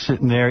when he was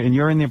sitting there and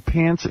you're in your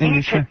pants and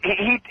your shirt?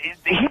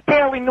 He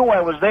barely knew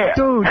I was there.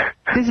 Dude,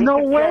 there's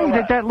no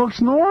way that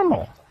looks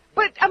normal.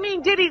 But,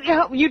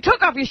 you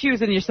took off your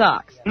shoes and your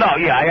socks? No,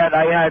 yeah, I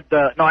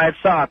had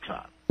socks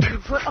on.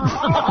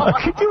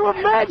 Could you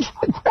imagine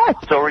that?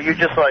 So were you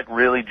just like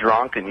really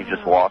drunk and you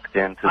just walked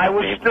into the I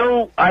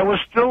was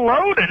still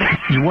loaded.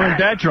 You weren't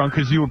that drunk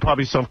because you were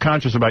probably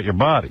self-conscious about your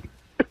body.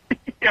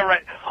 Yeah,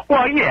 right.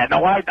 Well, yeah,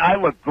 no, I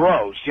look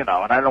gross, and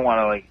I don't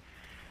want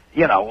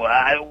to,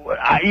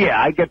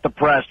 I get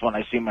depressed when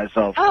I see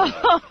myself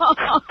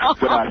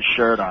without a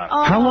shirt on.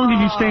 How long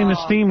did you stay in the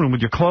steam room with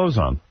your clothes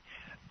on?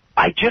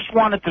 I just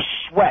wanted to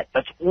sweat.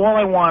 That's all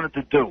I wanted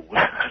to do.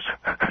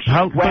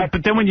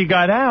 But then when you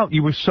got out,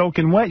 you were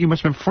soaking wet. You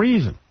must have been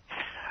freezing.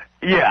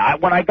 Yeah,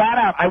 when I got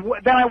out, I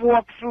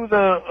walked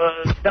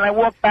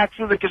back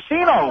through the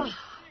casino.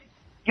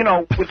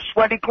 With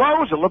sweaty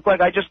clothes. It looked like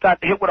I just got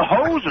hit with a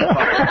hose or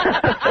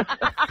something.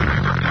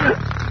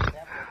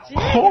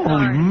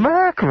 Holy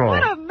mackerel.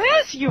 What a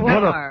mess you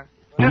are.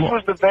 This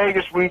was the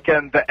Vegas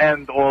weekend to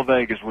end all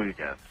Vegas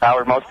weekends.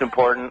 Howard, most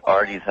important,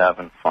 Artie's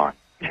having fun.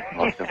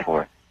 Most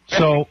important.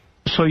 So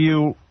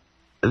you...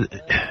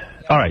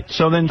 all right,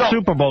 so then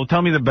Super Bowl,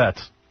 tell me the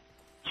bets.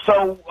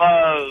 So,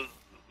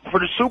 for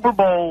the Super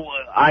Bowl,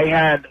 I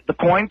had the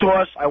coin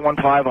toss, I won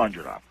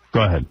 $500 on.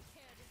 Go ahead.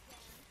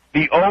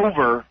 The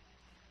over...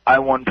 I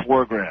won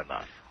 $4,000 on.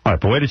 All right,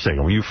 but wait a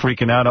second. Were you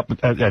freaking out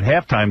at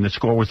halftime? The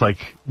score was like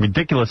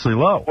ridiculously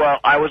low. Well,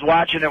 I was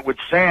watching it with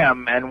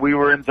Sam, and we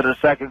were into the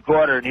second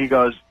quarter, and he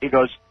goes,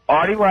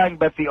 Artie Lang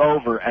bet the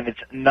over, and it's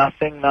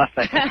nothing.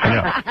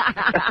 Yeah.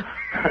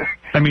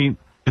 I mean,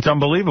 it's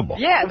unbelievable.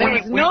 Yeah, there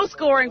was no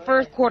scoring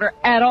first quarter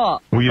at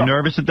all. Were you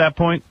nervous at that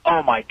point?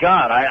 Oh my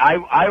God,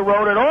 I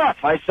wrote it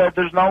off. I said,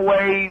 "There's no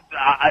way.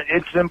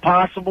 It's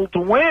impossible to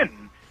win."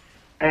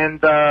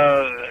 And,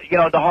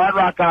 the Hard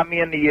Rock got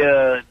me in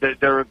the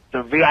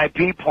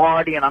VIP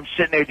party, and I'm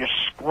sitting there just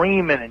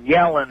screaming and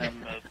yelling,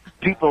 and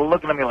people are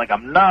looking at me like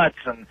I'm nuts,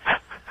 and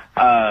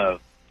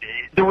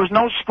there was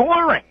no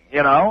scoring,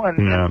 and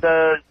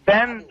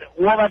then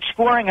all that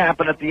scoring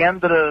happened at the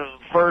end of the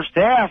first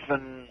half,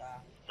 and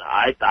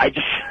I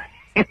just...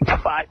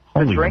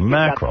 Holy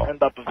mackerel.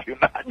 Got up a few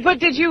notches. But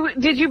did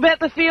you bet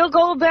the field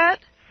goal bet?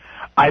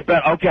 I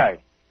bet, okay.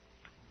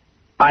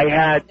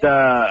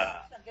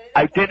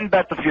 I didn't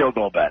bet the field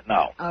goal bet,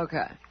 no.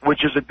 Okay.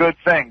 Which is a good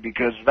thing,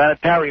 because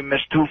Vinatieri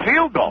missed 2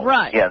 field goals.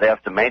 Right. Yeah, they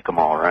have to make them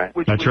all, right?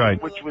 That's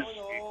right. Which was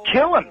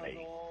killing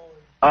me.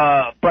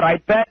 But I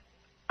bet,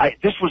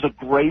 this was a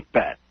great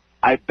bet.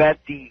 I bet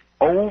the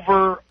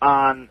over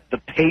on the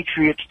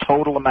Patriots'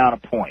 total amount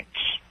of points.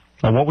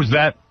 What was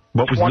that?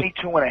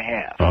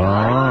 22.5.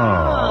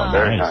 Oh,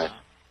 very nice.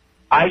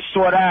 I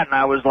saw that, and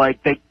I was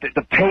like, the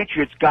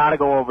Patriots got to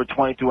go over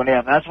 22.5.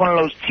 And that's one of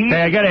those teams.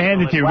 Hey, I got to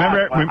hand it to you.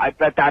 Remember, I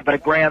bet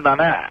 $1,000 on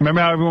that.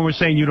 Remember how everyone was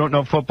saying you don't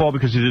know football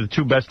because you're the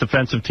 2 best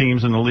defensive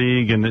teams in the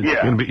league? And it's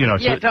gonna be,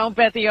 so, don't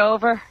bet the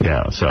over.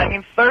 Yeah, so. I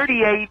mean,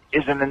 38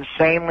 is an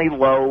insanely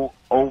low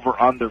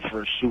over-under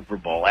for a Super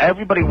Bowl.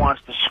 Everybody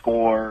wants to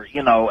score.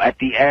 At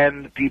the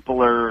end,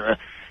 people are...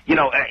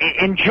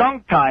 in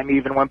junk time,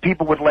 even when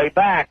people would lay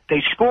back,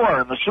 they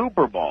score in the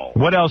Super Bowl.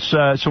 What else?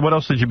 So what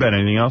else did you bet?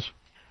 Anything else?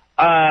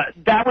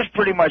 That was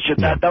pretty much it.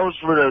 Yeah. Those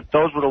were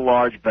the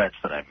large bets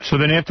that I made. So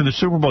then after the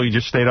Super Bowl, you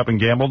just stayed up and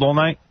gambled all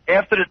night?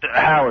 After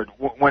Howard,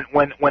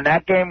 when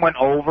that game went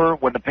over,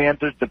 when the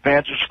Panthers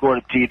scored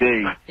a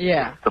TD,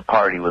 yeah, the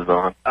party was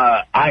on.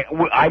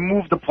 I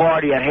moved the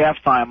party at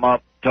halftime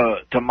up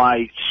to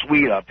my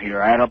suite up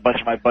here. I had a bunch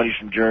of my buddies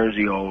from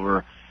Jersey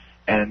over,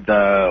 and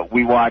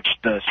we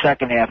watched the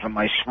second half in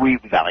my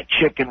suite. We got like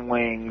chicken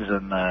wings,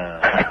 and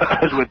I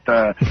was with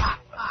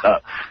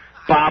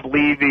Bob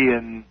Levy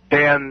and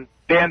Dan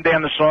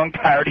the song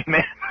parody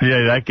man.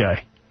 Yeah, that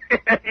guy.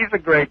 He's a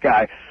great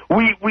guy.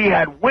 We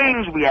had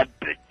wings. We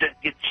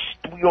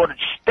ordered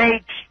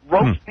steaks,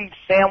 roast beef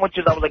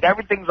sandwiches. I was like,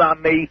 everything's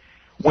on me.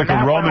 Like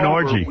a Roman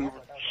orgy. We were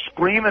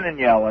screaming and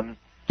yelling.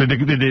 Did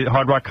the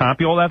Hard Rock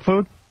comp you all that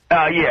food?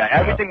 Yeah,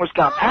 everything was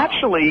comp.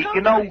 Actually,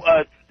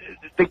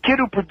 the kid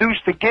who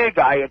produced the gig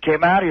I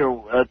came out here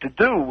to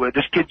do,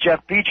 this kid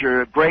Jeff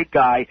Beecher, a great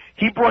guy,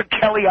 he brought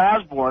Kelly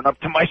Osbourne up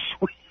to my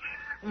suite.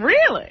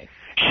 Really?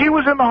 She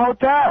was in the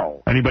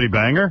hotel. Anybody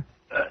bang her?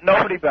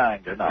 Nobody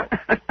banged her, no.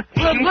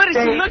 Well, what, did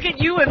she look at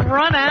you and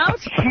run out?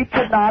 She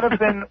could not have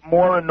been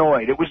more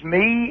annoyed. It was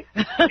me.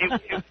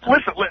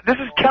 Listen, this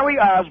is Kelly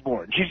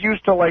Osbourne. She's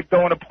used to, like,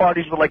 going to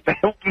parties with, like, the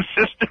Hilton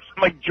sisters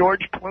and, like,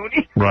 George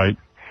Clooney. Right.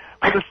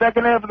 For the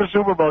second half of the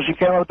Super Bowl, she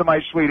came up to my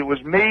suite. It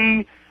was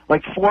me,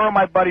 like 4 of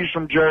my buddies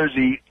from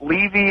Jersey,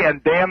 Levy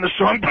and Dan the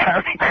song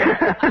parody.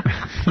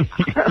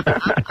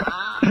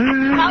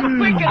 How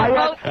quick and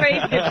both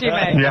face did she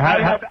make? Yeah,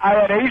 I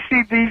had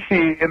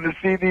AC/DC in the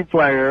CD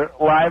player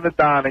live at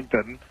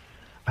Donington.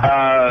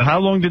 How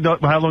long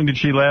did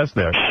she last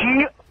there?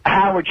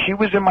 Howard, she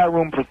was in my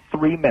room for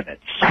 3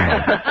 minutes.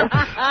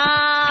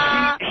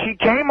 She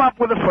came up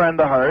with a friend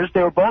of hers.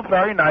 They were both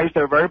very nice.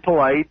 They were very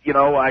polite. You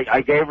know,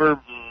 I gave her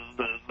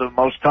the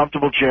most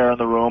comfortable chair in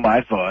the room,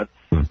 I thought.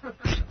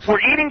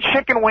 We're eating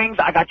chicken wings.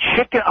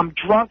 I'm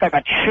drunk. I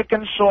got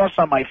chicken sauce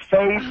on my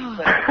face.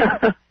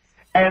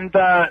 And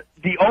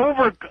the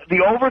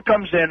over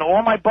comes in.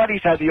 All my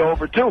buddies had the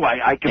over, too.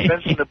 I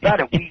convinced them to bet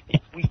it.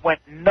 We went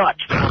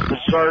nuts from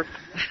dessert.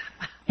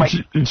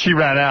 And she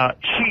ran out.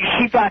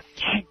 She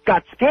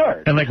got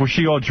scared. And, like, was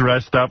she all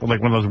dressed up with,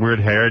 like, one of those weird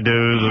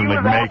hairdos and,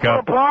 like,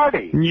 makeup? For a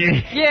party.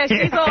 Yeah,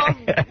 she's all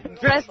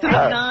dressed to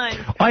the nines.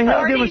 I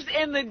heard Artie's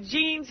in the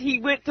jeans. He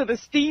went to the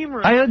steam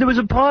room. I heard there was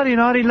a party in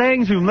Artie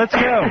Lang's room. Let's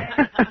go.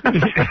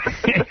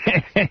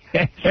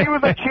 She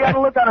had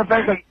a look on her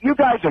face like, you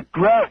guys are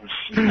gross.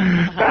 You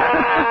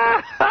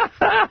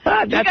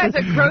guys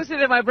are grosser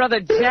than my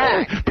brother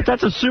Jack. But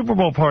that's a Super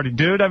Bowl party,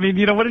 dude. I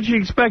mean, what did she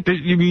expect?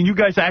 You mean you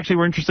guys actually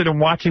were interested in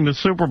watching the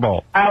Super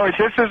Bowl? Howard,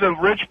 this is a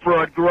rich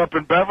broad, grew up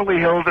in Beverly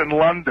Hills in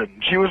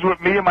London. She was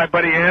with me and my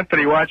buddy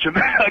Anthony watching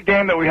a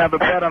game that we have a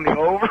bet on the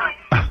over.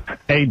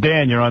 Hey,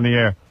 Dan, you're on the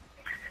air.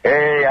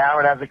 Hey,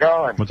 Howard, how's it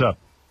going? What's up?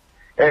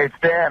 Hey, it's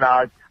Dan.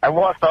 I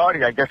lost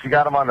Artie. I guess you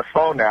got him on the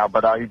phone now,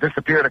 but he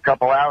disappeared a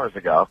couple hours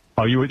ago.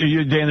 Oh, you're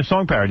Dan the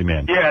song parody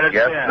man? Yeah, that's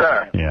yes, Dan.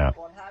 sir. Yeah.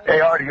 Hey,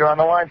 Artie, you're on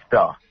the line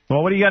still.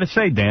 Well, what do you got to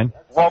say, Dan?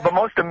 Well, the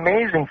most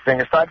amazing thing,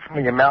 aside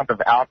from the amount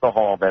of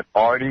alcohol that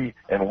Artie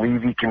and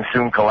Levy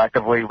consume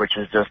collectively, which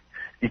is just,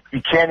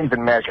 you can't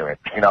even measure it,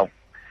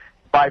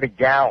 by the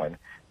gallon.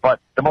 But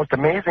the most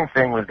amazing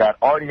thing was that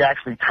Artie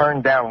actually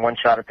turned down one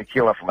shot of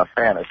tequila from a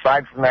fan.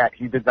 Aside from that,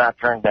 he did not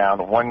turn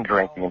down one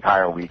drink the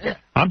entire weekend.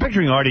 I'm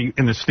picturing Artie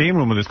in the steam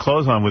room with his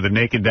clothes on with a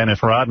naked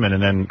Dennis Rodman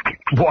and then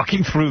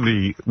walking through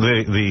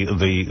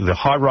the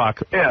Hard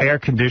Rock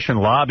air-conditioned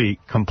lobby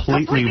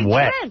completely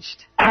wet.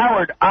 Drenched.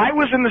 Howard, I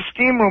was in the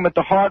steam room at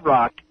the Hard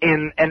Rock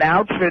in an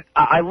outfit.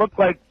 I looked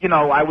like,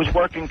 I was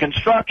working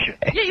construction.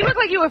 Yeah, you look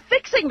like you were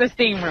fixing the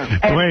steam room.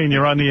 Dwayne,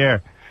 you're on the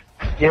air.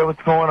 Yeah,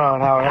 what's going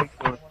on, Howard?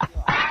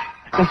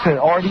 Listen,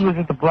 Artie was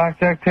at the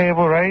blackjack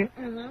table, right?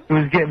 Mm-hmm. He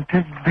was getting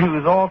pissed. He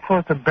was all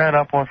close to bet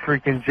up on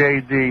freaking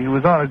JD. He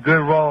was on a good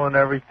roll and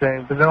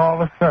everything. But then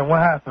all of a sudden, what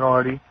happened,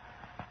 Artie?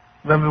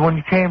 Remember when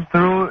you came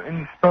through and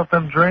you spilled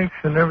them drinks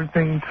and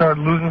everything, you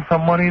started losing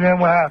some money then?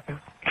 What happened?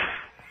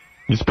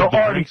 You spilled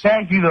Artie, drinks?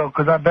 Thank you, though,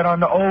 because I bet on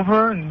the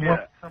over and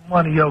lost some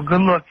money. Yo,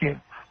 good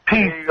looking.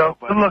 Peace, yo,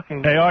 good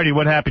looking. Hey, Artie,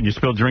 what happened? You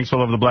spilled drinks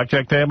all over the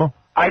blackjack table?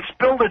 I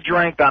spilled a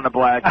drink on the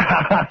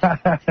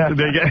blackjack. Did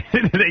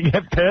they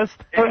get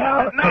pissed?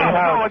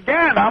 No,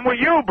 again, I'm with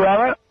you,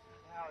 brother.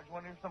 You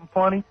want to hear something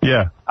funny?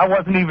 Yeah. I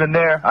wasn't even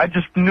there. I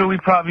just knew he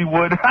probably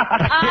would.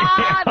 That's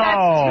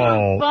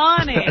too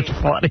funny. That's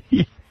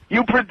funny.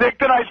 You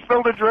predicted I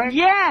spilled a drink?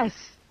 Yes.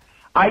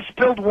 I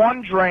spilled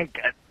one drink.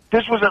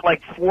 This was at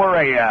like 4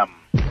 a.m.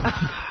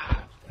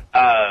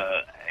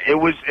 It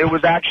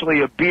was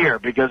actually a beer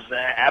because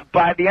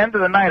by the end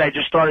of the night I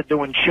just started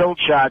doing chilled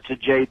shots at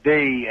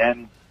JD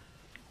and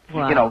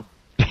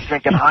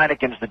drinking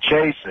Heinekens to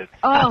chase it.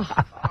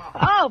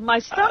 Oh, my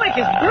stomach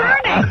is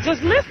burning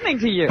just listening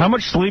to you. How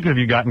much sleep have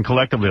you gotten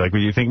collectively? Like, do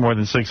you think more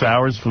than 6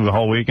 hours for the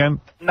whole weekend?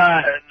 No,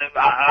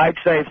 I'd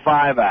say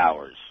 5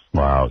 hours.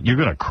 Wow, you're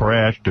gonna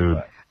crash,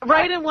 dude.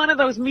 Right in one of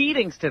those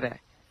meetings today.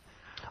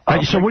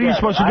 So what are you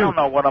supposed to do? I don't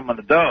know what I'm going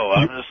to do.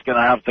 I'm just going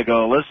to have to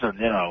go listen,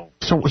 you know.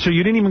 So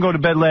you didn't even go to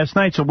bed last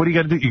night, so what do you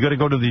got to do? You got to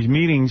go to these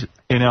meetings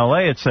in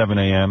L.A. at 7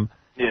 a.m.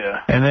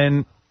 Yeah. And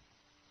then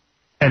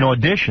an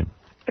audition.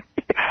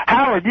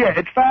 Howard, yeah,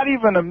 it's not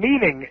even a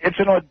meeting. It's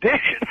an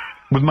audition.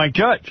 With Mike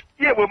Judge.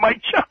 Yeah, with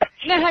Mike Judge.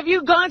 Now, have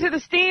you gone to the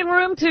steam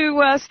room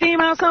to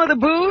steam out some of the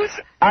booze?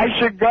 I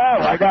should go.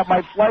 I got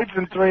my flights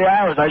in 3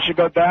 hours. I should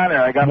go down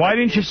there. Why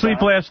didn't you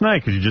sleep last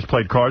night? Because you just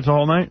played cards the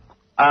whole night?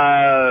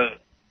 After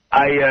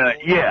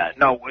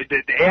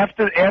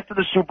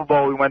the Super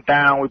Bowl, we went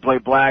down, we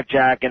played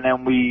blackjack, and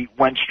then we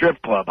went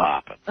strip club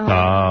hopping.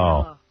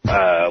 Oh.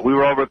 We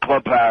were over at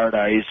Club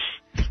Paradise.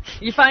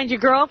 You find your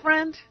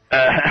girlfriend?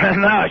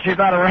 No, she's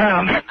not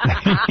around.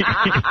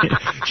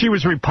 She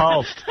was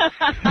repulsed.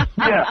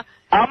 Yeah,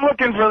 I'm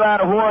looking for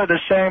that whore the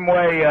same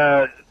way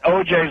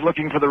OJ's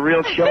looking for the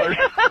real killer.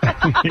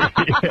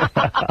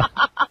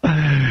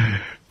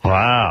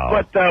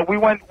 Wow. But we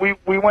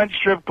went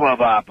strip club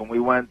hopping. We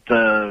went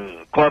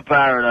Club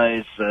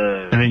Paradise.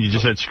 And then you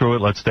just said, screw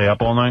it, let's stay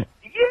up all night?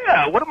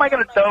 Yeah, what am I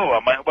going to do? I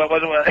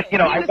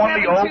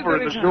won the over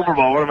in the Super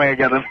Bowl. What am I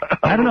going to do?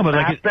 I don't know, but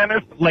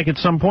like at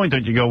some point,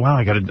 don't you go, wow,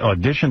 I got to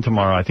audition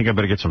tomorrow. I think I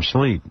better get some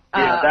sleep.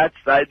 Yeah,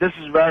 this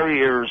is very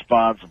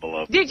irresponsible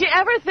of me. Did you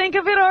ever think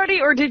of it,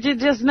 Artie, or did you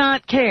just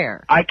not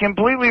care? I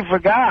completely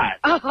forgot.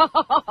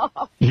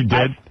 You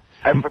did?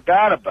 I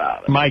forgot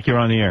about it. Mike, you're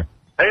on the air.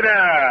 Hey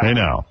there. Hey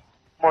now.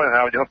 Morning,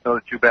 Howard. You don't know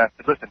the two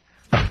bastards. Listen,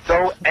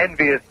 so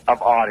envious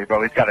of Artie,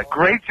 bro. He's got a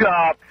great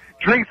job,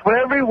 drinks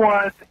whatever he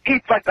wants,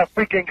 eats like a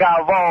freaking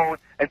Galvon,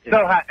 and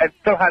still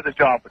has a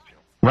job with you.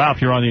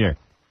 Ralph, you're on the air.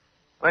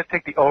 Let's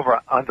take the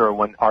over-under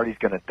when Artie's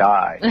going to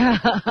die.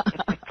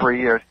 3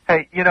 years.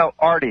 Hey,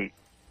 Artie,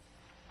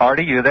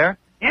 you there?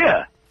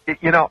 Yeah.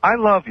 I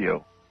love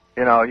you.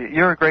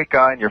 You're a great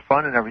guy and you're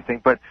fun and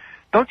everything, but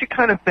don't you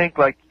kind of think,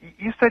 like,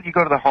 you said you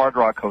go to the Hard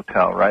Rock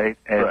Hotel, right?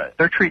 And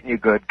they're treating you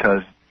good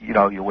because,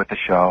 you're with the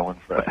show and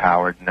with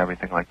Howard and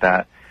everything like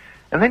that.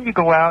 And then you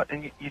go out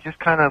and you just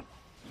kind of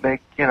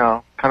make,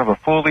 kind of a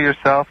fool of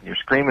yourself, and you're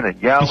screaming and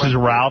yelling. This is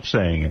Ralph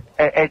saying it.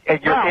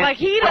 And you're like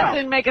he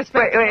doesn't make a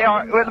spectacle. Wait,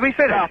 let me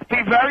say this.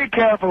 Be very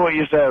careful what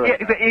you say.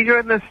 Right? Yeah, you're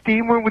in the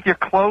steam room with your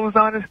clothes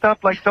on and stuff.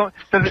 Like, does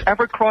it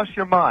ever cross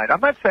your mind? I'm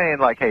not saying,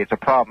 like, hey, it's a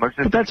problem. It's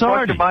just, but that's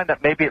cross your mind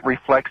that maybe it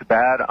reflects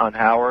bad on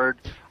Howard.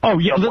 Oh,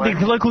 yeah,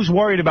 look who's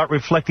worried about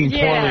reflecting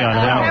poorly on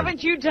Howard.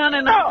 Haven't you done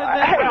enough of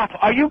that? Ralph,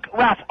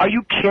 are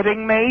you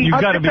kidding me? You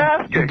got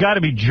to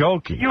be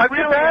joking. You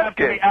really have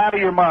to be out of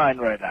your mind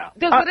right now.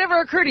 Does it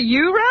ever occur to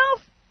you,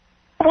 Ralph?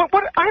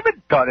 What? I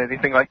haven't done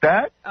anything like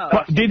that. Oh.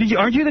 Well,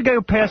 aren't you the guy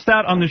who passed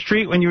out on the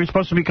street when you were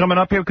supposed to be coming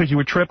up here because you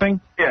were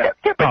tripping? Yeah,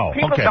 but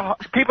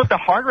people at the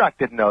Hard Rock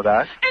didn't know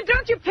that. And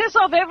don't you piss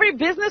off every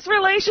business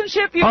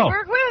relationship you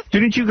work with?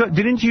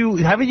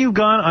 Haven't you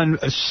gone on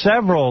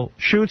several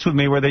shoots with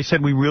me where they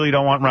said we really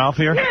don't want Ralph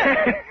here?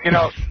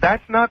 Yeah.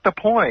 That's not the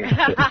point.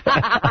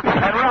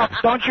 And Ralph,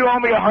 don't you owe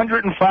me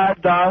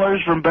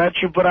 $105 from bets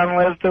you put on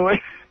last week?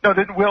 No,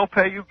 didn't Will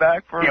pay you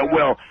back for it? Yeah,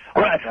 Will.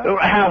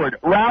 Howard,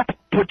 Ralph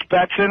puts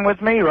bets in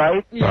with me,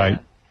 right? Yeah. Right.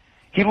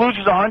 He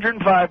loses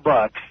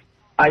 $105.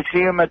 I see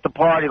him at the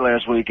party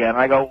last weekend.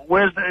 I go,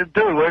 where's the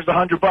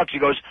 $100? He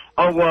goes,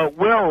 Will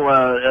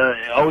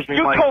owes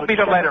me money. You told me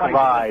to let it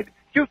ride.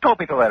 You told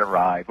me to let it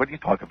ride. What are you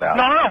talking about?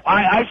 No.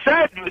 I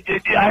said you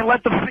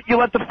let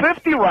the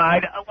 50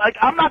 ride. Like,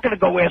 I'm not going to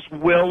go ask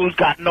Will, who's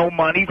got no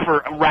money,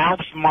 for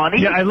Ralph's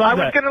money. Yeah, I love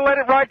that. I was going to let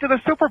it ride to the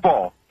Super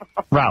Bowl.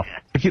 Ralph,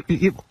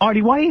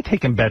 Artie, why are you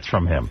taking bets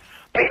from him?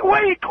 Hey,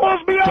 wait, he calls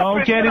me up.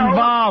 Don't get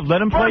involved.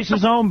 Let him place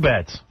his own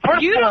bets.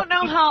 You don't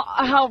know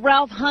how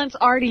Ralph hunts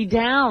Artie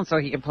down so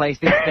he can place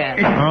these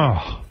bets.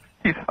 Oh.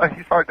 He's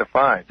hard to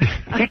find.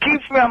 He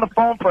keeps me on the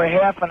phone for a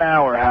half an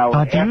hour,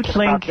 Howard,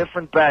 about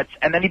different bets,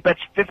 and then he bets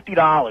 $50.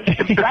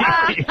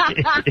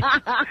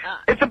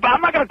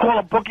 I'm not going to call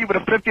a bookie with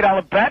a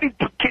 $50 bet. He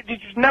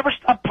just never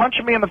stop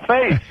punching me in the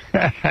face.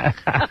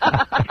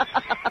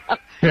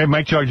 Hey,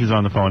 Mike Judge is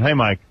on the phone. Hey,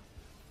 Mike.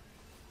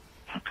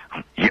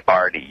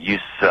 Artie, you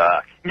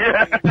suck.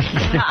 Yeah.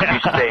 You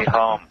stay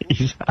home.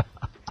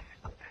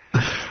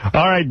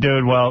 All right,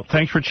 dude. Well,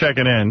 thanks for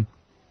checking in.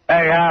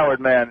 Hey, Howard,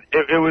 man,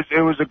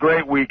 it was a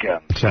great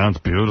weekend. Sounds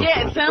beautiful.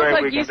 Yeah, it sounds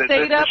like you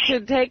stayed up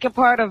to take a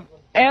part of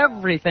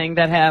everything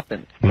that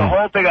happened. The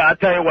whole thing. I'll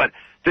tell you what,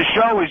 the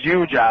show was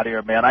huge out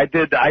here, man. I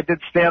did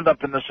stand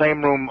up in the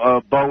same room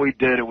Bowie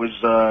did. It was.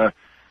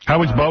 How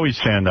was Bowie's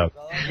stand up?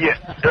 Yeah,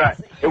 right.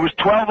 It was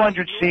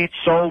 1,200 seats,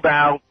 sold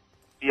out.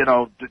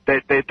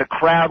 The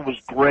crowd was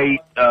great.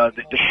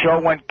 The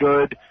show went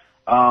good.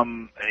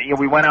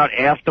 We went out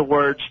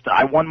afterwards.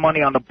 I won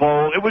money on the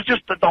bowl. It was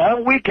just the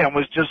whole weekend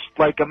was just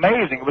like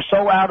amazing. It was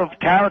so out of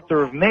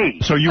character of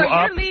me. So you're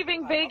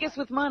leaving Vegas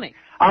with money?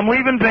 I'm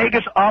leaving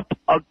Vegas up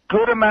a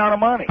good amount of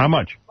money. How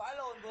much?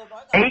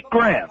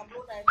 $8,000.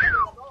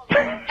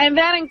 And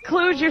that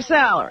includes your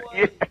salary?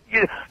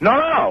 Yeah.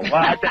 No.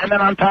 And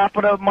then on top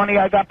of the money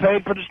I got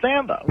paid for the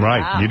stand-up. Right.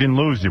 Wow. You didn't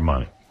lose your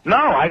money. No,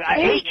 I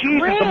ate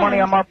cheese with the money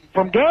I'm up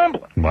from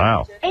gambling.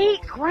 Wow.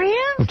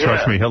 $8,000?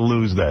 Trust me, he'll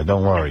lose that.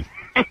 Don't worry.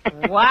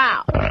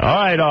 Wow. All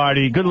right,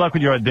 Artie. Good luck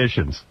with your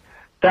auditions.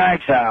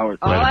 Thanks, Howard.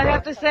 All I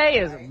have to say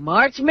is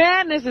March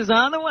Madness is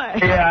on the way.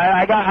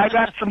 Yeah, I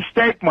got some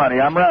steak money.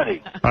 I'm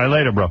ready. All right,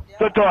 later, bro.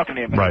 Good talking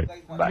to you, man. Right.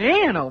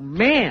 Man, oh,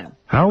 man.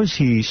 How is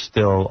he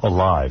still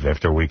alive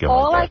after a weekend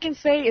All like I can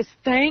say is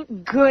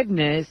thank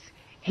goodness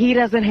he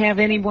doesn't have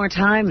any more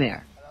time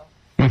there.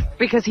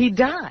 Because he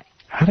died.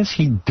 How does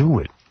he do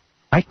it?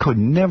 I could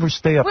never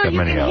stay up that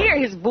many hours. Well, you can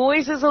hear his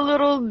voice is a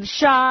little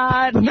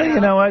shot. Well, you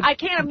know what? I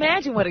can't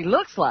imagine what he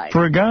looks like.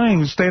 For a guy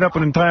who stayed up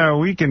an entire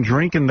weekend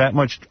drinking that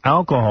much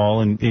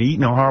alcohol and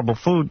eating horrible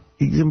food,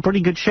 he's in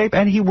pretty good shape,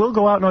 and he will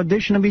go out and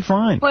audition and be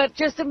fine. But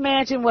just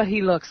imagine what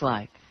he looks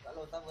like.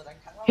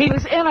 He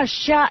was in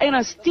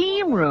a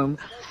steam room,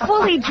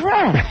 fully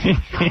dressed.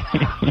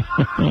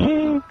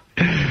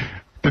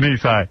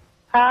 Denise, hi.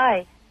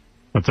 Hi.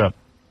 What's up?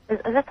 Is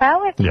this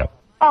Howard? Yeah.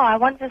 Oh, I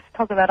wanted to just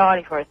talk about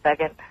Artie for a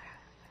second.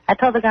 I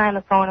told the guy on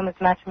the phone I'm his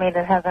matchmate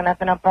that hasn't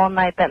been up all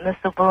night betting the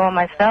Super Bowl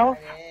myself.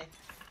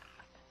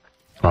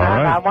 All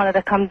right. I wanted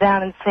to come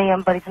down and see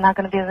him, but he's not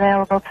going to be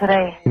available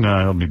today. No,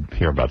 he'll be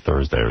here about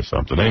Thursday or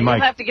something. Hey, You'll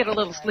Mike. have to get a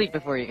little sleep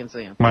before you can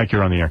see him. Mike,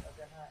 you're on the air.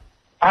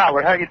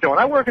 Howard, how you doing?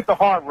 I work at the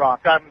Hard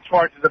Rock. I'm in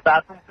charge of the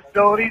bathroom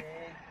facilities.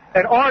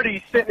 And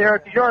Artie's sitting there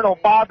at the urinal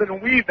bobbing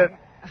and weaving,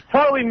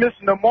 totally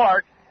missing the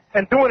mark,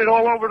 and doing it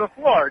all over the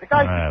floor. The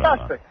guy's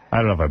disgusting. I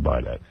don't know if I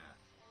buy that.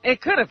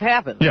 It could have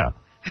happened. Yeah.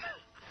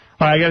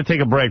 All right, I got to take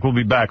a break. We'll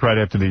be back right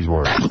after these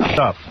words.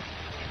 Stop.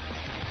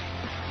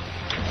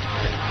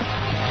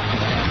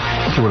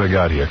 Let's see what I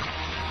got here.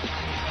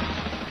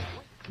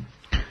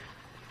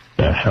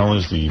 The hell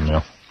is the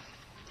email?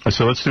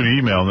 So let's do the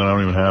email, and then I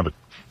don't even have it.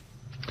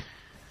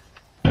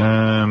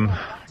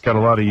 Got a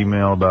lot of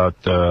email about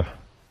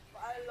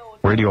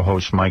radio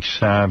host Mike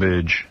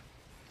Savage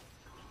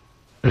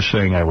is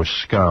saying I was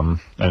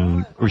scum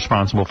and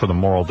responsible for the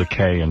moral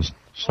decay and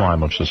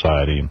slime of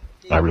society.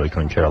 I really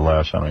couldn't care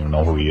less. I don't even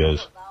know who he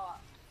is.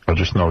 I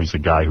just know he's the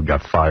guy who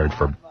got fired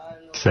for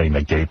saying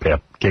that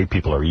gay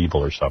people are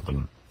evil or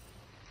something.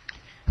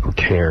 Who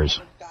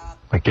cares?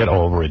 Like, get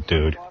over it,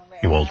 dude.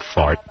 You old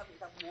fart.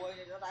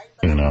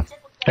 You know.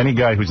 Any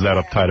guy who's that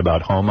uptight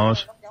about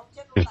homos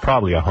is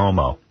probably a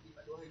homo.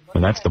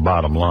 And that's the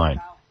bottom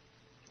line.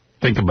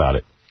 Think about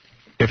it.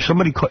 If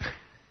somebody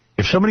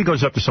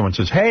goes up to someone and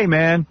says, "Hey,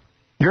 man,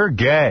 you're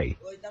gay,"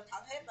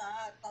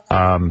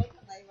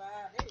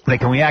 they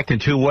can react in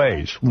two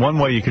ways. One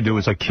way you could do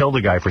is like kill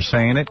the guy for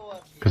saying it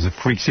because it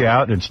freaks you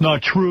out and it's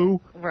not true.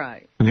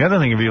 Right. And the other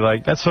thing would be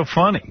like, "That's so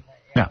funny."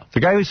 Now,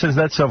 the guy who says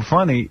that's so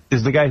funny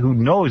is the guy who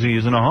knows he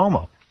isn't a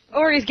homo.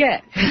 Or he's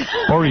gay.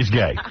 Or he's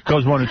gay.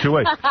 Goes one of two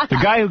ways. The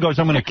guy who goes,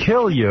 "I'm going to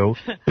kill you,"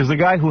 is the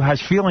guy who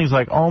has feelings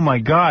like, "Oh, my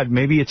God,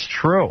 maybe it's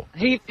true."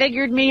 He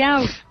figured me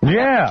out.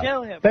 Yeah.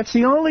 Kill him. That's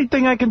the only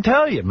thing I can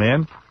tell you,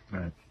 man.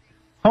 Right.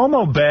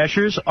 Homo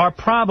bashers are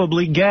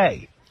probably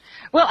gay.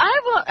 Well,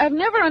 I've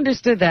never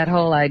understood that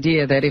whole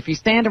idea that if you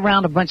stand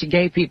around a bunch of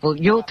gay people,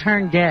 you'll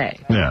turn gay.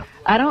 Yeah.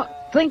 I don't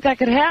think that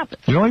could happen.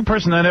 The only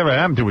person that ever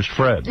happened to was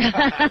Fred. It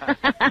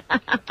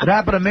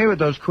happened to me with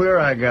those Queer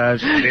Eye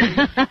guys.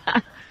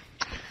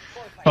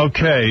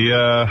 Okay,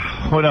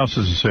 what else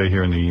does it say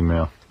here in the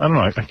email? I don't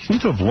know. I seem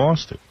to have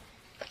lost it.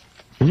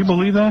 Can you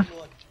believe that?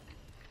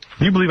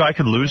 Can you believe I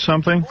could lose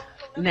something?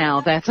 Now,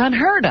 that's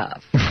unheard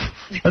of.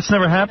 That's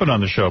never happened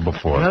on the show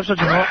before. You have such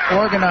an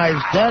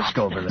organized desk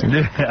over there.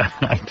 Yeah,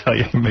 I tell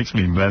you, it makes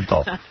me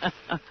mental.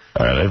 All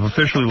right, I've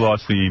officially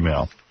lost the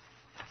email.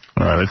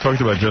 All right, I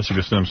talked about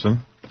Jessica Simpson.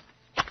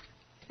 I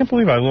can't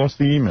believe I lost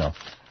the email.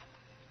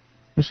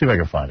 Let's see if I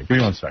can find it. Give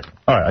me 1 second.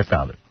 All right, I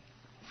found it.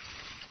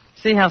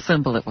 See how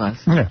simple it was.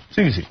 Yeah, it's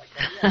easy.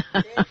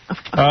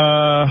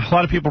 A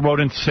lot of people wrote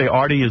in to say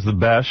Artie is the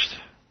best.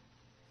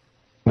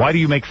 Why do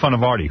you make fun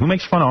of Artie? Who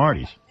makes fun of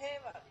Artie?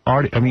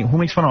 Who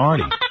makes fun of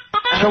Artie?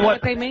 So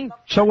what they mean?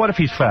 So what if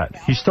he's fat?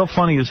 He's still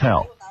funny as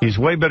hell. He's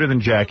way better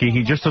than Jackie.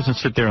 He just doesn't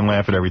sit there and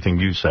laugh at everything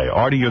you say.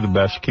 Artie, you're the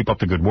best. Keep up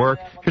the good work.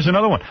 Here's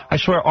another one. I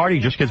swear Artie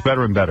just gets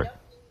better and better.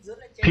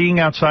 Peeing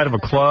outside of a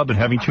club and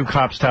having 2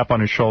 cops tap on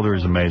his shoulder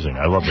is amazing.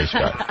 I love this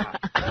guy.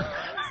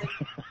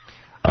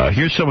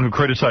 Here's someone who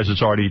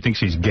criticizes Artie. He thinks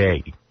he's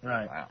gay.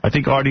 Right. I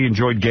think Artie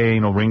enjoyed gay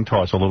anal ring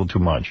toss a little too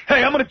much.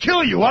 Hey, I'm going to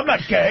kill you. I'm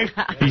not gay.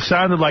 He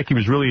sounded like he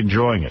was really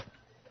enjoying it.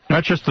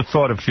 Not just the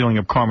thought of feeling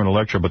up Carmen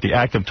Electra, but the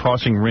act of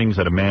tossing rings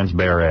at a man's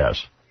bare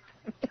ass.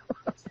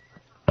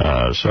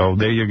 So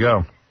there you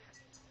go.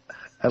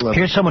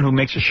 Here's someone who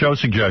makes a show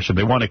suggestion.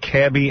 They want a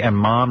Cabby and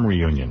Mom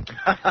reunion.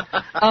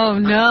 Oh,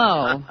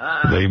 no.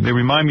 They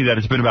remind me that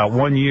it's been about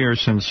 1 year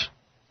since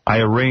I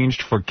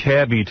arranged for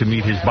Cabby to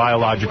meet his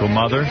biological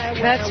mother.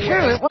 That's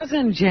true. It was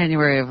in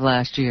January of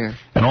last year.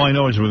 And all I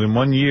know is within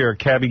 1 year,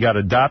 Cabby got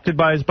adopted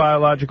by his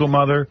biological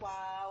mother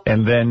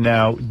and then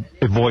now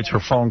avoids her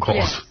phone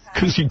calls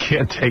because he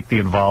can't take the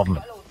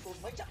involvement.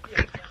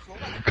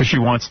 Because she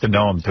wants to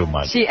know him too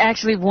much. She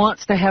actually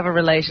wants to have a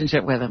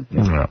relationship with him.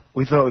 Yeah.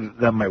 We thought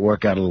that might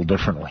work out a little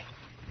differently.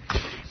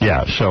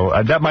 Yeah, so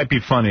that might be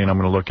funny, and I'm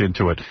going to look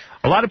into it.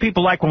 A lot of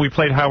people like when we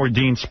played Howard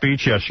Dean's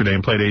speech yesterday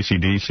and played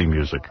AC/DC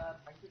music.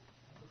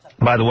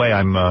 By the way,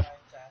 I'm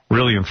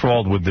really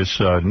enthralled with this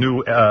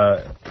new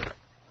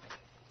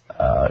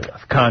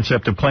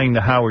concept of playing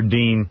the Howard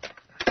Dean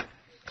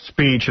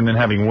speech and then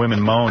having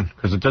women moan,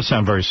 because it does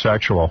sound very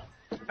sexual.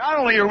 Not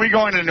only are we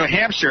going to New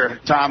Hampshire,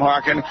 Tom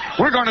Harkin,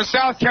 we're going to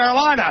South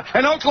Carolina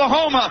and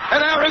Oklahoma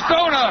and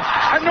Arizona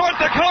and North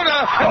Dakota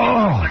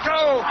and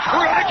Mexico.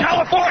 We're going to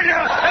California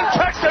and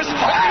Texas and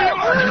New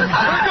York.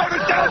 We're going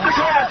to South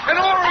Dakota and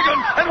Oregon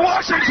and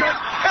Washington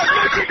and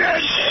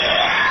Michigan.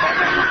 And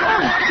then we're going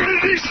to Washington,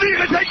 D.C.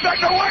 to take back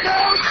the White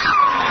House.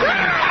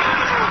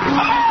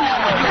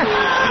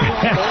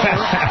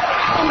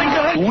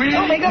 We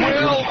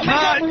will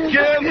not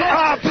give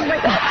up.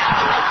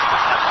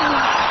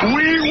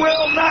 We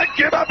will not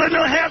give up in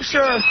New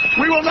Hampshire.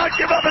 We will not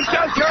give up in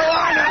South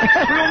Carolina.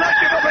 We will not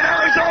give up in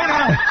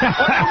Arizona, New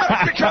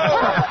Mexico,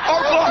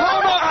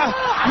 Oklahoma,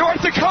 North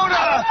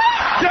Dakota,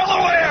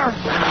 Delaware,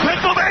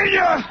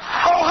 Pennsylvania,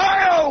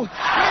 Ohio,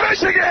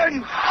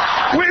 Michigan.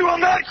 We will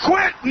not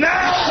quit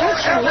now or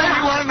ever.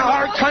 We want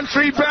our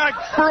country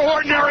back for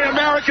ordinary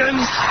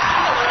Americans.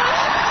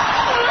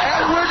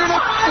 And we're going to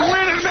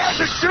win in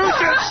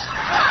Massachusetts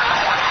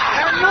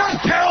and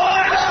North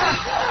Carolina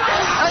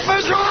and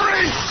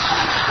Missouri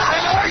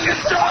and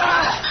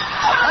Arkansas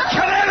and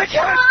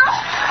Connecticut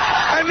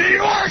and New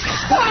York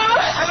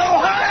and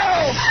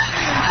Ohio.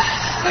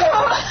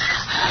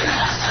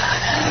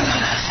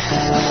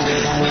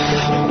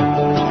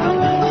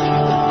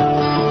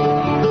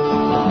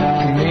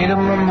 Made up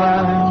my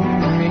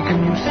mind, make a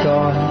new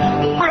start.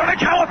 We're going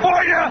to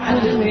California.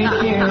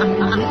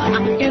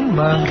 In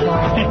my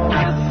heart.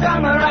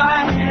 Summer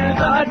I hear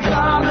the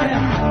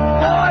drumming.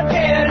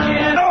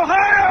 In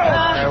Ohio.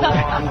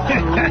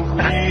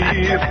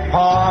 Be a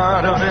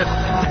part of it.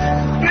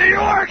 New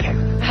York.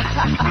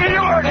 New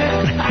York.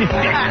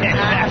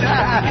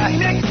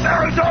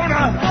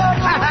 Arizona.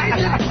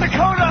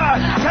 Dakota.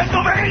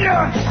 Pennsylvania.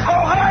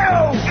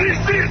 Ohio.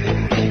 D.C.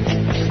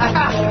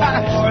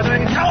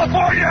 Northern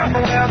California.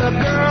 Where the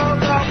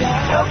girls are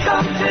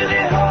welcome to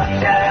the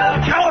hotel.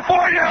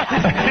 California.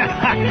 Such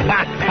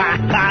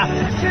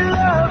a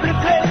lovely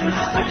place.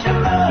 Such a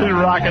lovely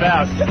Rock it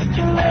out. Such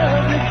a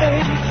lovely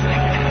place.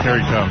 Here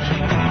he comes.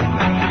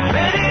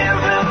 Ready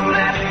room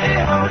at the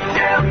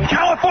hotel.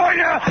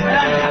 California.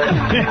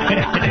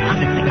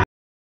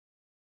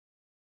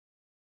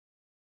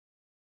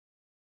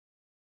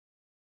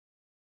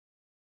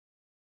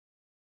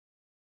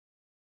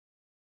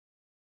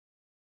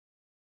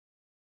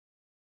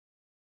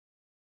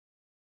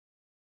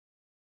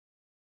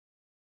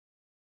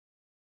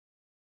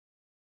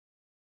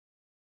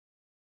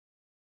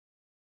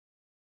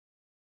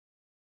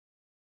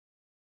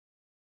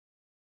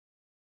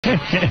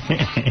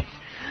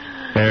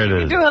 There it You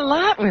is. do a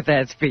lot with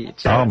that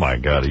speech. Oh, my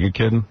God. Are you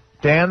kidding?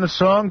 Dan the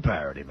song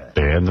parody, man.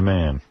 Dan the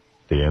man.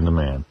 Dan the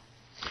man.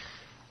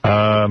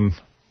 And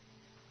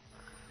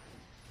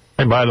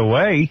by the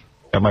way,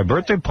 at my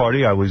birthday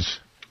party, I was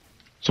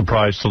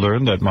surprised to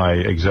learn that my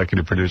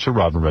executive producer,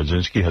 Robin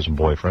Radzinski, has a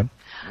boyfriend.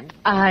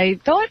 I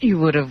thought you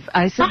would have.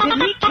 I said, did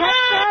he catch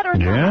that or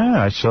not?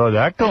 Yeah, I saw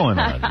that going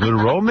on. A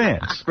little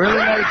romance. Really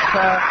nice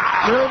guy.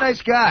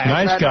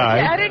 Nice guy.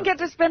 Yeah, I didn't get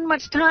to spend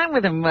much time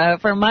with him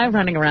for my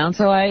running around,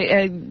 so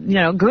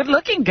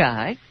good-looking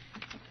guy.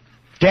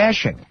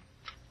 Dashing.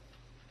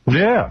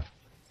 Yeah.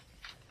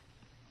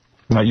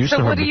 Not used So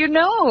to her. what do you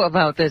know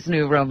about this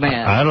new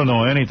romance? I don't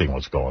know anything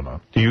what's going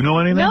on. Do you know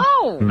anything?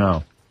 No.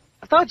 No.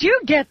 I thought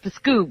you'd get the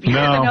scoop. You're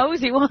the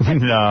nosy one.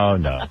 No.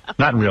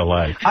 Not in real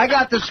life. I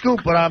got the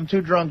scoop, but I was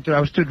too drunk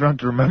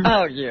to remember.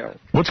 Oh, you.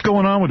 What's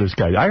going on with this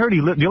guy? I heard the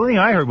only thing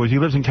I heard was he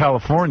lives in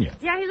California.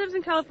 Yeah, he lives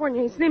in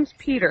California. His name's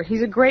Peter.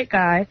 He's a great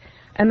guy.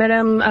 I met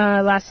him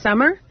last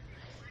summer.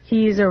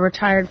 He's a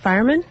retired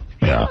fireman.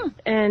 Yeah.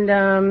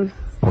 And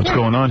What's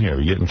going on here? Are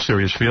you getting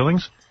serious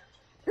feelings?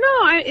 No.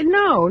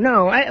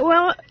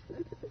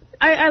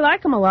 I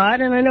like him a lot,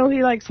 and I know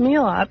he likes me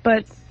a lot,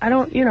 but I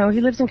don't,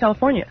 he lives in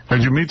California.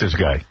 How'd you meet this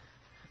guy?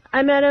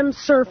 I met him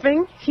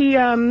surfing.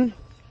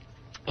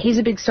 He's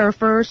a big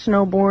surfer,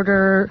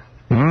 snowboarder,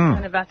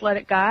 kind of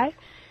athletic guy.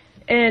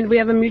 And we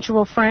have a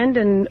mutual friend,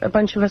 and a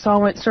bunch of us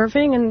all went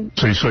surfing. And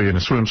So he saw you in a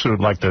swimsuit,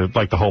 like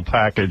the whole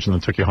package, and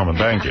then took you home and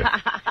banged you.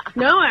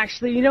 No,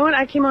 actually, you know what?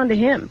 I came on to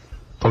him.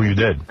 Oh, you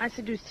did? I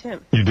seduced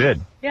him. You did?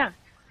 Yeah.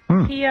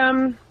 He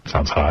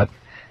Sounds hot.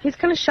 He's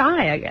kind of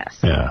shy, I guess.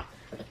 Yeah.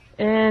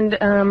 And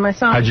I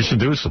saw him. How'd you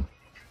seduce him?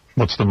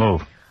 What's the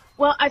move?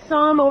 Well, I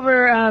saw him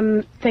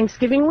over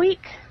Thanksgiving week,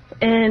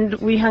 and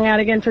we hung out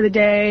again for the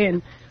day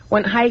and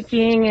went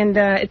hiking. And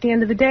at the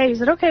end of the day, he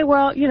said, "Okay,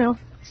 well,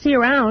 see you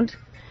around."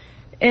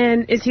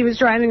 And as he was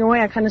driving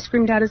away, I kind of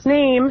screamed out his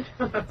name.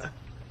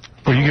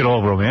 Well, you get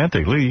all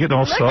romantic. Look, you get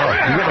all soft. Look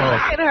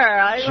at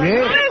her.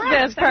 Who is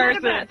this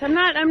person?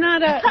 I'm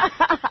not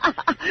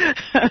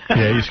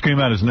Yeah, you scream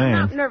out his name.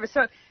 I'm nervous.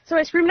 So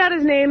I screamed out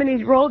his name, and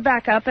he rolled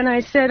back up, and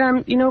I said,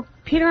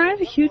 Peter, I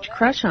have a huge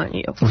crush on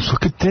you.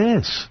 Look at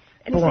this.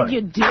 And he said,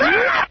 "You do?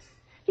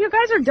 You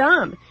guys are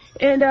dumb."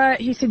 And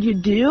he said,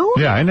 "You do?"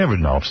 Yeah, I never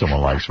know if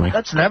someone likes me.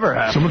 That's never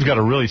happened. Someone's got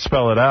to really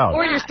spell it out.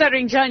 Or you're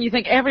stuttering John, you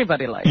think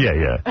everybody likes you.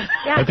 Yeah.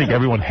 I think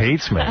everyone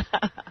hates me.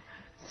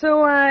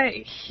 So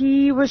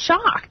he was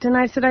shocked, and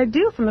I said, I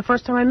do, from the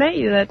first time I met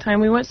you, that time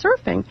we went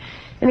surfing.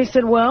 And he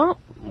said, well,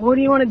 what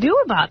do you want to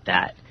do about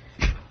that?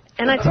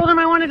 And I told him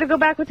I wanted to go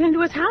back with him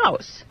to his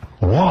house.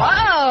 Whoa.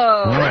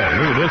 Whoa. Right,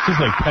 look at this. This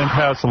is like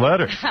penthouse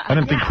letters. I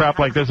didn't think crap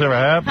like this ever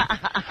happened.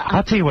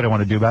 I'll tell you what I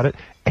want to do about it.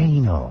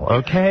 Anal,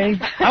 okay?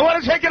 I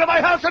want to take you to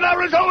my house in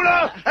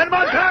Arizona and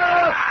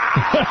Montana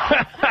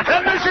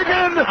and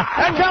Michigan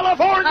and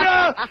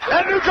California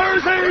and New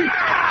Jersey.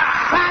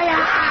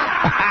 Fire!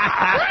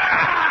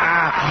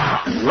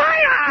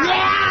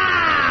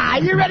 Yeah!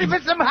 You ready for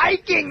some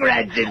hiking,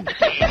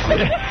 Radzinski?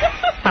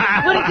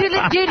 What is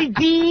it, dirty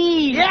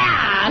deeds?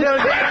 Yeah!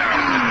 Those dirty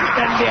deeds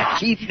done their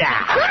teeth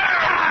now.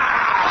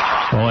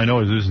 All I know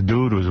is this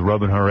dude was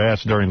rubbing her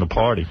ass during the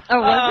party. Oh,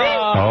 was he?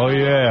 Oh,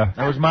 yeah.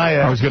 That was my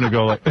ass. I was going to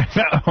go like,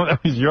 that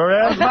was your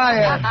ass? That was my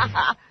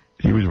ass.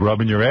 He was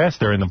rubbing your ass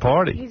during the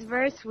party. He's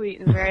very sweet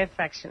and very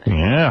affectionate.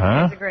 Yeah,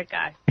 huh? He's a great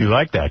guy. You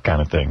like that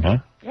kind of thing, huh?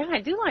 Yeah, I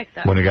do like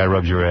that. When a guy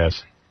rubs your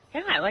ass.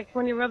 Yeah, I like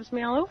when he rubs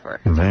me all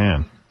over.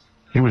 Man,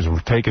 he was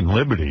taking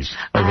liberties.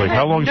 I was like,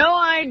 how long? No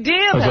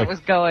idea that was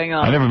going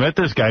on. I never met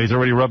this guy. He's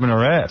already rubbing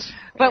her ass.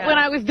 But when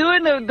I was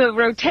doing the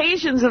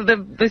rotations of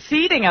the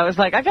seating, I was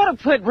like, I got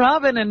to put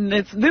Robin and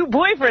its new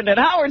boyfriend at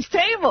Howard's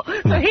table so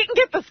he can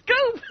get the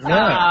scoop.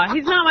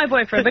 He's not my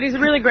boyfriend, but he's a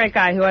really great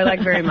guy who I like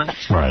very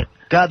much. Right.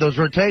 God, those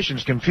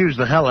rotations confused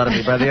the hell out of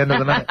me by the end of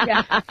the night.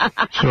 Yeah.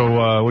 So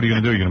what are you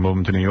going to do? You going to move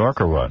him to New York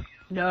or what?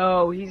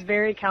 No, he's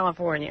very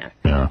California.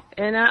 Yeah.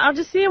 And I'll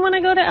just see him when I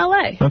go to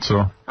L.A. That's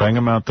all. Bang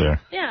him out there.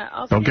 Yeah,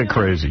 I'll see Don't get him.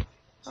 crazy.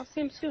 I'll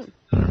see him soon.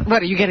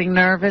 What, are you getting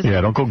nervous?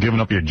 Yeah, don't go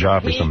giving up your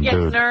job for He some gets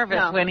dude.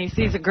 nervous when he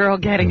sees a girl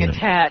getting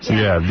attached.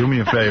 Yeah, do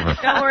me a favor.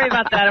 Don't worry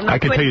about that. I'm not I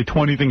can quitting. tell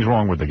you 20 things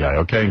wrong with the guy,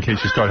 okay, in case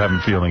you start having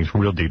feelings,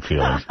 real deep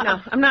feelings. No,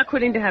 I'm not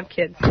quitting to have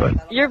kids. Good.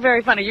 You're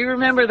very funny. You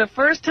remember the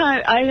first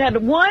time I had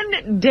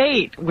one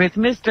date with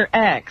Mr.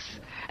 X,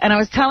 and I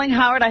was telling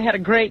Howard I had a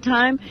great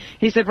time.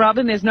 He said,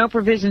 Robin, there's no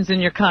provisions in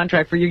your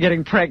contract for you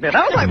getting pregnant.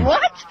 I was like,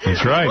 what?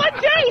 That's right. What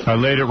date? I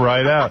laid it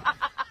right out.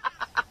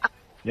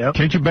 Yep.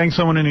 Can't you bang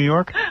someone in New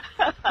York?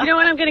 You know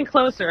what? I'm getting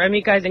closer. I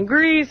meet guys in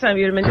Greece. I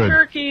meet them in Good.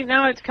 Turkey.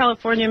 Now it's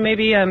California.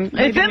 Maybe it's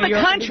in New the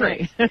York.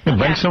 country. Yeah,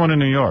 bang someone in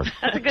New York.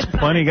 That's a good sign.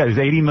 Plenty of guys.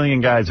 There's 80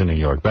 million guys in New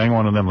York. Bang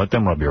one of them. Let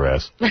them rub your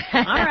ass. All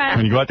right.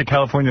 When you go out to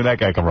California, that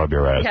guy can rub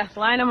your ass. Yes,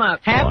 line them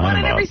up. Have one Line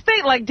in every up.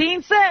 state, like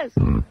Dean says.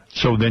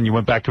 So then you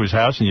went back to his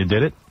house and you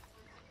did it?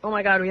 Oh,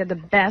 my God. We had the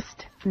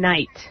best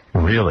night.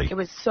 Really? It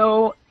was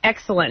so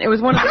excellent. It was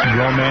one of the,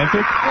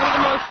 Romantic? one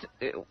of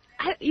the most...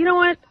 You know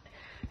what?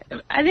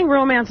 I think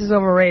romance is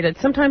overrated.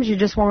 Sometimes you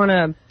just want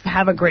to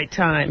have a great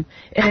time.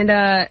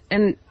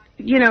 And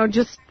you know,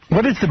 just...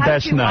 What is the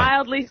best be night?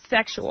 Wildly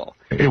sexual.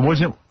 It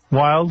wasn't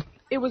wild?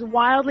 It was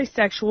wildly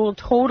sexual,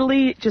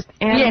 totally just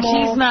animal.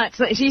 Yeah, she's not...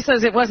 She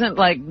says it wasn't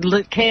like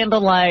lit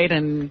candlelight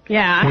and...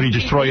 Yeah. Would he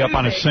just throw you up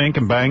on a sink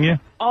and bang you?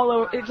 All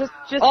over, it just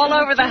all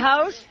over the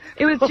house?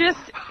 It was just,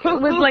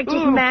 it was like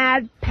just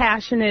mad,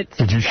 passionate.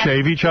 Did you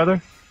shave each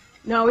other?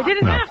 No, we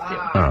didn't No. have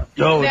to. Oh.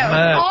 There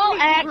was all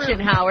action,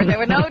 Howard. There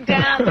was no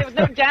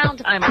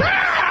downtime.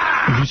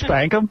 Did you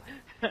spank him?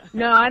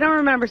 No, I don't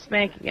remember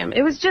spanking him.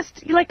 It was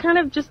just like kind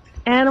of just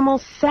animal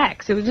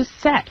sex. It was just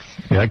sex.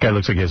 Yeah, that guy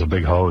looks like he has a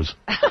big hose.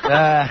 He's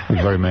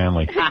very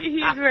manly.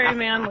 He's very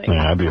manly.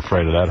 Yeah, I'd be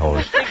afraid of that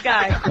hose. Big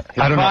guy.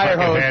 I don't know if I fire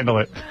can hose. handle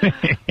it.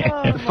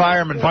 The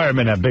fireman.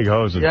 Firemen have big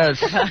hoses. Yes.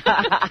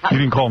 You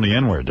didn't call me the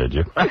N-word, did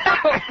you?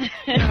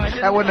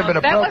 That wouldn't have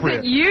been That appropriate.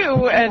 wasn't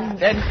you and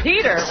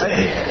Peter.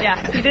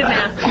 Yeah, he didn't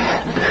ask.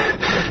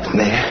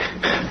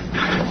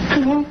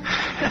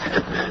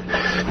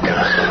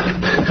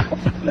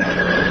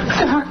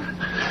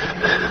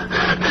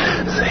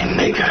 Say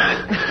nigga.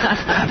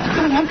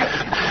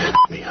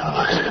 Me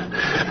hard.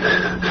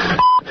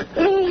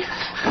 Me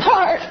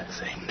hard.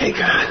 Say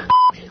nigga.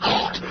 Me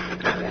hard.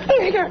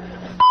 Nigger.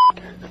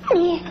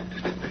 Me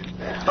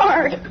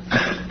hard.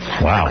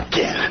 Wow.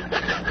 Nigger.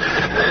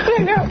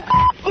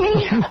 Me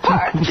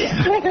hard.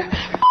 Nigger.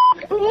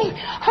 Me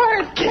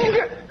hard.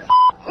 Nigger.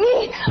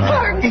 Me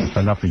hard.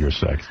 Enough of your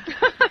sex.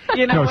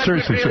 You know No, what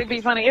seriously, would really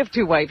be funny? If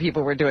two white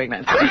people were doing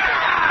that.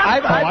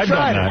 I've I've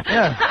tried done it. that.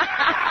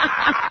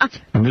 Yeah.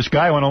 And this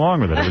guy went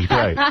along with it. It was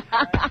great.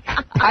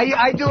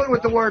 I do it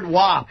with the word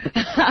wop.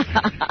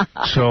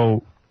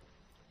 So,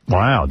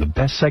 wow, the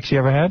best sex you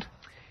ever had?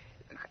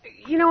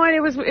 You know what? It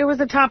was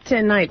a top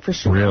 10 night for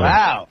sure. Really?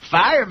 Wow.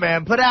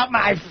 Fireman, put out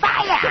my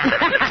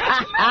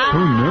fire. Who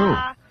knew?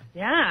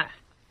 Yeah.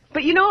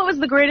 But you know what was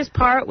the greatest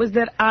part was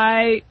that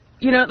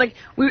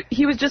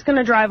he was just going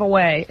to drive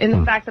away. And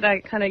the fact that I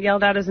kind of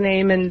yelled out his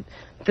name and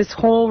this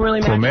whole really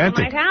magical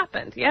Romantic. night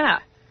happened. Yeah.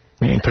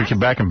 He took you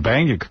back and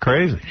banged you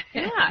crazy.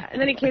 Yeah. And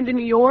then he came to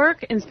New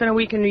York and spent a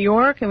week in New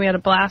York, and we had a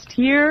blast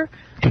here.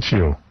 It's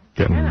you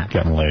getting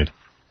laid.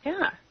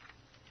 Yeah.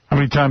 How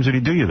many times did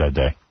he do you that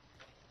day?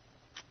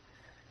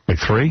 Like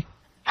 3?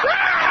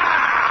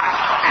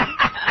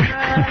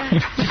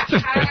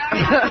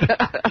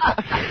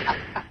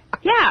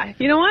 Yeah.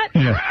 You know what?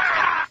 Yeah.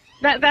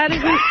 That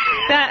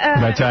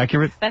That's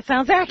accurate? That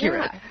sounds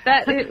accurate.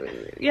 That's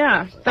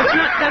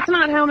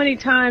not how many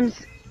times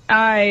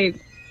I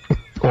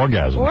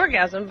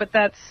orgasm, but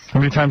that's... How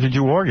many times did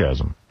you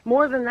orgasm?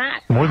 More than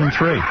that. More than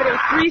 3. But it was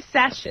 3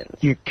 sessions.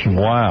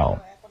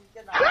 Wow.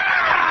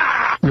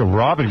 You're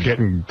Robin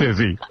getting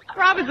dizzy.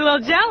 Robin's a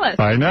little jealous.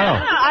 I know.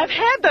 Yeah, I've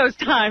had those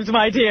times,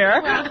 my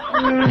dear.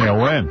 Yeah,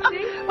 when?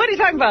 What are you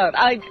talking about?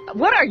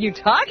 What are you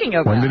talking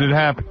about? When did it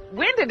happen?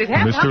 When did it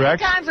happen? Mr. How many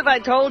X? times have I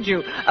told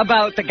you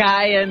about the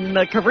guy in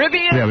the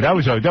Caribbean? Yeah, but that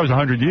was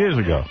 100 years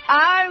ago.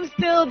 I'm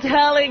still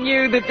telling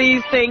you that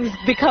these things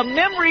become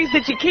memories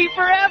that you keep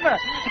forever.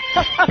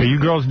 Hey, you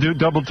girls do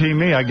double team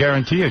me, I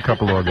guarantee you a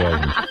couple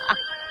orgasms.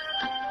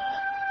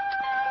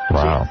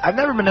 Wow. I've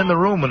never been in the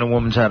room when a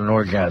woman's had an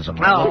orgasm.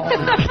 Oh.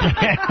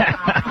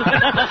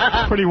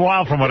 Pretty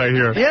wild from what I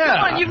hear. Yeah.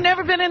 Come on, you've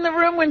never been in the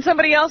room when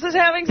somebody else is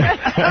having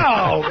sex?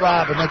 No,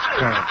 Robin, that's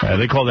great.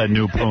 They call that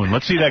new poon.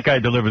 Let's see that guy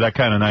deliver that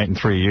kind of night in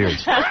 3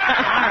 years.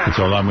 That's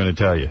all I'm going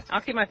to tell you. I'll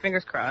keep my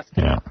fingers crossed.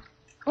 Yeah.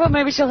 Well,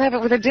 maybe she'll have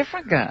it with a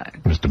different guy.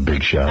 Mr.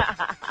 Big Shot.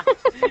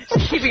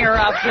 She's keeping her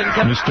options.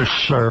 Mr.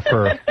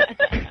 Surfer.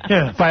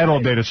 Yeah, if I had all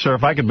day to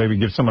surf, I could maybe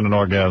give someone an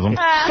orgasm.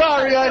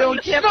 Sorry, I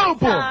don't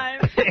snowboard.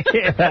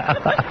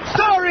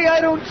 Sorry, I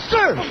don't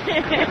surf.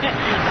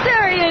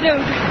 Sorry, I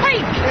don't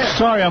hike.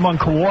 Sorry, I'm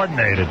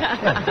uncoordinated.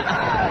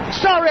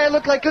 Sorry, I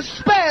look like a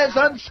spaz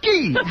on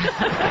skis.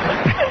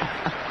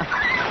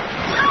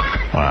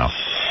 Wow.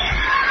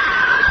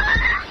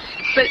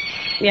 But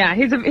yeah,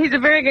 he's a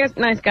very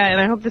nice guy, and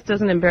I hope this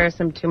doesn't embarrass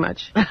him too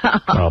much.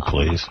 Oh,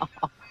 please.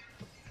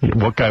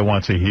 What guy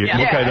wants to hear? Yeah,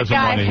 what guy doesn't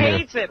want to hear?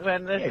 hates it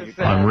when this is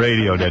On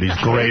radio that he's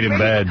great in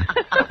bed,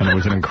 and it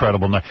was an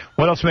incredible night.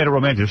 What else made it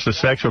romantic? Just the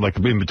sex, or like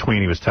in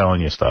between he was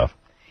telling you stuff?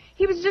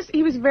 He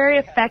was very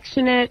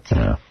affectionate,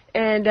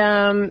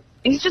 and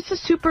he's just a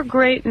super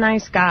great,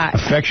 nice guy.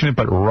 Affectionate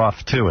but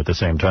rough, too, at the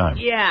same time.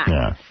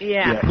 Yeah.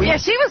 Yeah,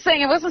 she was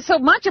saying it wasn't so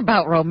much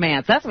about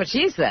romance. That's what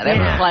she said. It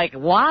was like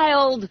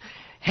wild,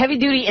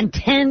 heavy-duty,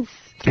 intense.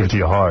 Give it to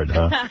you hard,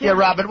 huh? Yeah,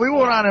 Robin, we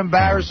won't want to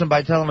embarrass him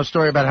by telling a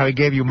story about how he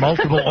gave you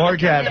multiple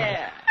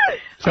orgasms.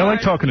 So I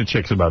like talking to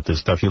chicks about this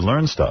stuff. You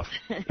learn stuff.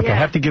 Like I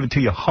have to give it to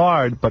you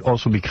hard, but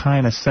also be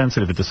kind of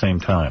sensitive at the same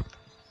time.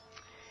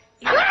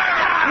 Yeah,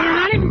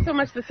 not even so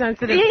much the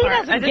sensitive He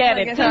part. doesn't get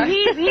it. So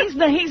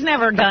he's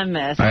never done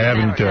this. I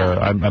haven't.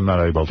 I'm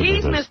not able to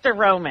He's do this. Mr.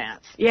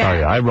 Romance. Yeah. Oh,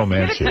 yeah, I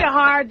romance Give it to you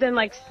hard, then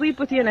like sleep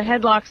with you in a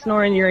headlock,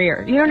 snore in your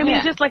ear. You know what I mean?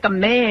 Yeah. Just like a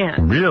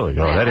man. Really?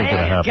 Oh, that ain't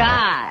going to happen.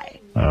 Guy.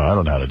 Oh, I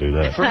don't know how to do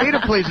that. For me to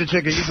please a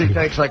chick, it usually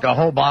takes like a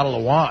whole bottle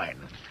of wine.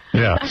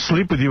 Yeah,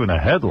 sleep with you in a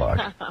headlock.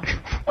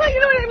 Well, you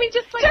know what I mean?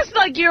 Just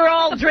like you're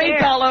all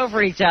draped all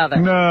over each other.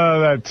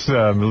 No, that's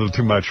a little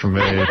too much for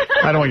me. I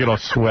don't want to get all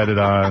sweated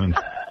on.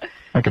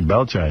 I can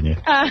belch on you.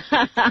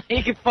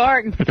 You can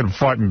fart. I can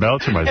fart and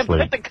belch in my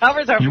sleep. Put the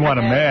covers over You want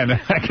a your head.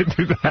 man? I can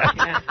do that.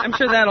 Yeah, I'm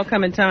sure that'll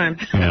come in time.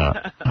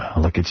 Yeah. Oh,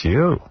 look at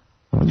you.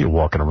 You're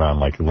walking around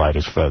like light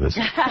as feathers.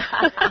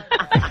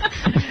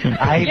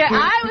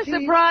 I was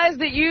surprised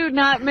at you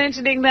not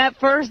mentioning that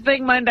first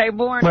thing Monday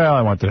morning. Well,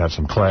 I wanted to have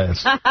some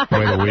class.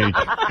 Wait a week.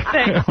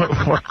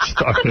 Before I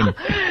started.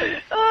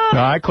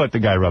 No, I caught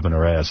the guy rubbing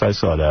her ass. I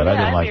saw that. I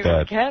didn't like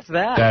that. Catch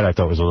that. That I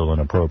thought was a little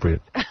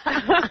inappropriate.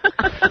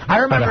 I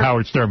remember At a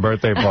Howard Stern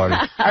birthday party.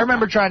 I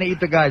remember trying to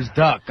eat the guy's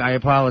duck. I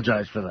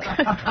apologize for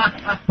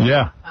that.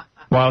 Yeah.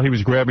 While he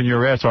was grabbing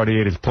your ass, Artie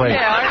ate his plate.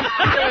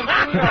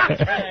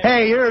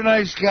 Hey, you're a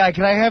nice guy.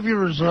 Can I have your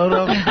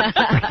risotto?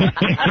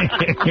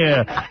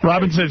 Yeah.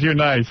 Robin says you're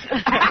nice.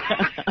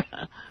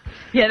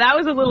 Yeah, that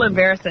was a little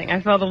embarrassing.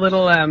 I felt a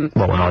little...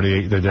 What, when Artie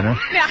ate the dinner?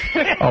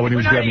 Yeah. Oh, when he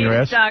was grabbing your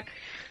ass?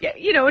 Yeah,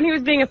 you know, when he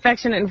was being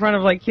affectionate in front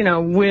of, like, you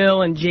know,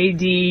 Will and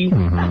J.D.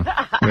 Mm-hmm.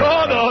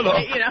 No.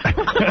 You know.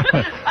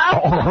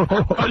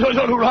 I don't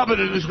know who Robin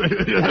is.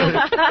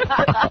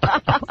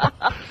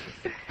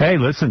 Hey,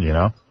 listen, you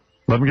know.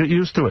 Let me get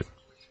used to it.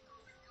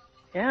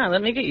 Yeah,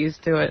 let me get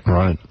used to it.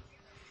 Right.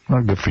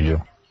 Well, good for you.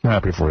 I'm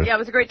happy for you. Yeah, it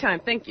was a great time.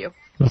 Thank you.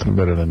 Nothing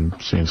better than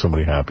seeing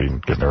somebody happy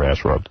and getting their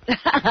ass rubbed.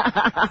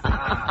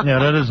 Yeah,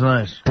 that is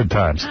nice. Good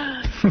times.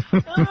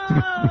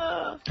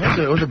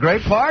 It was a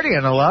great party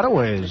in a lot of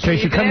ways.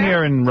 Casey, come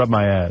here and rub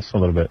my ass a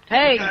little bit.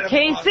 Hey,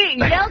 Casey,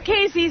 yell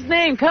Casey's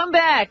name. Come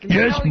back.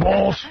 Yes,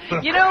 boss.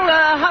 You know,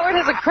 Howard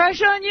has a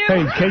crush on you?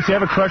 Hey, Casey, I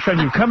have a crush on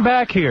you. Come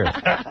back here.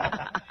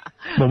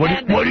 Well,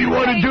 what do you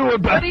want to do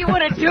about it? What do you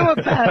want to do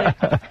about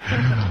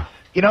it?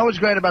 You know what's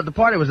great about the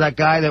party was that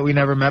guy that we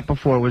never met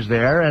before was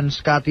there, and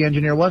Scott the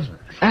engineer wasn't.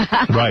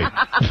 Right.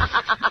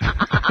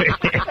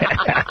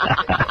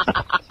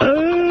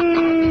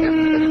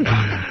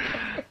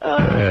 Oh,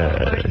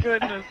 my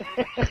goodness.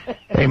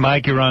 Hey,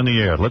 Mike, you're on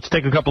the air. Let's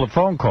take a couple of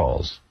phone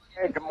calls.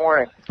 Hey, good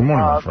morning. Good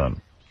morning, my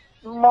friend.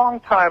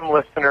 Long-time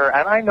listener,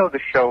 and I know the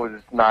show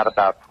is not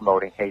about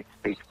promoting hate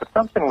speech, but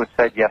something was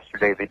said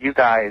yesterday that you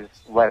guys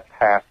let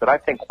pass that I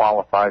think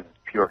qualifies as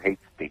pure hate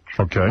speech.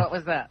 Okay. What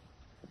was that?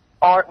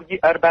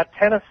 At about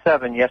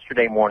 10:07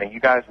 yesterday morning, you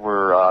guys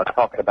were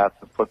talking about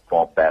some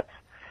football bets,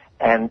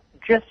 and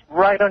just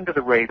right under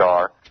the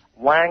radar,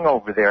 Lang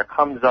over there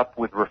comes up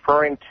with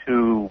referring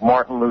to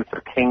Martin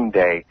Luther King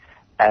Day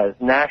as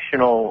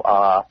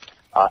National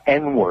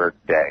N-Word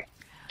Day.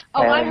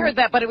 Oh, I heard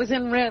that, but it was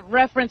in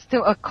reference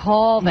to a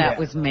call that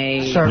was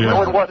made.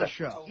 No, it wasn't.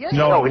 Yes,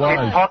 No, it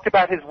was. talked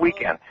about his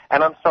weekend.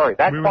 And I'm sorry,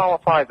 that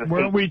qualifies as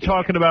Weren't we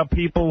talking about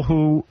people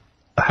who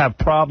have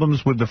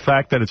problems with the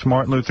fact that it's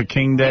Martin Luther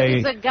King Day?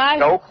 It was a guy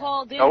who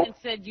called in and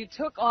said you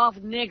took off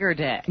Nigger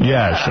Day.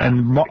 Yes,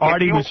 and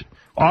Artie was...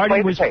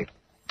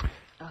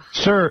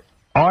 Sir,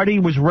 Artie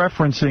was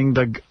referencing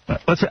the...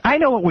 Listen, I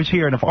know it was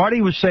here, and if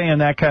Artie was saying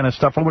that kind of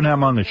stuff, I wouldn't have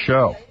him on the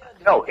show.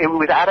 No, it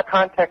was out of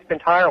context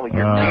entirely. You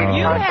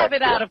have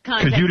it out of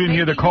context. Because you didn't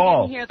hear the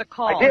call. You didn't hear the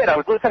call. I did. I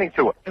was listening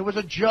to it. It was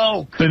a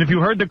joke. Then if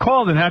you heard the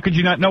call, then how could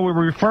you not know we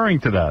were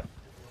referring to that?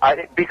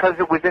 Because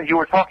it was you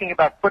were talking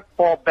about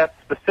football bets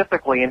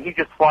specifically, and he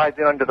just flies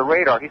in under the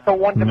radar. He's so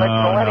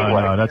one-dimensional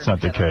anyway. No, that's not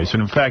the case.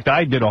 And in fact,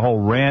 I did a whole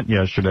rant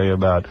yesterday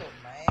about...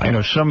 I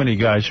know so many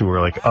guys who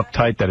are like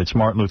uptight that it's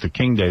Martin Luther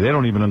King Day. They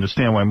don't even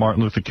understand why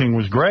Martin Luther King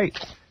was great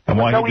and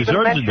why he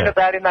deserves a day. Of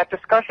that in that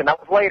discussion. That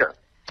was later.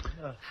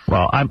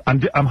 Well,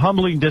 I'm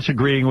humbly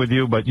disagreeing with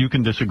you, but you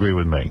can disagree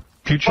with me.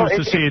 If you choose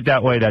to see it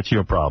that way, that's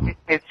your problem.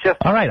 It's just...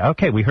 All right,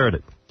 okay, we heard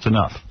it. It's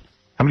enough.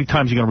 How many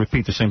times are you going to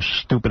repeat the same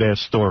stupid-ass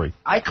story?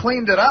 I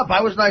cleaned it up.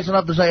 I was nice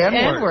enough to say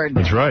N-word. N-word.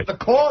 That's right. The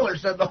caller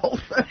said the whole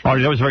thing.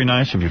 Artie, that was very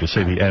nice of you to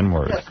say the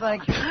N-word. Yes,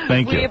 thank you.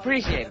 Thank you. We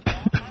appreciate it.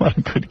 What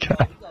a good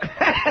guy.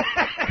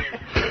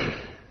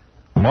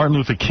 Martin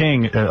Luther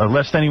King,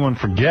 lest anyone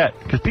forget,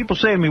 because people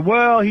say to me,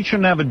 well, he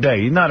shouldn't have a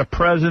day. He's not a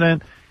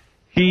president.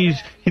 He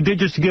did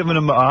just giving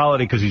him a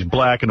holiday because he's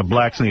black, and the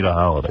blacks need a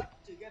holiday.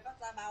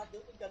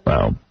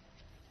 Well,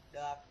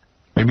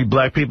 maybe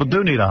black people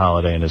do need a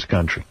holiday in this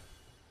country.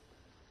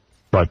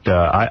 But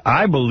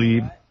I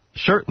believe,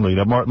 certainly,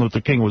 that Martin Luther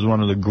King was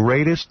one of the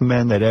greatest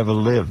men that ever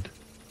lived.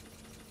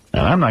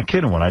 And I'm not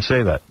kidding when I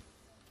say that.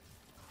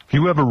 If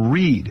you ever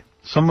read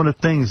some of the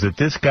things that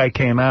this guy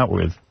came out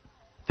with,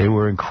 they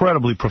were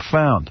incredibly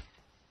profound.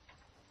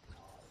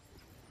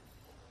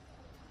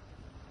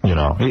 You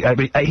know,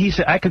 he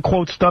said, I could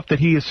quote stuff that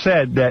he has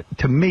said that,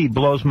 to me,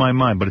 blows my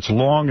mind. But it's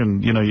long,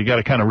 and, you know, you got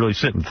to kind of really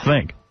sit and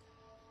think.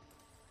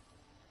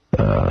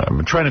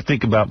 I'm trying to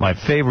think about my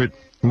favorite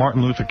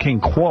Martin Luther King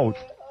quote,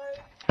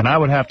 and I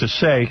would have to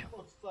say,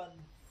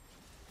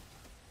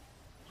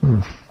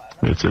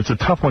 it's a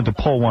tough one to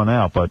pull one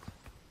out, but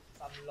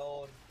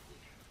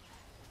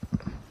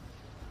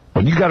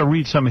you got to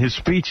read some of his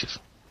speeches.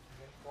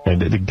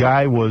 And the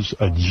guy was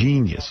a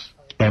genius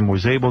and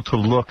was able to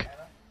look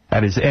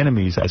at his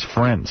enemies as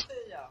friends,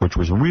 which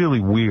was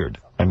really weird.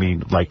 I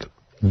mean, like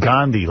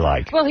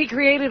Gandhi-like. Well, he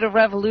created a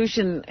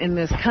revolution in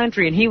this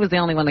country, and he was the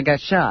only one that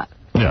got shot.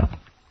 Yeah.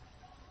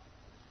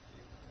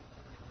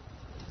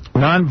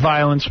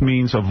 Nonviolence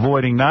means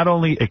avoiding not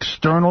only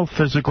external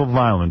physical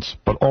violence,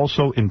 but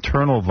also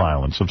internal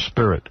violence of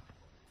spirit.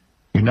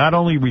 You not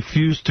only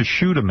refuse to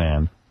shoot a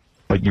man,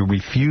 but you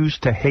refuse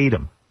to hate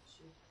him.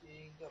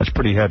 That's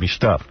pretty heavy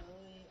stuff.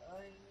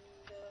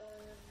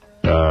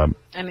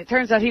 And it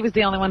turns out he was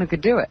the only one who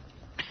could do it.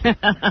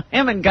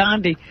 Him and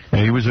Gandhi.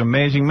 And he was an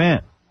amazing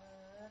man.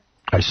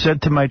 I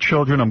said to my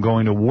children, I'm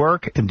going to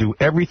work and do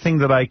everything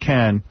that I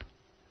can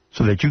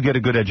so that you get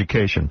a good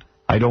education.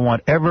 I don't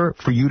want ever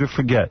for you to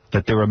forget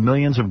that there are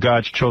millions of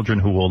God's children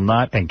who will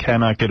not and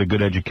cannot get a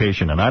good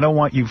education. And I don't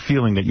want you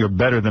feeling that you're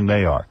better than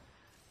they are.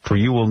 For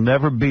you will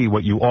never be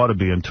what you ought to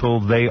be until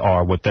they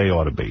are what they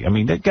ought to be. I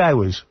mean, that guy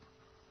was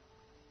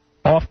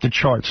off the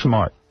chart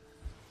smart.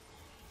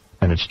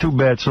 And it's too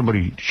bad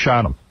somebody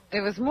shot him.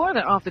 It was more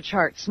than off the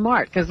chart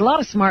smart, because a lot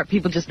of smart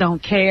people just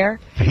don't care.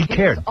 He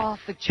cared. Was off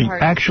the He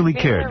chart actually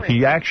cared.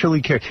 He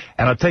actually cared.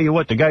 And I'll tell you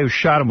what, the guy who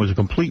shot him was a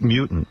complete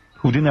mutant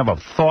who didn't have a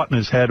thought in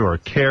his head or a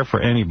care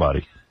for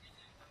anybody.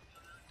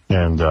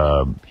 And,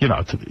 you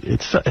know,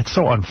 it's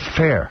so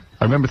unfair.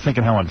 I remember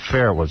thinking how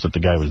unfair it was that the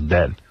guy was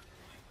dead.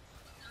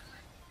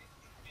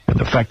 And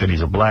the fact that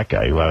he's a black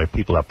guy,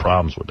 people have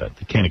problems with that.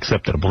 They can't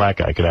accept that a black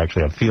guy could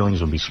actually have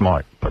feelings and be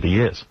smart. But he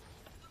is.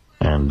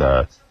 And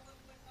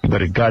you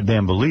better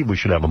goddamn believe we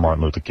should have a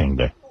Martin Luther King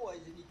Day.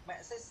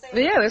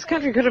 Yeah, this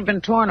country could have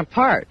been torn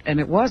apart, and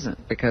it wasn't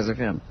because of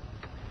him.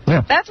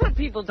 Yeah. That's what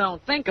people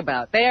don't think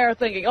about. They are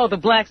thinking, oh, the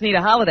blacks need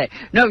a holiday.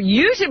 No,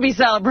 you should be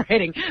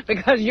celebrating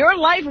because your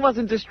life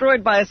wasn't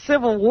destroyed by a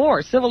civil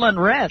war, civil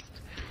unrest.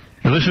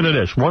 Now listen to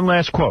this. One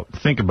last quote.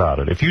 Think about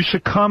it. If you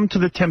succumb to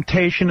the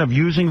temptation of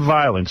using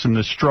violence in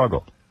this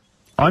struggle,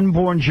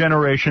 unborn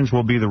generations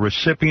will be the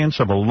recipients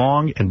of a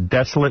long and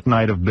desolate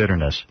night of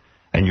bitterness,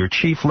 and your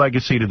chief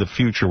legacy to the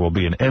future will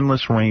be an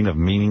endless reign of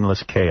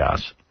meaningless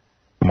chaos.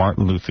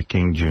 Martin Luther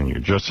King Jr.,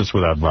 Justice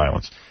Without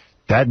Violence.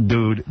 That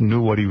dude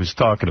knew what he was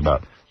talking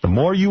about. The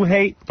more you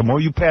hate, the more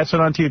you pass it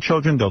on to your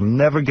children, they'll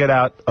never get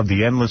out of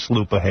the endless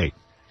loop of hate.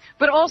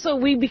 But also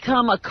we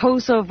become a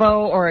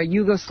Kosovo or a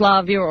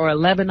Yugoslavia or a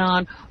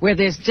Lebanon where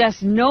there's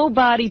just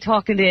nobody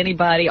talking to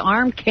anybody,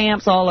 armed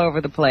camps all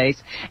over the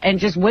place, and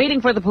just waiting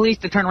for the police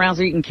to turn around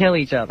so you can kill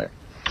each other.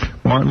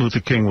 Martin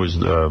Luther King was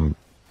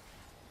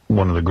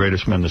one of the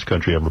greatest men this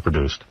country ever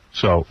produced.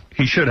 So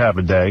he should have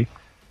a day.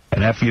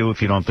 And F you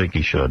if you don't think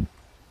he should.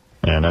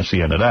 And that's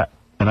the end of that.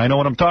 And I know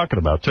what I'm talking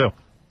about, too.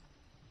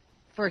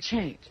 For a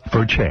change.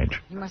 For a change.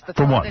 You must have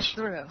For thought once. this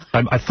through.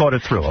 I thought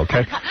it through,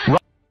 okay?